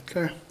 right,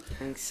 Claire.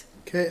 Thanks.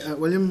 Okay,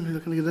 William, you're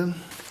looking to get in?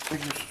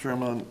 Thank you, Mr.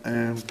 Chairman.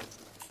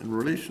 In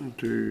relation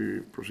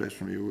to process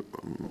review,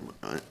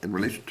 in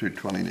relation to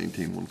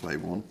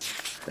 2019-151,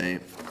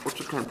 what's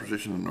the current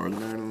position in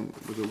Northern Ireland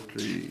with oak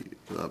tree,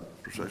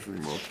 that process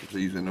review moth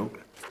disease in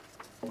oak?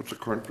 What's the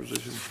current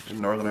position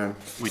in Northern Ireland?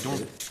 We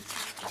don't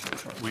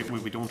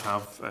We don't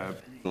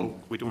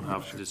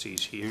have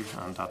disease here,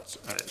 and that's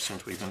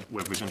since we've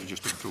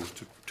introduced the controls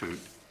to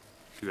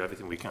do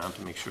everything we can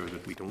to make sure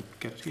that we don't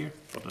get it here.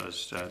 But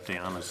as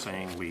Diane is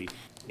saying, we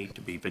need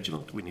to be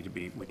vigilant. We need to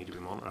be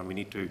monitoring, and we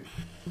need to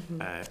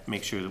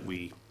make sure that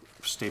we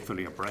stay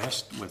fully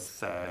abreast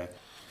with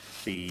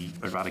the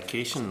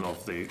eradication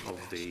of the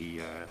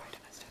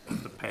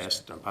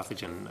pest and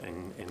pathogen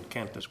in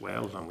Kent as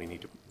well, and we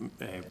need to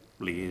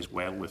liaise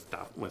well with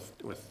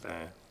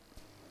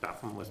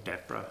DAFM, with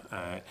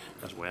DEFRA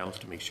as well,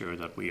 to make sure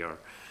that we are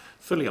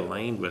fully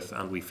aligned with,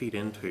 and we feed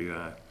into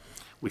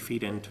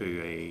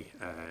a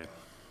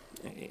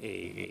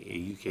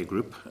UK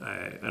group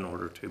in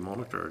order to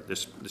monitor the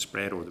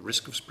spread or the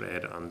risk of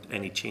spread and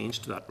any change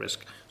to that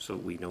risk, so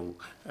we know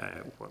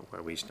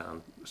where we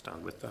stand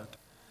with that.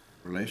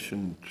 In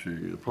relation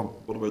to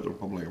what about the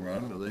Republic of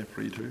Ireland? Are they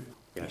free too?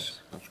 Yes.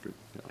 That's good.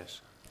 Yeah.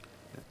 Yes.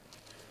 Yeah.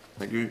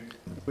 Thank you.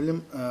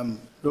 William,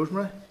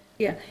 Rosemary?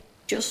 Yeah,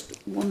 just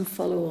one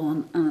follow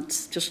on, and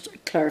it's just a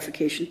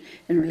clarification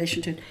in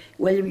relation to,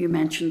 William, you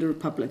mentioned the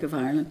Republic of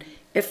Ireland.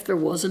 If there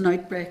was an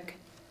outbreak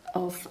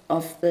of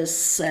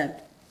this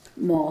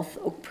moth,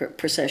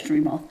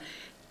 processionary moth,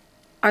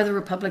 are the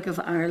Republic of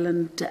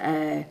Ireland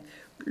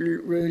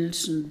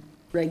rules and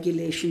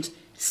regulations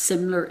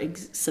similar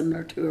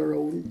to our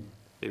own?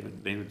 They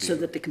would be, so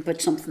that they can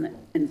put something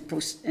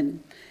in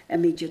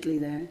immediately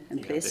there in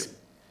place.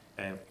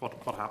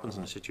 What happens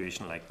in a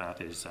situation like that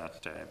is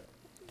that,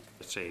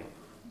 let's say,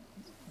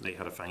 they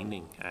had a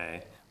finding,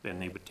 then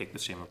they would take the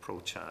same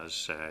approach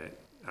as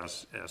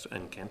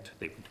in Kent.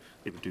 They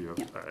would do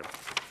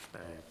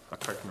a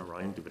curtain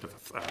around, a bit of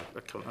a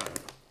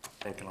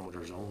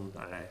 10-kilometre zone,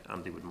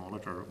 and they would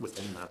monitor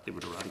within that. They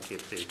would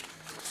eradicate the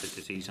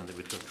disease, and they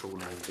would control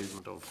any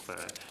movement of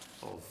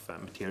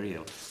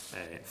material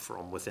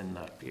from within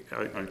that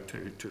out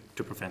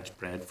to prevent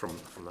spread from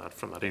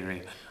that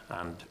area,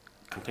 and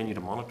continue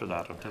to monitor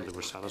that until they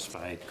were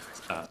satisfied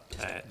that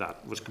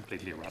that was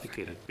completely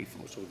eradicated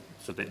before.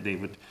 So they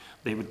would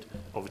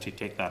obviously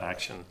take that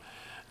action,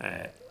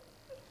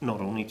 not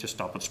only to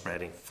stop it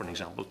spreading, for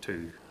example,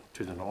 to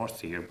the north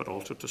here, but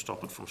also to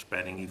stop it from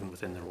spreading even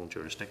within their own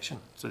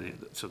jurisdiction. So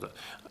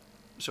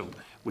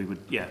we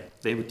would,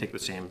 they would take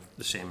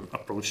the same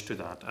approach to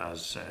that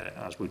as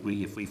would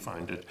we if we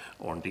found it,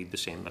 or indeed the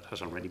same that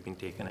has already been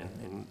taken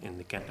in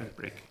the Kent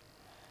outbreak.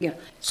 Yeah,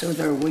 so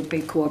there would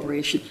be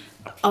cooperation.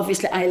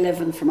 Obviously, I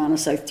live in Fermanagh,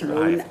 South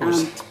Tyrone,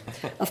 and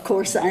of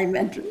course I'm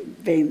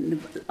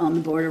being on the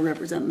border,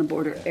 representing the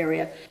border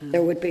area.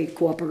 There would be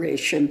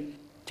cooperation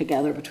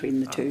together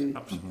between the two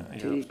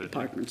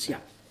departments. Yeah.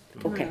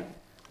 Okay.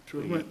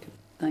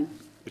 Thanks.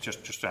 But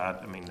just to add,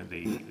 I mean,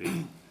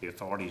 the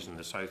authorities in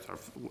the south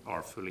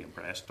are fully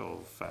abreast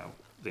of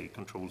the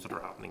controls that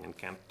are happening in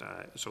Kent.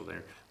 So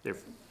they're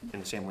in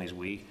the same way as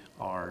we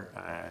are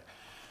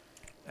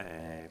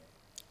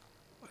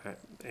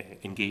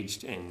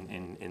engaged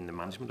in the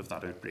management of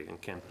that outbreak in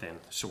Kent. Then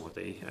so are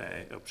they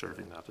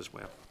observing that as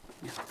well.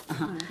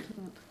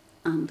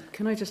 And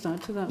can I just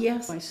add to that?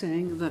 Yes. By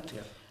saying that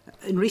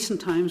in recent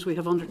times we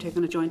have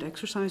undertaken a joint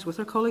exercise with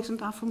our colleagues in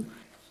DAFM,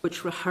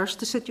 which rehearsed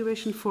the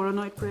situation for an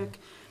outbreak,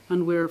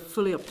 and we're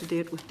fully up to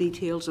date with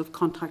details of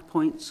contact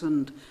points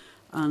and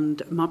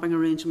mapping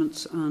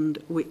arrangements, and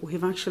we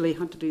have actually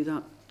had to do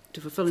that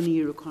to fulfil an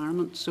EU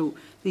requirement. So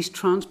these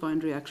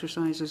transboundary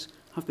exercises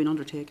have been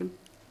undertaken.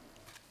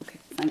 Okay,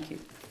 thank you.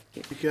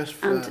 I guess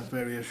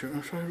very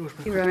reassuring. Sorry,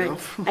 Rosemary. Right.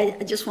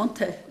 I just want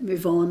to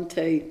move on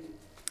to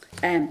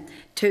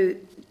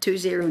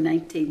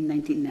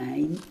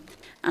 2019-99,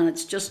 and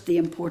it's just the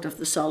import of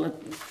the solid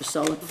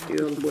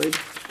fuel wood.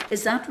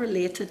 Is that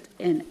related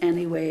in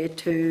any way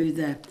to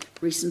the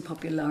recent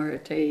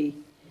popularity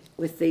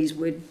with these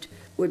wood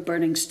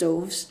burning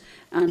stoves?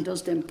 And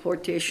does the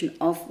importation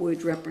of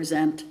wood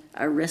represent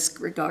a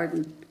risk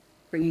regarding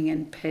bringing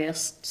in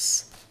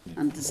pests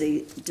and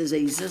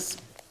diseases?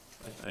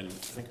 I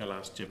think I'll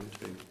ask Jim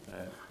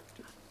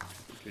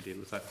to deal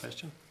with that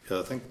question. Yeah,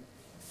 I think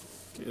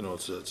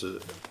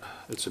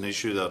it's an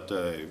issue that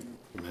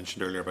you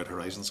mentioned earlier about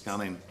horizon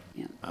scanning,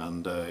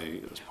 and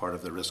as part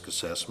of the risk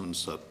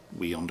assessments that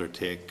we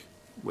undertake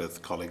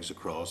with colleagues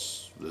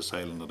across this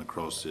island and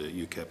across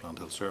the UK Plant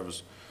Health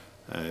Service,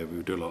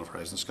 we do a lot of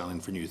horizon scanning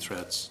for new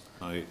threats.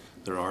 Now,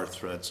 there are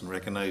threats and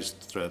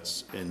recognised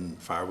threats in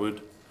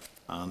firewood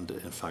and,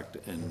 in fact,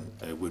 in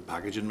wood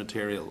packaging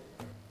material.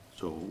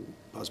 So,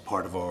 as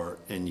part of our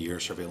in-year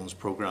surveillance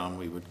programme,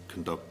 we would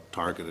conduct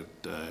targeted,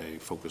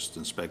 focused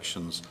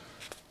inspections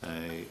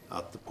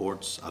at the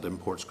ports, at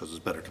imports, because it's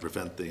better to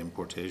prevent the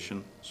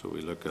importation. So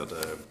we look at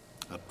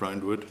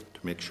brown wood to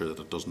make sure that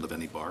it doesn't have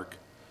any bark,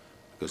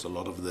 because a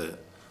lot of the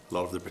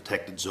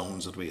protected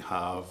zones that we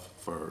have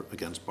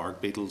against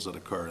bark beetles that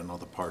occur in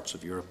other parts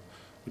of Europe,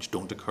 which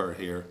don't occur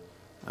here,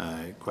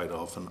 quite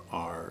often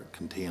are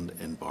contained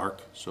in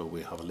bark. So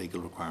we have a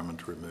legal requirement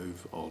to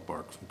remove all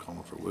bark from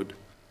conifer wood.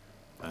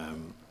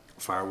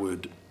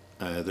 Firewood,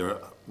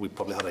 we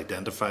probably had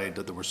identified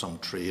that there was some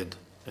trade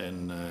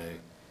in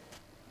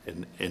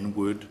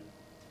wood,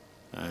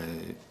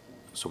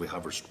 so we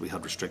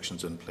had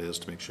restrictions in place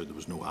to make sure there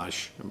was no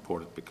ash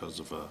imported because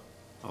of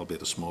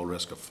albeit a small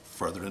risk of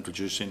further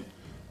introducing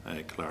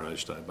Clara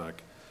ash dieback.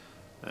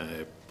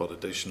 But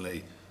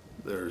additionally,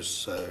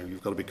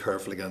 you've got to be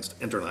careful against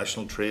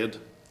international trade,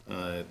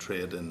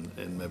 trade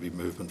in maybe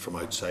movement from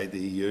outside the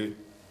EU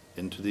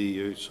into the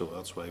EU. So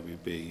that's why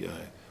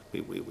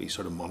we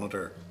sort of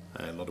monitor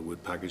a lot of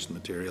wood packaged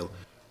material,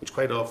 which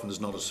quite often is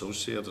not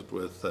associated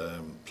with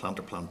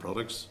plant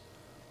products,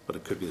 but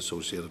it could be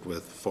associated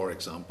with, for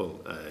example,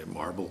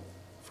 marble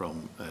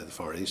from the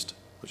Far East,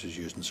 which is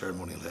used in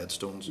ceremonial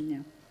headstones.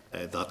 Yeah.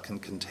 That can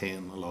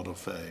contain a lot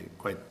of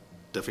quite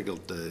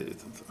difficult,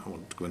 I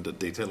won't go into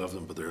detail of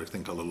them, but they're a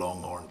thing called a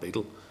longhorn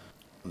beetle.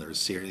 And there are a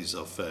series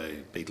of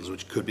beetles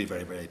which could be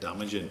very, very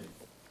damaging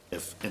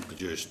if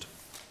introduced.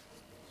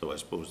 So I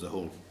suppose the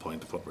whole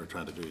point of what we're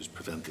trying to do is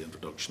prevent the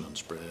introduction and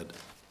spread.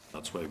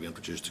 That's why we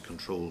introduced the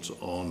controls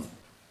on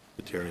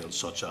materials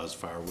such as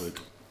firewood.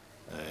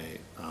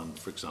 And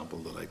for example,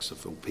 the likes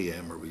of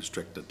OPM are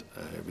restricted.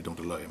 We don't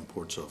allow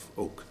imports of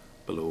oak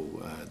below,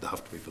 they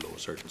have to be below a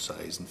certain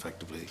size. And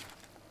effectively,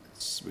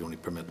 we only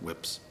permit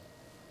whips.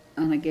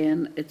 And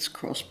again, it's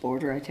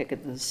cross-border. I take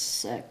it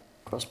this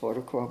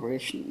cross-border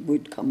cooperation,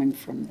 wood coming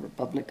from the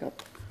Republic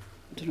up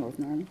to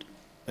Northern Ireland?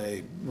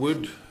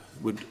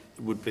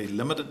 Would be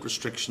limited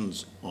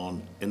restrictions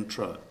on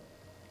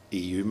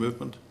intra-EU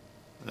movement.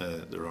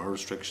 There are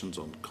restrictions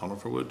on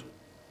conifer wood.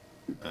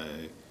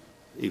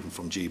 Even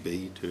from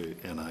GB to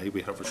NI,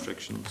 we have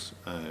restrictions.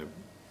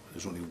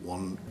 There's only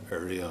one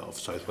area of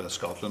southwest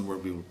Scotland where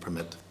we will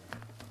permit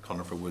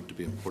conifer wood to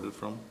be imported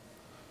from.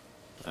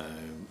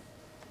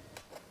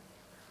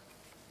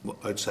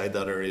 Outside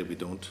that area, we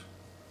don't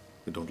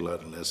allow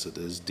it unless it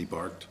is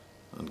debarked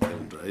and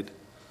kiln dried.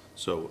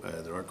 So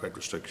there are quite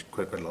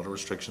a lot of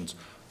restrictions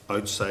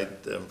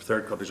outside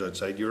third countries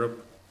outside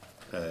Europe.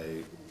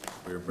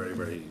 We're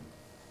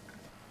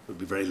would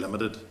be very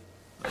limited.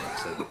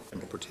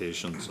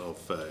 Importations of,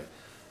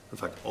 in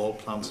fact, all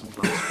plants and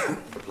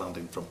plants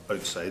planting from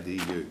outside the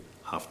EU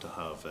have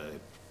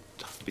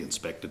to be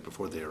inspected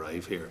before they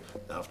arrive here.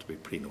 They have to be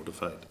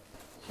pre-notified.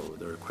 So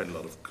there are quite a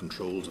lot of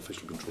controls,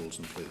 official controls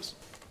in place.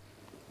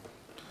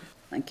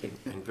 Thank you.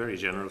 In very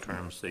general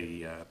terms,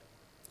 the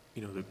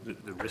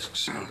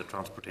risks of the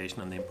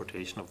transportation and the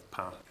importation of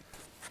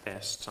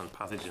pests and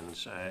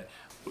pathogens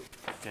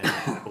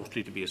tend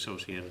mostly to be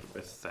associated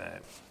with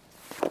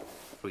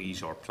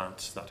trees or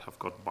plants that have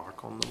got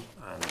bark on them,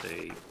 and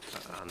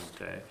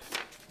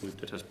wood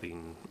that has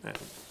been,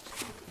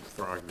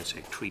 for argument's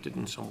sake, treated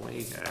in some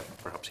way,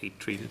 perhaps heat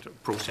treated, or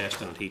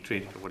processed and heat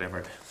treated, or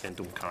whatever, then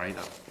don't carry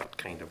that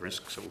kind of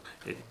risk. So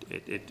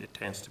it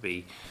tends to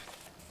be,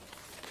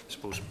 I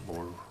suppose,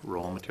 more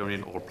raw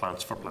material or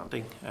plants for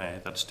planting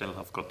that still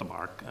have got the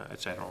bark,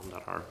 etc., on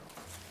that are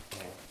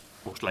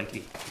most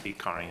likely to be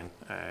carrying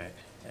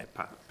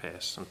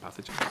pests and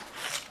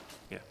pathogens.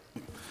 Yeah.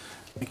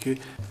 Thank you.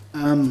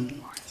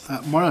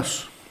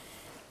 Morris.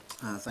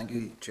 Thank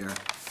you, Chair.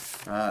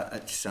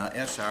 It's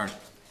SR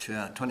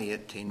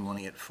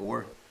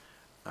 2018-184,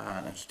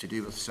 and it's to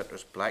do with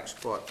citrus black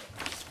spot.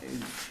 I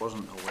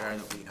wasn't aware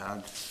that we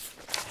had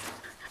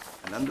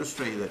an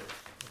industry that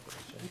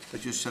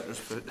produced citrus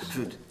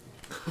food.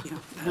 Yeah,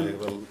 I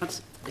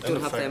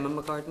don't have them in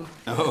my garden.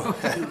 No,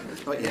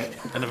 not yet.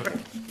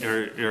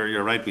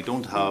 You're right. We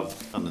don't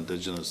have an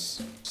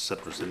indigenous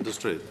citrus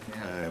industry,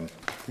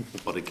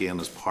 but again,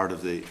 as part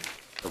of the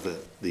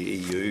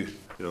EU,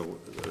 there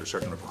are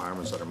certain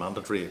requirements that are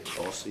mandatory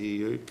across the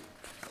EU.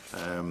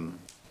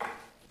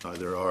 Now,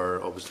 there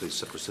are obviously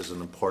citrus is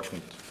an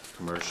important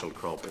commercial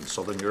crop in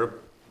southern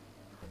Europe,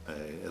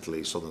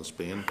 Italy, southern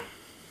Spain.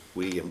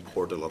 We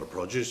import a lot of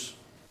produce,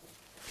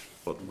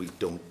 but we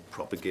don't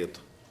propagate.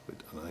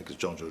 And I think as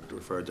John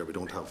referred there, we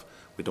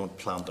don't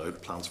plant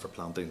out plants for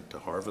planting to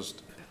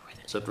harvest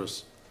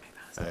citrus,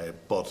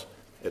 but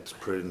it's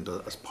prudent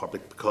as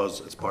public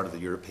because it's part of the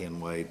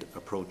European-wide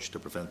approach to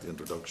prevent the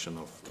introduction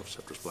of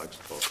citrus black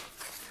spot.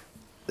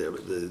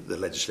 The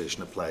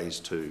legislation applies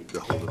to the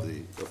whole of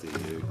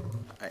the EU.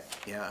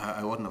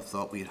 I wouldn't have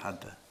thought we'd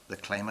had the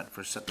climate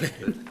for citrus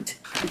food.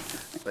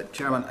 But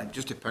Chairman,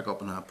 just to pick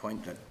up on a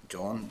point that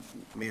John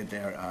made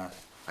there,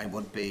 I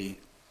would be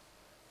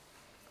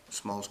a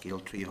small-scale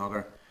tree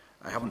hugger.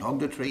 I haven't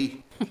hugged a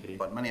tree,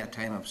 but many a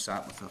time I've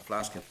sat with a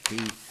flask of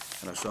tea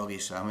and a soggy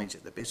sandwich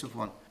at the base of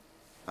one,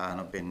 and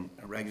I've been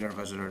a regular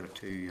visitor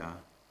to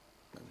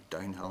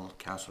Downhill,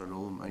 Castle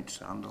Row, Mount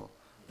Sandal,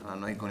 and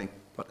I'm now going to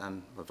put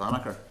in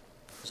Vanacker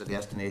as a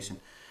destination.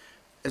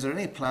 Is there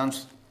any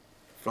plans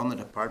from the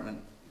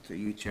department, through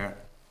you, Chair,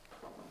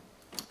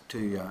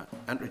 to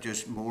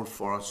introduce more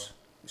forests,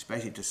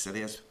 especially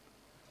deciduous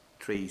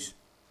trees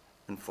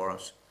and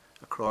forests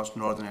across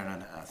Northern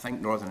Ireland? I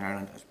think Northern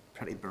Ireland is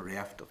pretty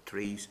bereft of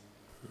trees.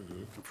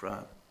 And for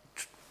a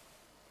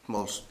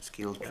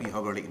small-scale tree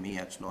hugger like me,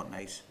 it's not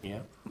nice.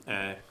 Yeah.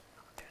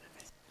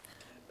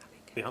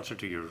 The answer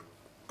to your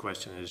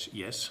question is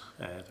yes,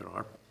 there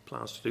are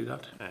plans to do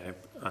that,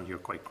 and you're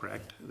quite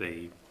correct.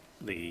 The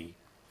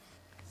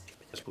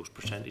I suppose,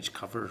 percentage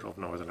cover of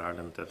Northern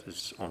Ireland that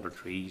is under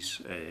trees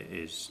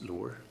is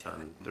lower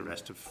than the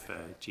rest of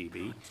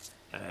GB,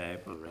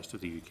 well, the rest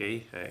of the UK,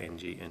 in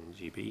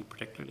GB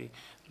particularly,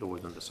 lower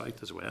than the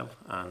south as well,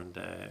 and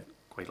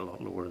quite a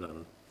lot lower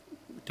than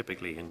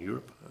typically in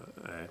Europe.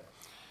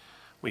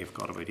 We've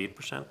got about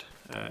 8%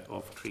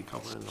 of tree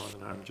cover in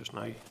Northern Ireland just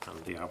now,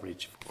 and the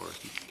average for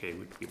the UK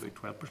would be about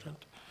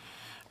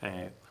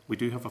 12%. We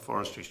do have a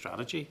forestry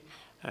strategy,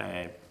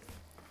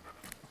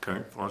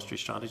 current forestry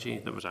strategy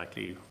that was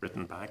actually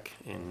written back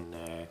in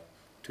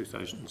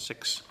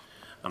 2006,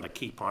 and a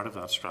key part of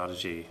that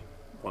strategy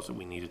was that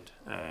we needed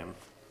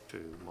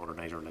to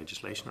modernise our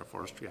legislation, our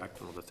Forestry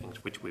Act and other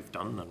things, which we've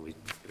done, and we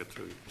took it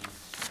through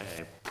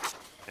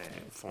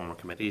former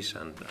committees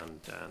and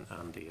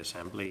the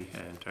Assembly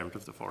in terms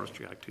of the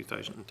Forestry Act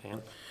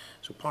 2010.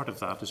 So part of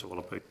that is all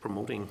about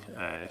promoting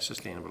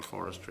sustainable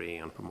forestry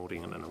and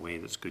promoting it in a way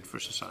that's good for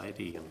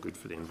society and good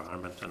for the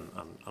environment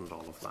and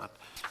all of that.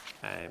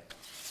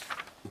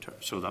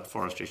 So that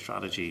forestry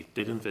strategy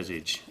did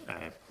envisage,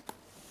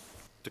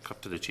 to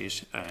cut to the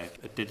chase,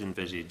 it did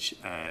envisage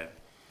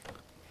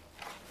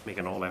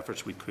making all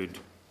efforts we could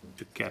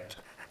to get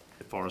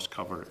the forest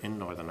cover in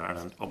Northern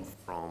Ireland up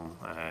from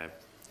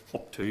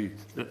up to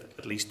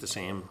at least the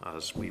same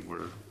as we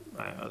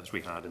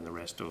had in the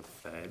rest of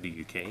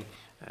the UK,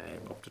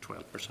 up to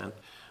 12%.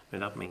 Now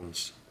that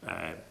means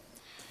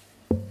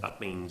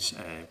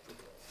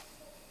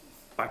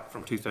back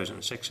from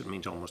 2006, it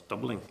means almost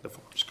doubling the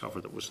forest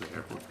cover that was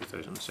there in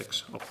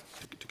 2006 up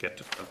to get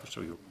to 12%. So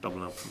you're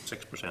doubling up from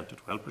 6% to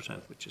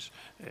 12%, which is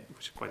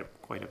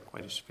quite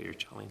a severe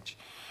challenge.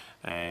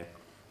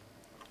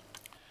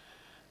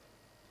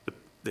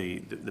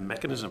 The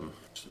mechanism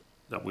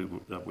that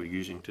we're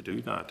using to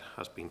do that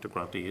has been to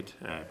grant aid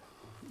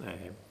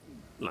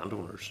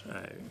landowners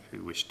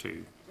who wish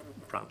to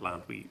grant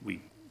land.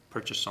 We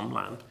purchase some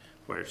land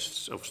where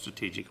it's of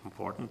strategic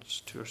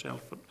importance to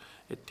ourselves, but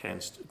it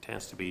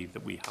tends to be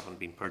that we haven't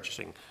been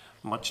purchasing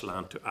much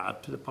land to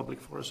add to the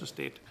public forest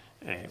estate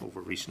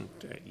over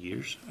recent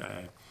years,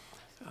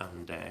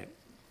 and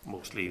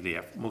mostly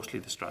the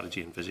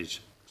strategy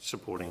envisaged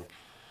supporting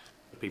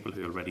the people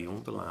who already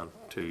own the land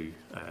to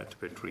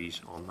put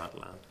trees on that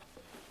land.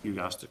 You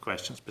asked a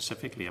question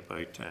specifically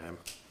about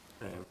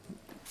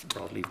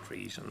broadleaf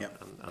trees and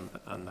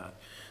that.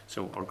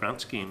 So our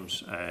grant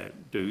schemes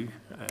do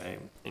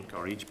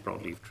encourage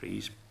broadleaf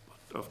trees,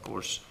 but of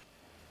course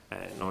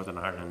Northern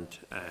Ireland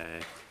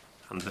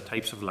and the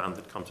types of land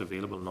that comes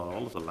available, not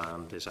all of the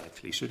land is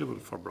actually suitable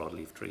for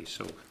broadleaf trees.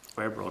 So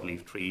where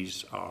broadleaf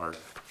trees are,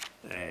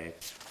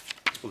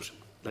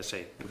 let's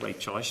say, the right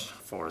choice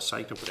for a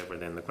site or whatever,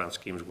 then the grant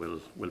schemes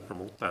will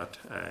promote that.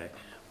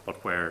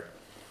 But where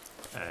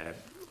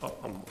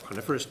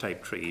coniferous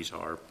type trees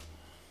are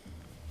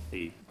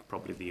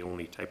probably the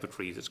only type of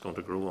tree that's going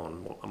to grow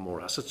on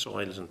more acid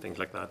soils and things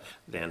like that,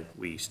 then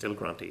we still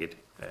grant aid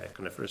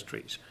coniferous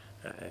trees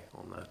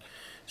on that.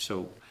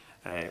 So,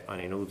 and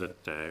I know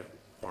that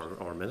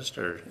our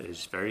Minister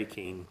is very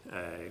keen,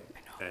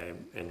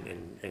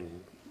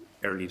 in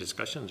early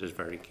discussions, is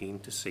very keen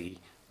to see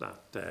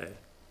that that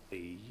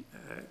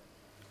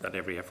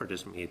every effort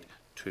is made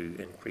to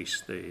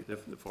increase the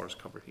forest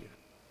cover here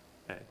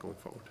going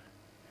forward.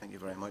 Thank you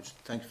very much.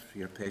 Thanks for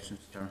your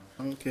patience, Chair.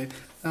 Okay.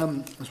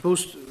 I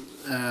suppose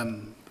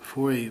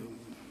before we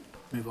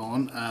move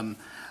on,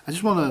 I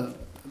just want to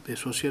be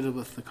associated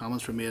with the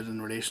comments were made in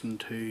relation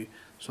to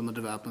some of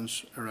the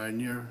developments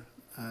around your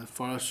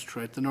forests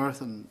throughout the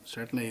north, and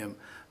certainly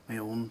my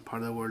own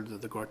part of the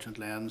world, the Gortient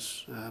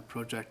Lens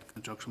project in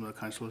conjunction with the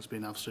council has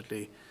been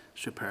absolutely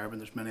superb, and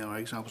there's many other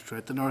examples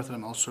throughout the north. And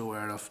I'm also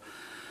aware of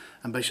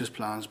ambitious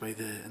plans by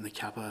in the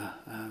Kappa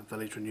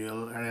Village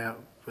Renewal Area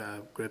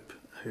group,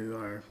 who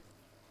are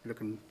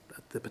looking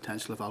at the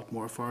potential of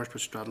Altmore Forest,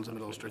 which straddles the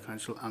Mid-Ulster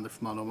Council and the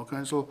Fermanagh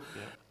Council,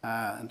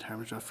 in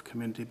terms of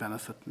community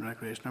benefit and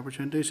recreation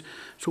opportunities.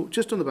 So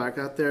just on the back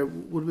of that there,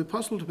 would it be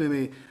possible to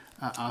maybe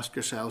ask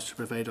yourselves to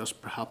provide us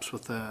perhaps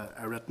with a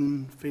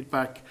written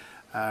feedback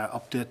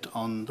update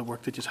on the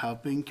work that you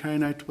have been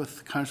carrying out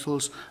with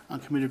councils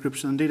and community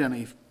groups, and indeed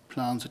any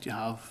plans that you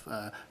have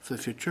for the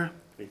future?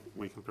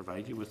 We can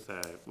provide you with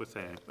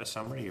a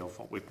summary of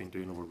what we've been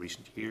doing over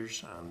recent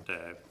years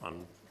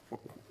and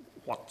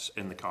what's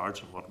in the cards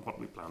and what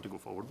we plan to go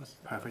forward with.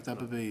 Perfect. That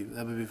would be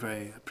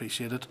very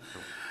appreciated.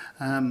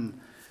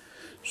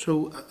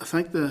 So I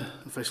thank the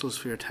officials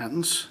for your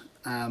attendance,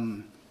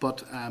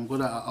 but I'm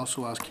going to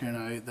also ask here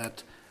now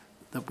that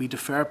we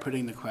defer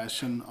putting the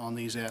question on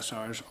these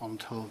ASRs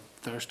until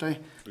Thursday,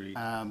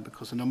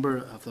 because a number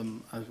of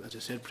them, as I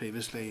said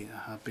previously,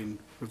 have been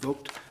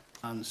revoked,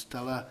 and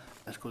Stella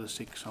is going to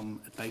seek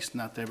some advice on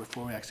that there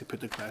before we actually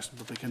put the question,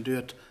 but we can do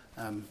it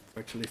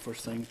virtually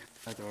first thing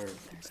or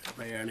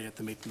very early at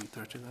the meeting on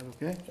Thursday. Is that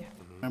okay? Yeah.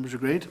 Members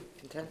agreed?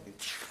 Okay.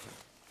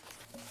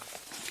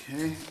 Thank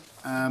you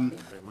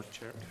very much,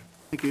 Chair.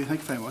 Thank you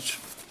very much.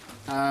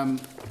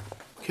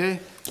 Okay,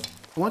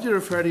 I want to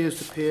refer to you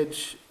to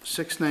page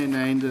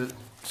 699 to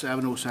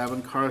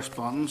 707,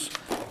 correspondence.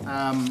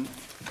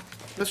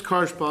 This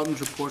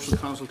correspondence reports on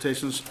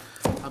consultations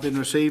have been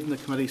received in the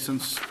committee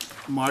since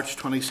March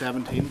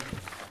 2017.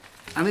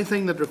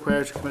 Anything that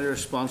requires a committee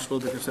responsible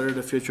to consider at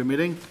a future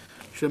meeting.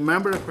 Should a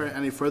member require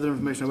any further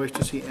information or wish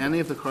to see any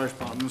of the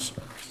correspondence,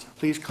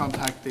 please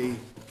contact the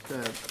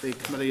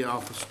committee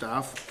office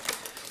staff.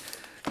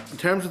 In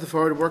terms of the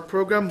forward work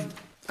programme,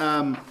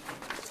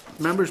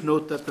 members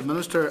note that the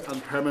Minister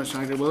and Permanent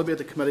Secretary will be at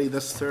the committee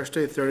this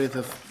Thursday, 30th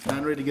of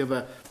January, to give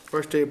a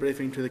first day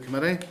briefing to the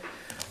committee.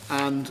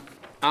 And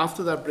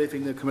after that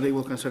briefing, the committee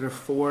will consider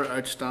 4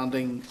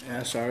 outstanding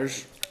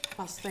SRs.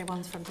 Plus the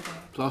ones from today.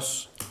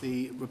 Plus,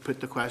 we put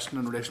the question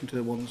in relation to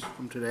the ones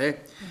from today.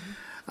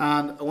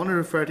 And I want to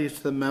refer to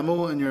the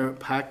memo in your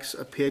packs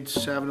at page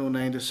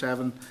 709 to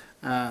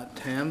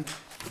 710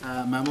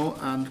 memo.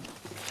 And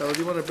Stella, do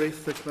you want to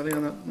brief the committee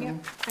on that? Yeah.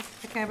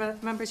 Okay, well,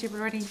 members, you've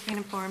already been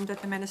informed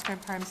that the Minister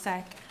and Perm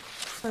Sec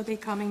will be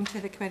coming to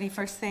the committee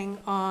first thing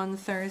on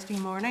Thursday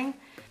morning.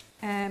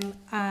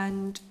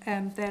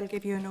 They'll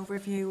give you an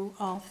overview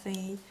of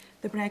the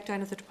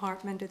breakdown of the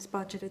department, its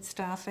budget, its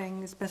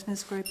staffing, its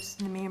business groups,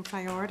 and the main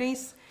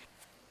priorities.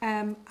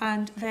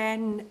 And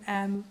then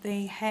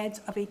the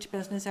heads of each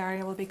business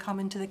area will be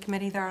coming to the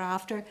committee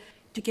thereafter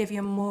to give you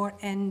a more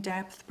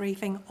in-depth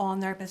briefing on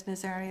their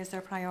business areas,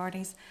 their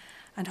priorities.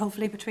 And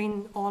hopefully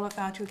between all of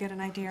that, you'll get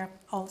an idea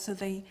also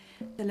the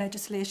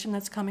legislation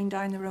that's coming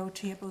down the road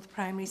to you, both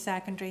primary,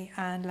 secondary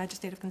and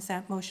legislative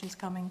consent motions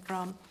coming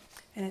from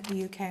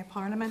the UK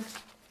Parliament.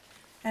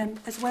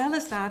 As well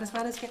as that, as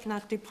well as getting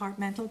that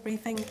departmental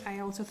briefing, I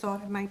also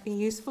thought it might be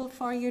useful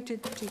for you to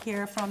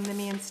hear from the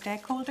main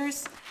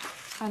stakeholders.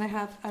 And I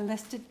have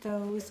listed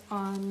those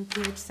on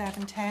page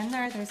 710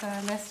 there. There's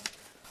a list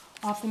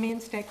of the main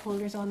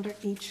stakeholders under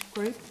each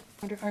group,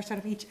 or sort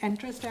of each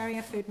interest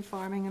area: food and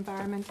farming,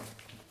 environment,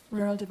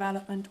 rural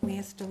development,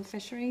 waste and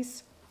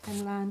fisheries,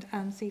 inland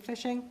and sea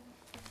fishing.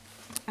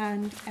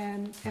 And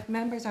if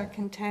members are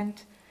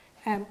content,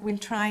 we'll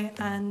try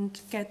and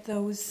get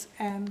those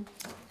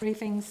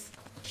briefings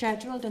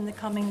scheduled in the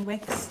coming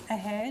weeks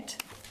ahead.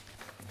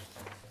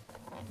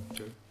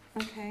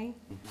 Okay,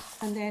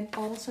 and then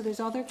also there's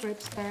other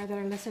groups there that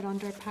are listed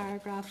under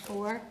paragraph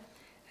 4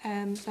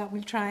 that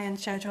we'll try and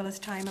schedule as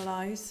time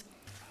allows,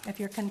 if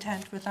you're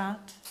content with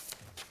that.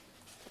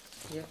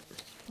 Yeah.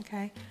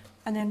 Okay,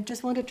 and then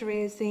just wanted to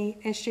raise the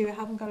issue, I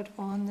haven't got it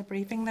on the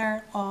briefing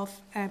there, of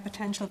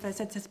potential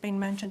visits. It's been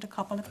mentioned a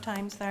couple of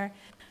times there.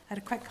 I had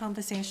a quick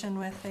conversation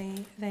with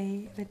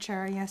the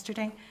chair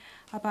yesterday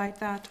about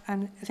that,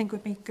 and I think it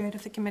would be good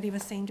if the committee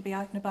was seen to be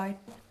out and about,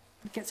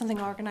 get something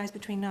organised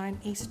between now and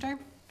Easter.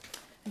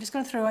 I'm just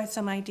going to throw out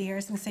some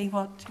ideas and see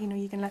what,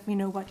 you can let me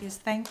know what you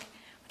think.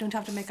 We don't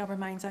have to make up our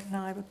minds out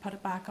now, but put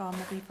it back on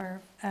maybe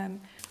for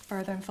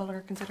further and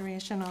fuller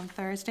consideration on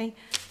Thursday.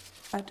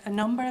 But a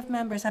number of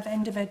members have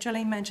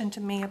individually mentioned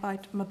to me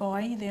about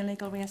Maboy, the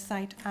illegal waste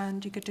site,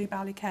 and you could do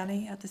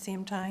Ballykelly at the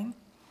same time.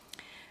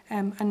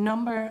 A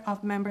number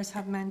of members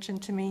have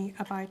mentioned to me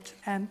about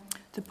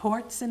the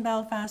ports in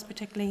Belfast,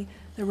 particularly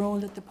the role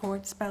that the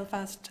ports,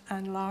 Belfast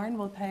and Larne,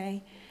 will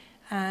play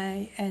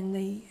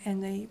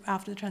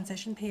after the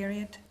transition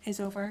period is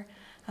over,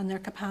 and their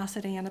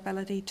capacity and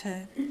ability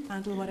to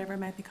handle whatever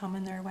might be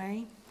coming their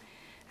way.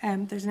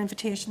 There's an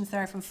invitation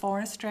there from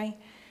forestry.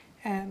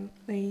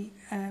 The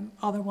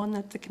other one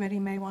that the committee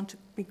may want to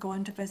be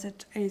going to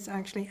visit is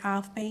actually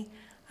AFBI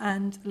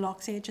and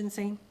Lochs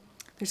Agency.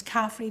 There's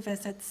CAFRE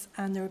visits,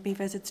 and there would be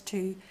visits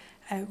to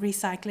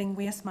recycling.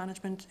 Waste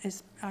management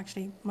is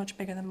actually much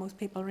bigger than most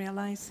people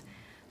realise.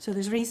 So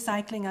there's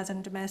recycling as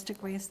in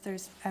domestic waste.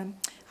 There's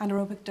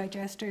anaerobic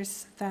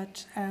digesters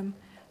that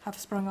have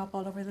sprung up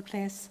all over the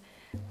place,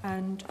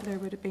 and there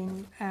would have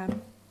been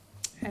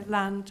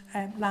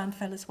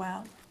landfill as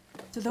well.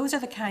 So those are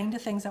the kind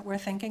of things that we're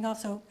thinking of.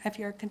 So if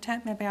you're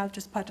content, maybe I'll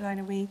just put down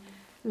a wee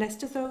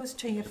list of those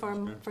to you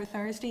for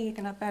Thursday. You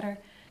can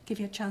give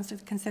you a chance to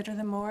consider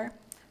them more,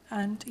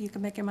 and you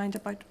can make your mind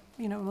about,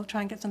 we'll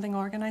try and get something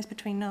organised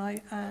between now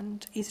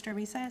and Easter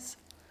recess.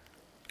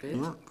 Good.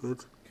 Yeah,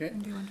 good. Okay.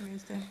 And do you want to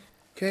raise the...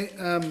 Okay,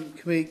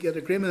 can we get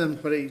agreement in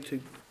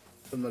committee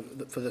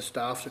for the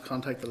staff to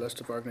contact the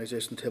list of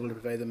organisations table to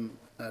provide them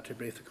to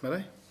brief the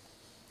committee?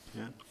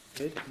 Yeah.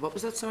 Good. What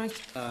was that, sorry?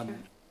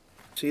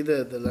 See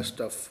the list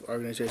of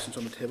organisations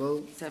on the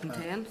table?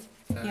 710?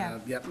 Yeah.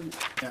 Yep.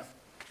 Yeah.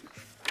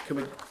 Can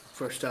we,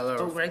 for Stella,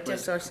 Oh, right,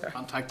 yes, sorry.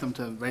 contact them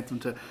to write them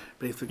to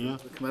brief the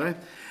committee?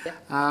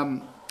 Yeah.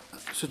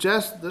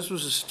 This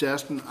was a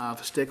suggestion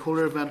of a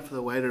stakeholder event for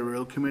the wider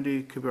rural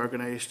community could be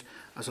organised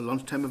as a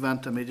lunchtime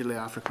event immediately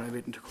after committee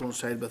meeting to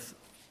coincide with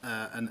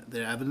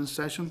the evidence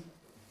session.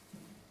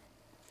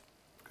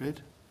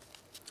 Great.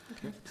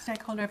 Okay.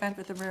 Stakeholder event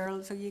with the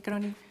rural, so you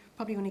can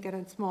probably only get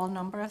a small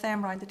number of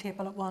them around the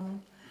table at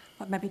one,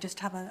 but maybe just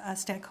have a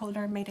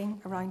stakeholder meeting,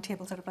 a round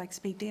table sort of like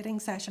speed dating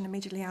session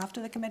immediately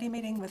after the committee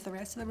meeting with the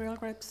rest of the rural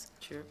groups.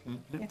 Sure.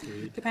 Yeah.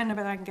 Depending on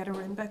whether I can get a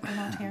room booked or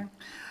not here.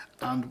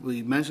 and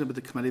we mentioned about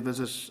the committee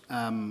visits.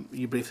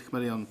 You briefed the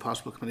committee on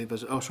possible committee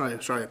visit. Oh, sorry,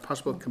 a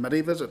possible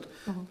committee visit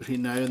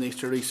between now and the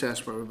Easter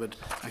recess, where we would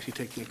actually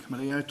take the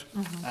committee out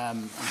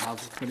and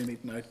have the committee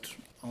meeting out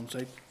on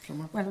site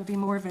somewhere. Well, it'll be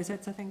more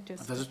visits, I think.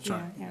 Just A visit,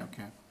 sorry. yeah.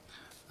 Okay.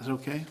 Is that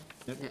okay?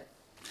 Yep.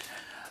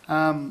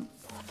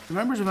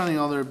 Members of any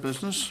other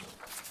business?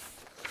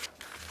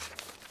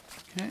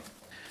 Okay.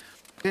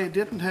 Okay,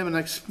 date and time of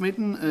next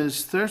meeting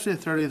is Thursday,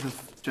 30th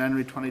of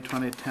January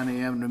 2020 at 10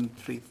 a.m,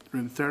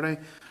 room 30.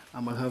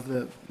 And we'll have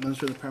the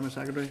Minister of the Permanent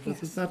Secretary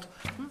with us that.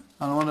 And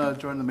I want to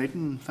adjourn the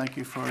meeting. Thank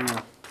you for your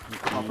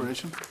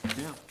cooperation.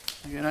 Yeah.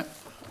 Thank you. Night.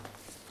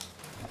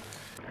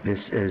 This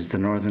is the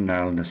Northern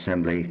Ireland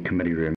Assembly Committee Room.